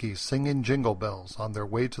and Mickey singing Jingle Bells on their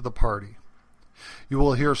way to the party. You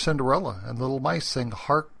will hear Cinderella and Little Mice sing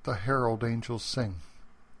Hark the Herald Angels Sing.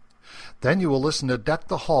 Then you will listen to Deck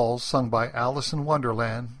the Halls sung by Alice in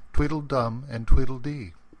Wonderland, Tweedledum, and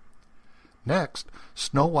Tweedledee. Next,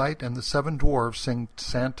 Snow White and the 7 Dwarfs sing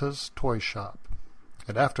Santa's Toy Shop.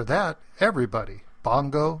 And after that, everybody,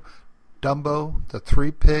 Bongo, Dumbo, the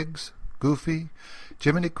 3 Pigs, Goofy,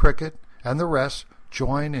 Jiminy Cricket, and the rest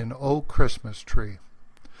join in Oh Christmas Tree.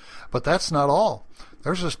 But that's not all.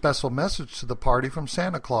 There's a special message to the party from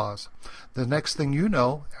Santa Claus. The next thing you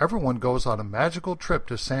know, everyone goes on a magical trip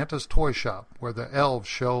to Santa's toy shop where the elves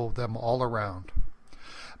show them all around.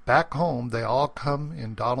 Back home, they all come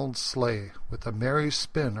in Donald's sleigh with a merry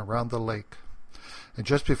spin around the lake. And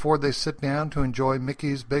just before they sit down to enjoy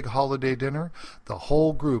Mickey's big holiday dinner, the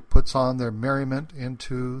whole group puts on their merriment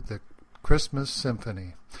into the Christmas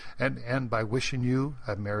Symphony and end by wishing you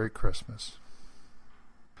a Merry Christmas.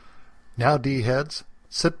 Now, D-heads,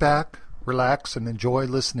 sit back, relax, and enjoy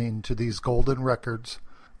listening to these golden records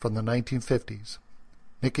from the 1950s.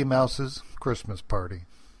 Mickey Mouse's Christmas Party.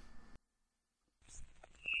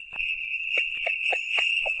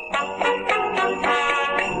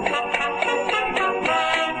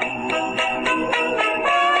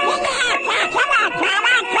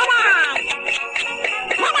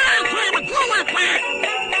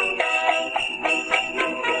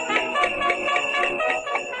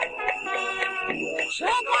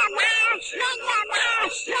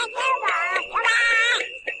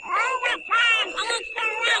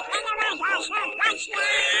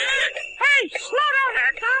 Hey, slow down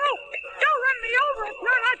there, Donald! Don't run me over if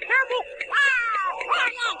you're not careful!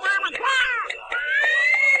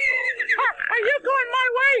 Are you going my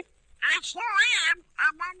way? I sure am.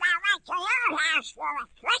 I'm on my way to your house for a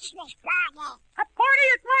Christmas party. A party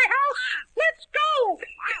at my house? Let's go!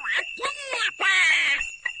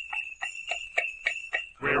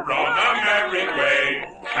 We're on a merry way,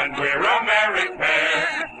 and we're a merry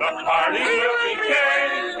pair. The party will be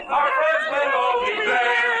gay, our friends will all be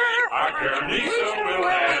there. Our journey soon will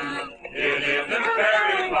end, it isn't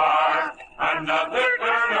very far. Another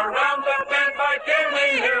turn around the bend, by golly,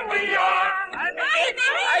 here we are.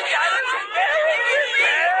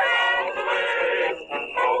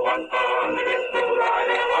 Oh, what fun it is to ride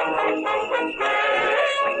in one-horse open sleigh.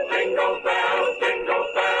 Jingle bells, jingle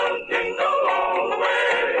bells, jingle all the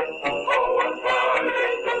way. Oh, what fun it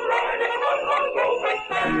is to ride in one-horse open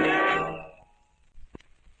sleigh.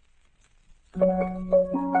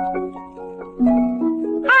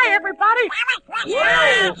 Hi, everybody!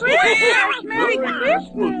 Yes! Merry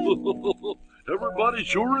Christmas! Everybody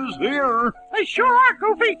sure is here. They sure are,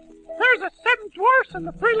 Goofy! There's the 7 Dwarfs and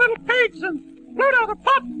the 3 Little Pigs and Pluto the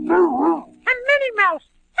Pup and Minnie Mouse.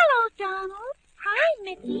 Hello, Donald. Hi,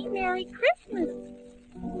 Mickey. Merry Christmas.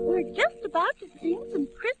 We're just about to sing some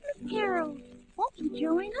Christmas carols. Won't you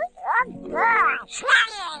join us? Oh, boy.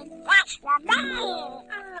 Slightly. That's for me.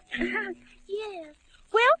 Yes.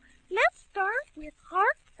 Well, let's start with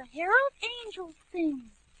Hark the Herald Angels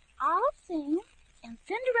Sing. I'll sing, and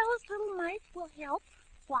Cinderella's little mice will help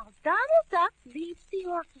while Donald Duck leads the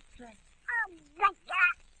orchestra. Oh, but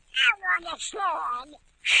I want to sing.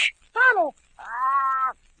 Shh, Donald.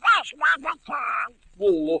 That's my baton.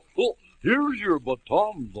 Well, here's your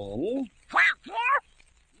baton, Donald. Thank you.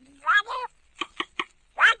 Ready?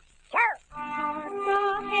 1, 2. Hark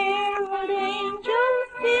the herald angels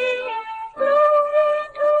sing, glory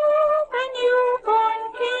to the newborn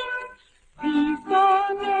King. Peace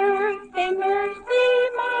on earth and mercy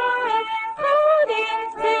mild, God in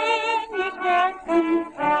sinners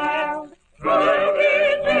reconciled. Glory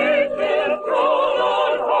Jesus, roll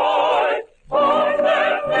on high, for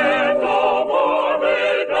that man no more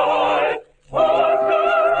may die. For to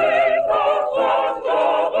reap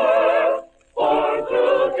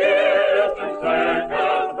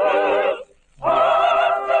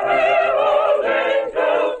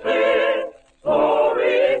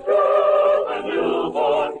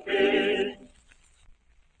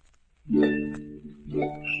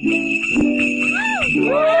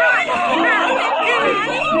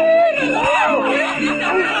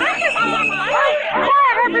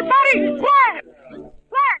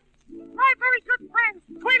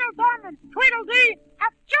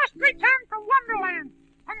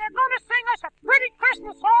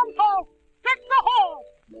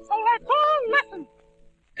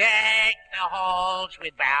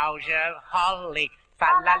with boughs of holly. Fa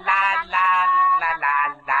la la la la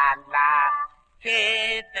la la la.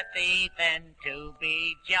 'Tis the season to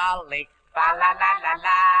be jolly. Fa la la la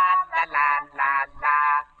la la la la la.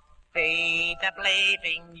 See the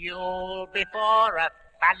blazing Yule before us.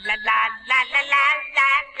 Fa la la la la la la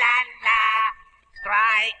la la.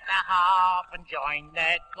 Strike the harp and join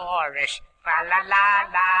the chorus. Fa la la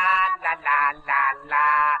la la la la la.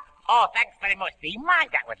 Oh, thanks very much. Do you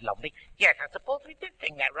mind? That was lovely. Yes, I suppose we did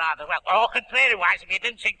sing that rather well. Oh, contrariwise, if you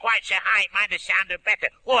didn't sing quite so high, it might have sounded better.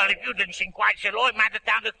 Well, if you didn't sing quite so low, it might have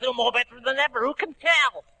sounded still more better than ever. Who can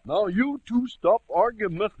tell? Now you two stop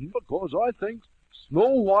argumenting, because I think Snow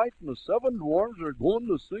White and the Seven Dwarfs are going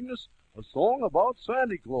to sing us a song about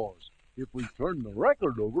Santa Claus. If we turn the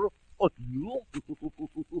record over,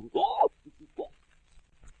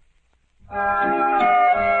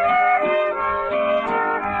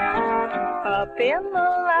 Up in the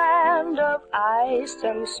land of ice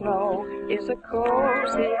and snow is a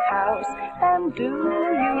cozy house, and do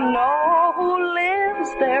you know who lives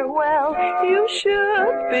there? Well, you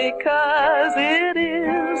should, because it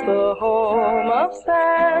is the home of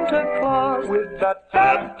Santa Claus. With that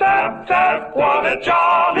tap, tap, tap, what a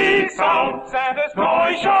jolly sound! Santa's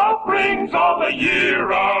toy shop rings all the year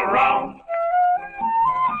around.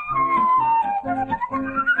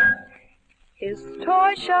 His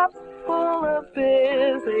toy shop's full of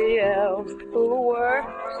busy elves who work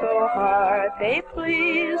so hard they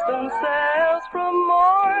please themselves from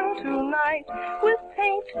morn to night. With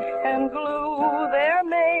paint and glue they're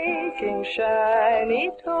making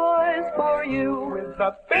shiny toys for you. With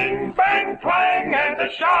a bing, bang, clang and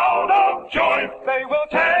a shout of joy, they will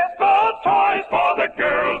test the toys for the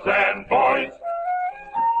girls and boys.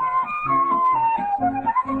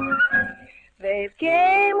 They've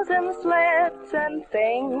games and sleds and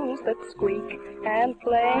things that squeak and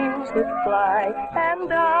planes that fly and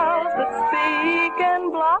dolls that speak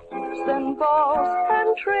and blocks and balls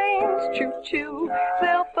and trains choo-choo.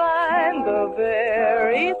 They'll find the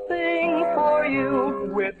very thing for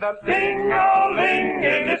you. With a ding-a-ling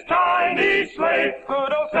in his tiny sleigh,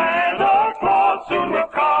 good old Santa Claus soon will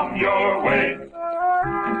come your way.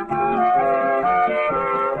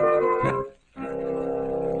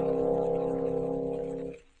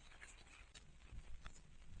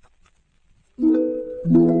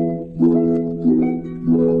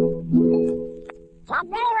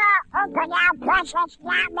 Nope,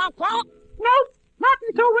 not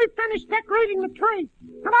until we finish decorating the tree.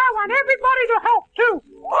 And I want everybody to help, too.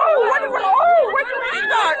 When do we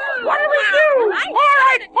start? What do we do? All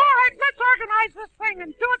right, let's organize this thing and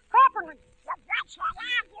do it properly.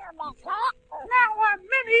 Now,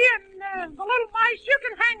 Minnie and the little mice, you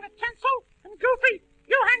can hang the tinsel, and Goofy,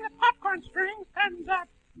 you hang the popcorn strings, and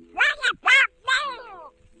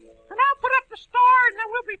and I'll put up the star, and then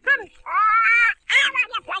we'll be finished.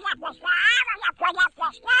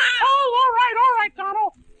 Oh, all right,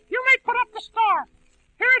 Donald. You may put up the star.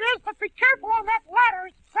 Here it is, but be careful on that ladder.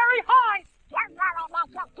 It's very high.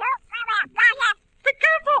 Be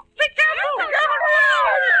careful!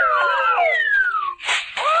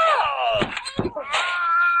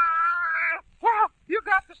 Well, you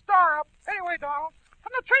got the star up. Anyway, Donald.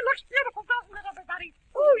 And the tree looks beautiful, doesn't it, everybody?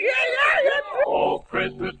 Oh, yeah. Oh,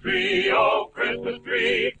 Christmas tree,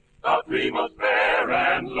 the tree most fair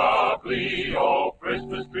and lovely. Oh,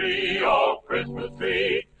 Christmas tree, the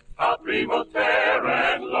tree most fair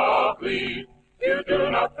and lovely. You do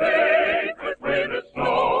not fade with winter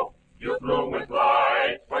snow. You bloom with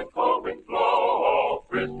light when cold winds blow. Oh,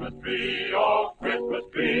 Christmas tree, the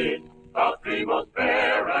tree most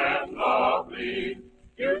fair and lovely.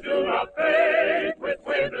 You do not fade with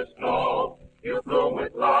winter snow. You bloom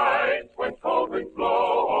with light when cold winds blow.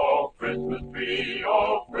 Oh, Christmas tree,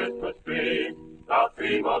 the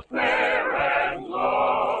tree most fair and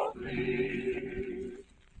lovely.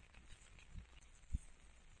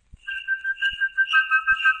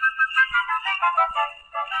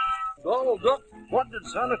 Donald Duck, what did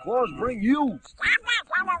Santa Claus bring you? Stop that,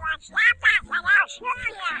 and I'll show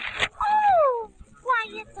you. Oh, why,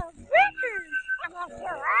 it's a record.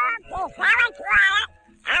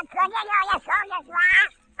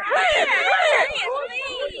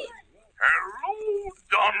 Hello,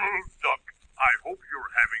 Donald Duck. I hope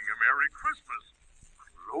you're having a Merry Christmas.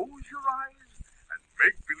 Close your eyes and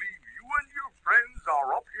make believe you and your friends are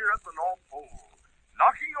up here at the North Pole,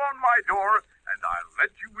 knocking on my door, and I'll let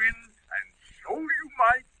you in and show you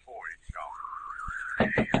my toy shop.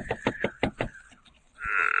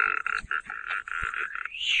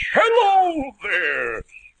 Hello there.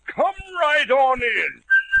 Come right on in.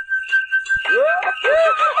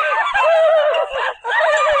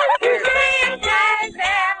 Santa's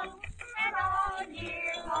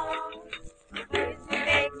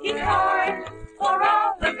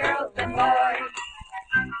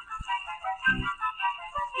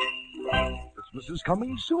is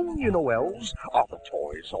coming soon, you know, elves. Are the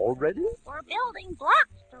toys all ready? We're building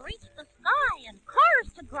blocks to reach the sky and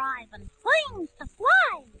cars to drive and planes to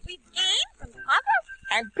fly. We've games and puzzles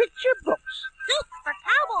And picture books. suits for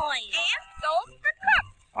cowboys and stoves for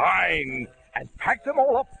cooks. Fine. And pack them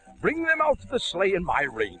all up. Bring them out to the sleigh in my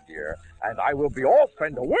reindeer, and I will be off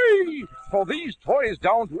and away, for these toys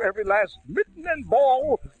down to every last mitten and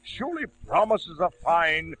ball surely promises a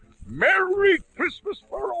fine Merry Christmas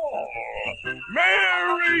for all.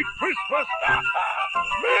 Merry Christmas.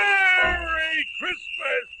 Merry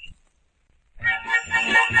Christmas.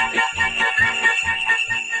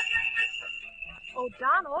 Oh,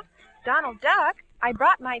 Donald Duck, I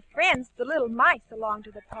brought my friends, the little mice, along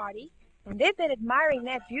to the party, and they've been admiring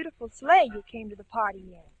that beautiful sleigh you came to the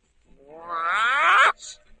party in.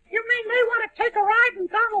 What? You mean they want to take a ride in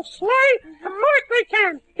Donald's sleigh? Of course they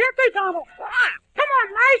can. Can't they, Donald? Come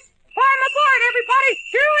on, mice. Climb aboard, everybody.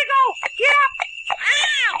 Here we go. Get up.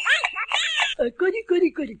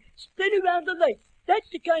 Goody. Spin around the lake. That's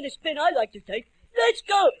the kind of spin I like to take. Let's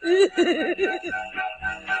go.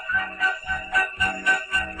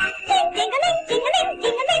 Ding-a-ling, ding-a-ling,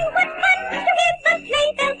 ding-a-ling, what fun to hear the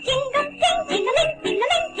sleigh bells jingle. Ding-a-ling,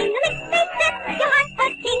 ding-a-ling, ding-a-ling, they set your heart a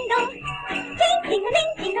tingle.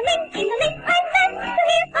 Ding-a-ling, ding-a-ling, ding-a-ling, I love to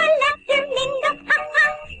hear our laughter mingle. Ha-ha,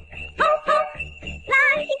 ho-ho,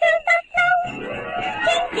 flying through the snow.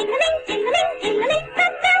 Ding-a-ling, ding-a-ling, ding-a-ling, the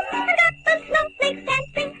bells have got the snowflakes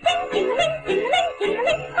dancing. Ding-a-ling, ding-a-ling,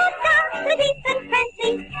 ding-a-ling, oh, jolly and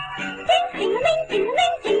prancing. Ding-a-ling,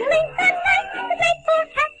 ding-a-ling, ding-a-ling, the night is made for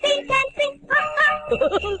happy dancing. Ha-ha,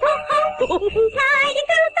 ho-ho, sliding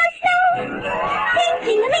through the snow.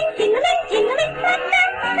 Ding-a-ling, ding-a-ling, ding-a-ling, the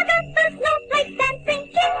bells have got the snowflakes dancing.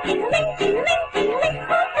 Ding-a-ling, ding-a-ling, ding-a-ling,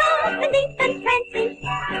 oh, jolly and prancing.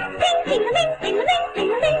 Ding-a-ling, ding-a-ling,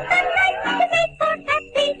 ding-a-ling, the night is made for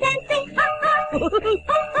happy dancing. Ha-ha, ho-ho,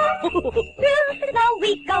 through the snow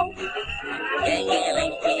we go.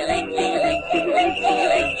 Ding-a-ling, ding-a-ling, ding-a-ling, ding-a-ling,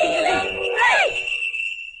 ding-a-ling, ding-a-ling. Hey!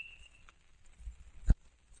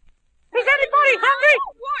 Is anybody hungry?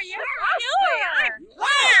 Yes, sure.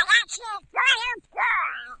 Yeah, that's it.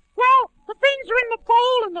 Well, the beans are in the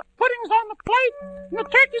bowl and the pudding's on the plate and the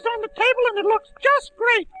turkey's on the table and it looks just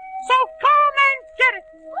great. So come and get it.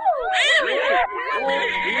 Oh,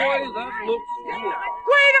 boy, that looks good.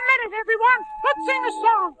 Wait a minute, everyone. Let's sing a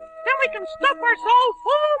song. Then we can stuff ourselves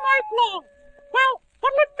all night long. Well,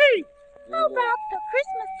 what'll it be? How about the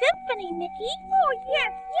Christmas Symphony, Mickey? Oh,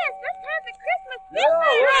 yes, let's have the Christmas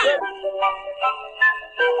Symphony.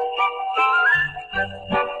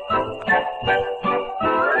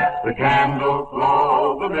 The candles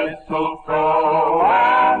glow, the mistletoe,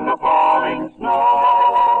 and the falling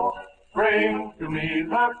snow bring to me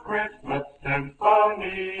the Christmas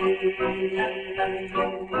symphony.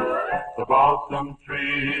 The balsam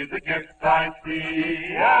tree, the gifts I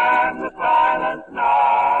see, and the silent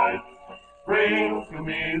night bring to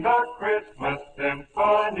me the Christmas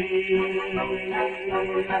symphony.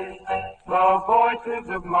 The voices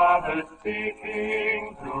of mothers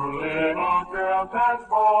speaking to little girls and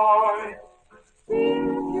boys.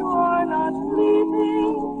 If you are not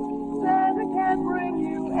sleeping, Santa can bring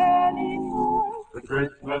you any toy. The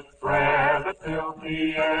Christmas prayer that fills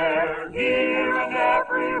the air here and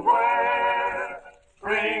everywhere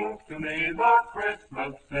brings to me the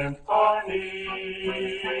Christmas symphony.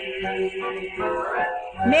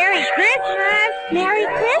 Merry Christmas! Merry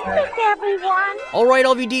Christmas, everyone! All right,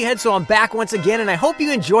 all of you D-heads, so I'm back once again, and I hope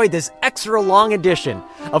you enjoyed this extra long edition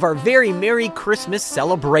of our very Merry Christmas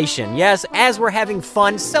celebration. Yes, as we're having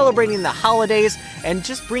fun celebrating the holidays and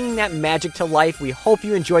just bringing that magic to life, we hope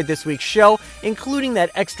you enjoyed this week's show, including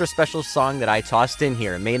that extra special song that I tossed in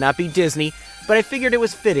here. It may not be Disney, but I figured it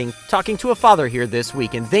was fitting talking to a father here this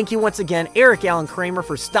week. And thank you once again, Eric Allen Kramer,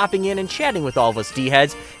 for stopping in and chatting with all of us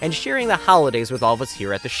D-heads and sharing the holidays with all of us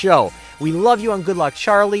here at the show. We love you on Good Luck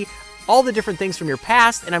Charlie, all the different things from your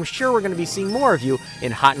past, and I'm sure we're going to be seeing more of you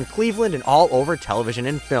in Hot in Cleveland and all over television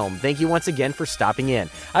and film. Thank you once again for stopping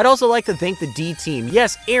in. I'd also like to thank the D team.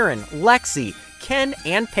 Yes, Aaron, Lexi, Ken,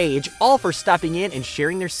 and Paige, all for stopping in and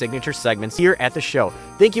sharing their signature segments here at the show.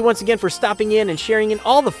 Thank you once again for stopping in and sharing in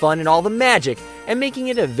all the fun and all the magic and making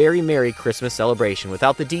it a very Merry Christmas celebration.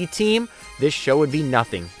 Without the D team, this show would be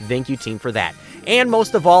nothing. Thank you, team, for that. And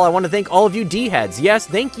most of all, I want to thank all of you D-heads. Yes,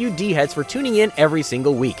 thank you D-heads for tuning in every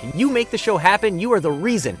single week. You make the show happen. You are the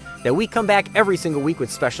reason that we come back every single week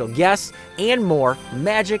with special guests and more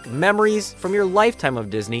magic memories from your lifetime of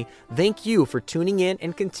Disney. Thank you for tuning in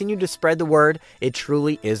and continue to spread the word. It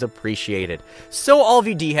truly is appreciated. So all of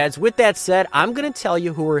you D-heads, with that said, I'm going to tell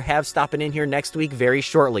you who we have stopping in here next week very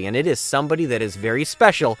shortly, and it is somebody that is very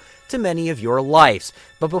special to many of your lives.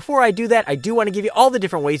 But before I do that, I do want to give you all the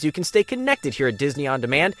different ways you can stay connected here at Disney On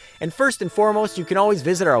Demand. And first and foremost, you can always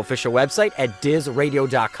visit our official website at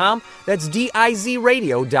DizRadio.com. That's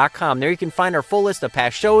DIZRadio.com. There you can find our full list of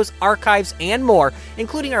past shows, archives, and more,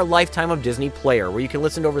 including our Lifetime of Disney player, where you can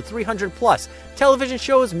listen to over 300 plus television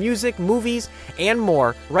shows, music, movies, and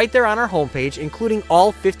more right there on our homepage, including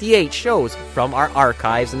all 58 shows from our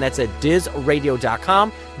archives, and that's at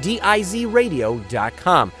DizRadio.com,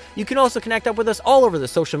 DIZRadio.com. You can also connect up with us all over the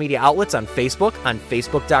social media outlets on Facebook, on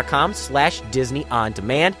Facebook.com/Disney On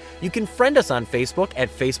Demand. You can friend us on Facebook at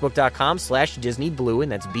Facebook.com/Disney Blue,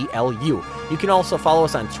 and that's BLU. You can also follow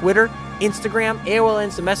us on Twitter, Instagram, AOL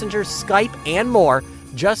Instant Messenger, Skype, and more.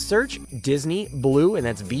 Just search Disney Blue, and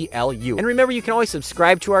that's BLU. And remember, you can always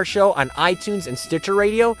subscribe to our show on iTunes and Stitcher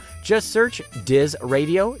Radio. Just search Diz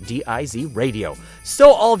Radio, D-I-Z Radio.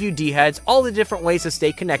 So all of you D-heads, all the different ways to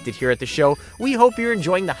stay connected here at the show. We hope you're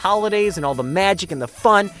enjoying the holidays and all the magic and the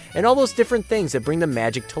fun and all those different things that bring the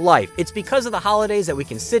magic to life. It's because of the holidays that we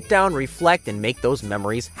can sit down, reflect, and make those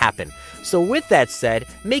memories happen. So with that said,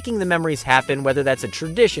 making the memories happen, whether that's a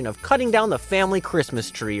tradition of cutting down the family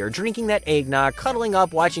Christmas tree or drinking that eggnog, cuddling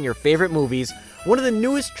up, watching your favorite movies, one of the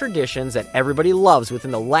newest traditions that everybody loves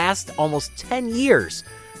within the last almost 10 years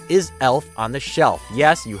is Elf on the Shelf.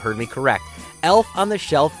 Yes, you heard me correct. Elf on the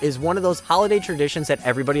Shelf is one of those holiday traditions that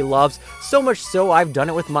everybody loves, so much so I've done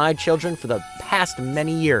it with my children for the past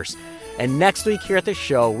many years. And next week here at the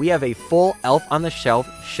show, we have a full Elf on the Shelf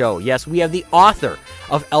show. Yes, we have the author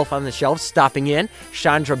of Elf on the Shelf stopping in,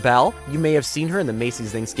 Chandra Bell. You may have seen her in the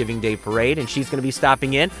Macy's Thanksgiving Day Parade, and she's going to be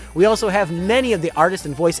stopping in. We also have many of the artists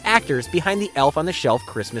and voice actors behind the Elf on the Shelf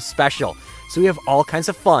Christmas special. So we have all kinds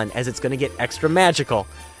of fun, as it's going to get extra magical,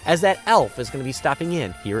 as that elf is going to be stopping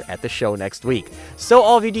in here at the show next week. So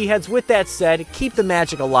all of you D-heads, with that said, keep the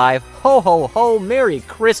magic alive. Ho, ho, ho, Merry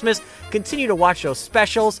Christmas. Continue to watch those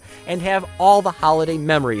specials and have all the holiday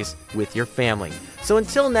memories with your family. So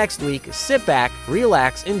until next week, sit back,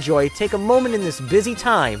 relax, enjoy, take a moment in this busy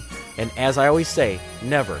time, and as I always say,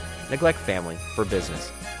 never neglect family for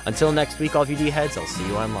business. Until next week, all of you D-heads, I'll see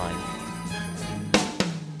you online.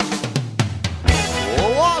 So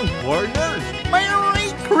long, partners.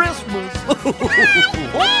 Merry Christmas!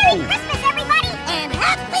 Merry Christmas, everybody, and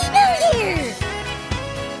Happy New Year!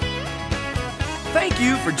 Thank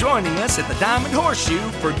you for joining us at the Diamond Horseshoe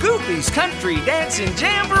for Goofy's Country Dancing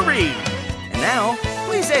Jamboree. And now,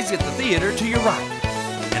 please exit the theater to your right.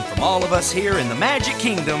 And from all of us here in the Magic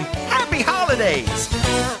Kingdom, happy holidays!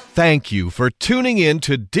 Thank you for tuning in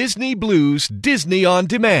to Disney Blues Disney On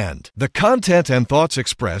Demand. The content and thoughts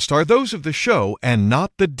expressed are those of the show and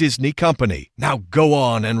not the Disney Company. Now go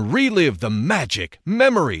on and relive the magic,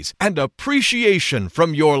 memories, and appreciation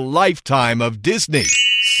from your lifetime of Disney.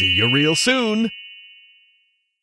 See you real soon.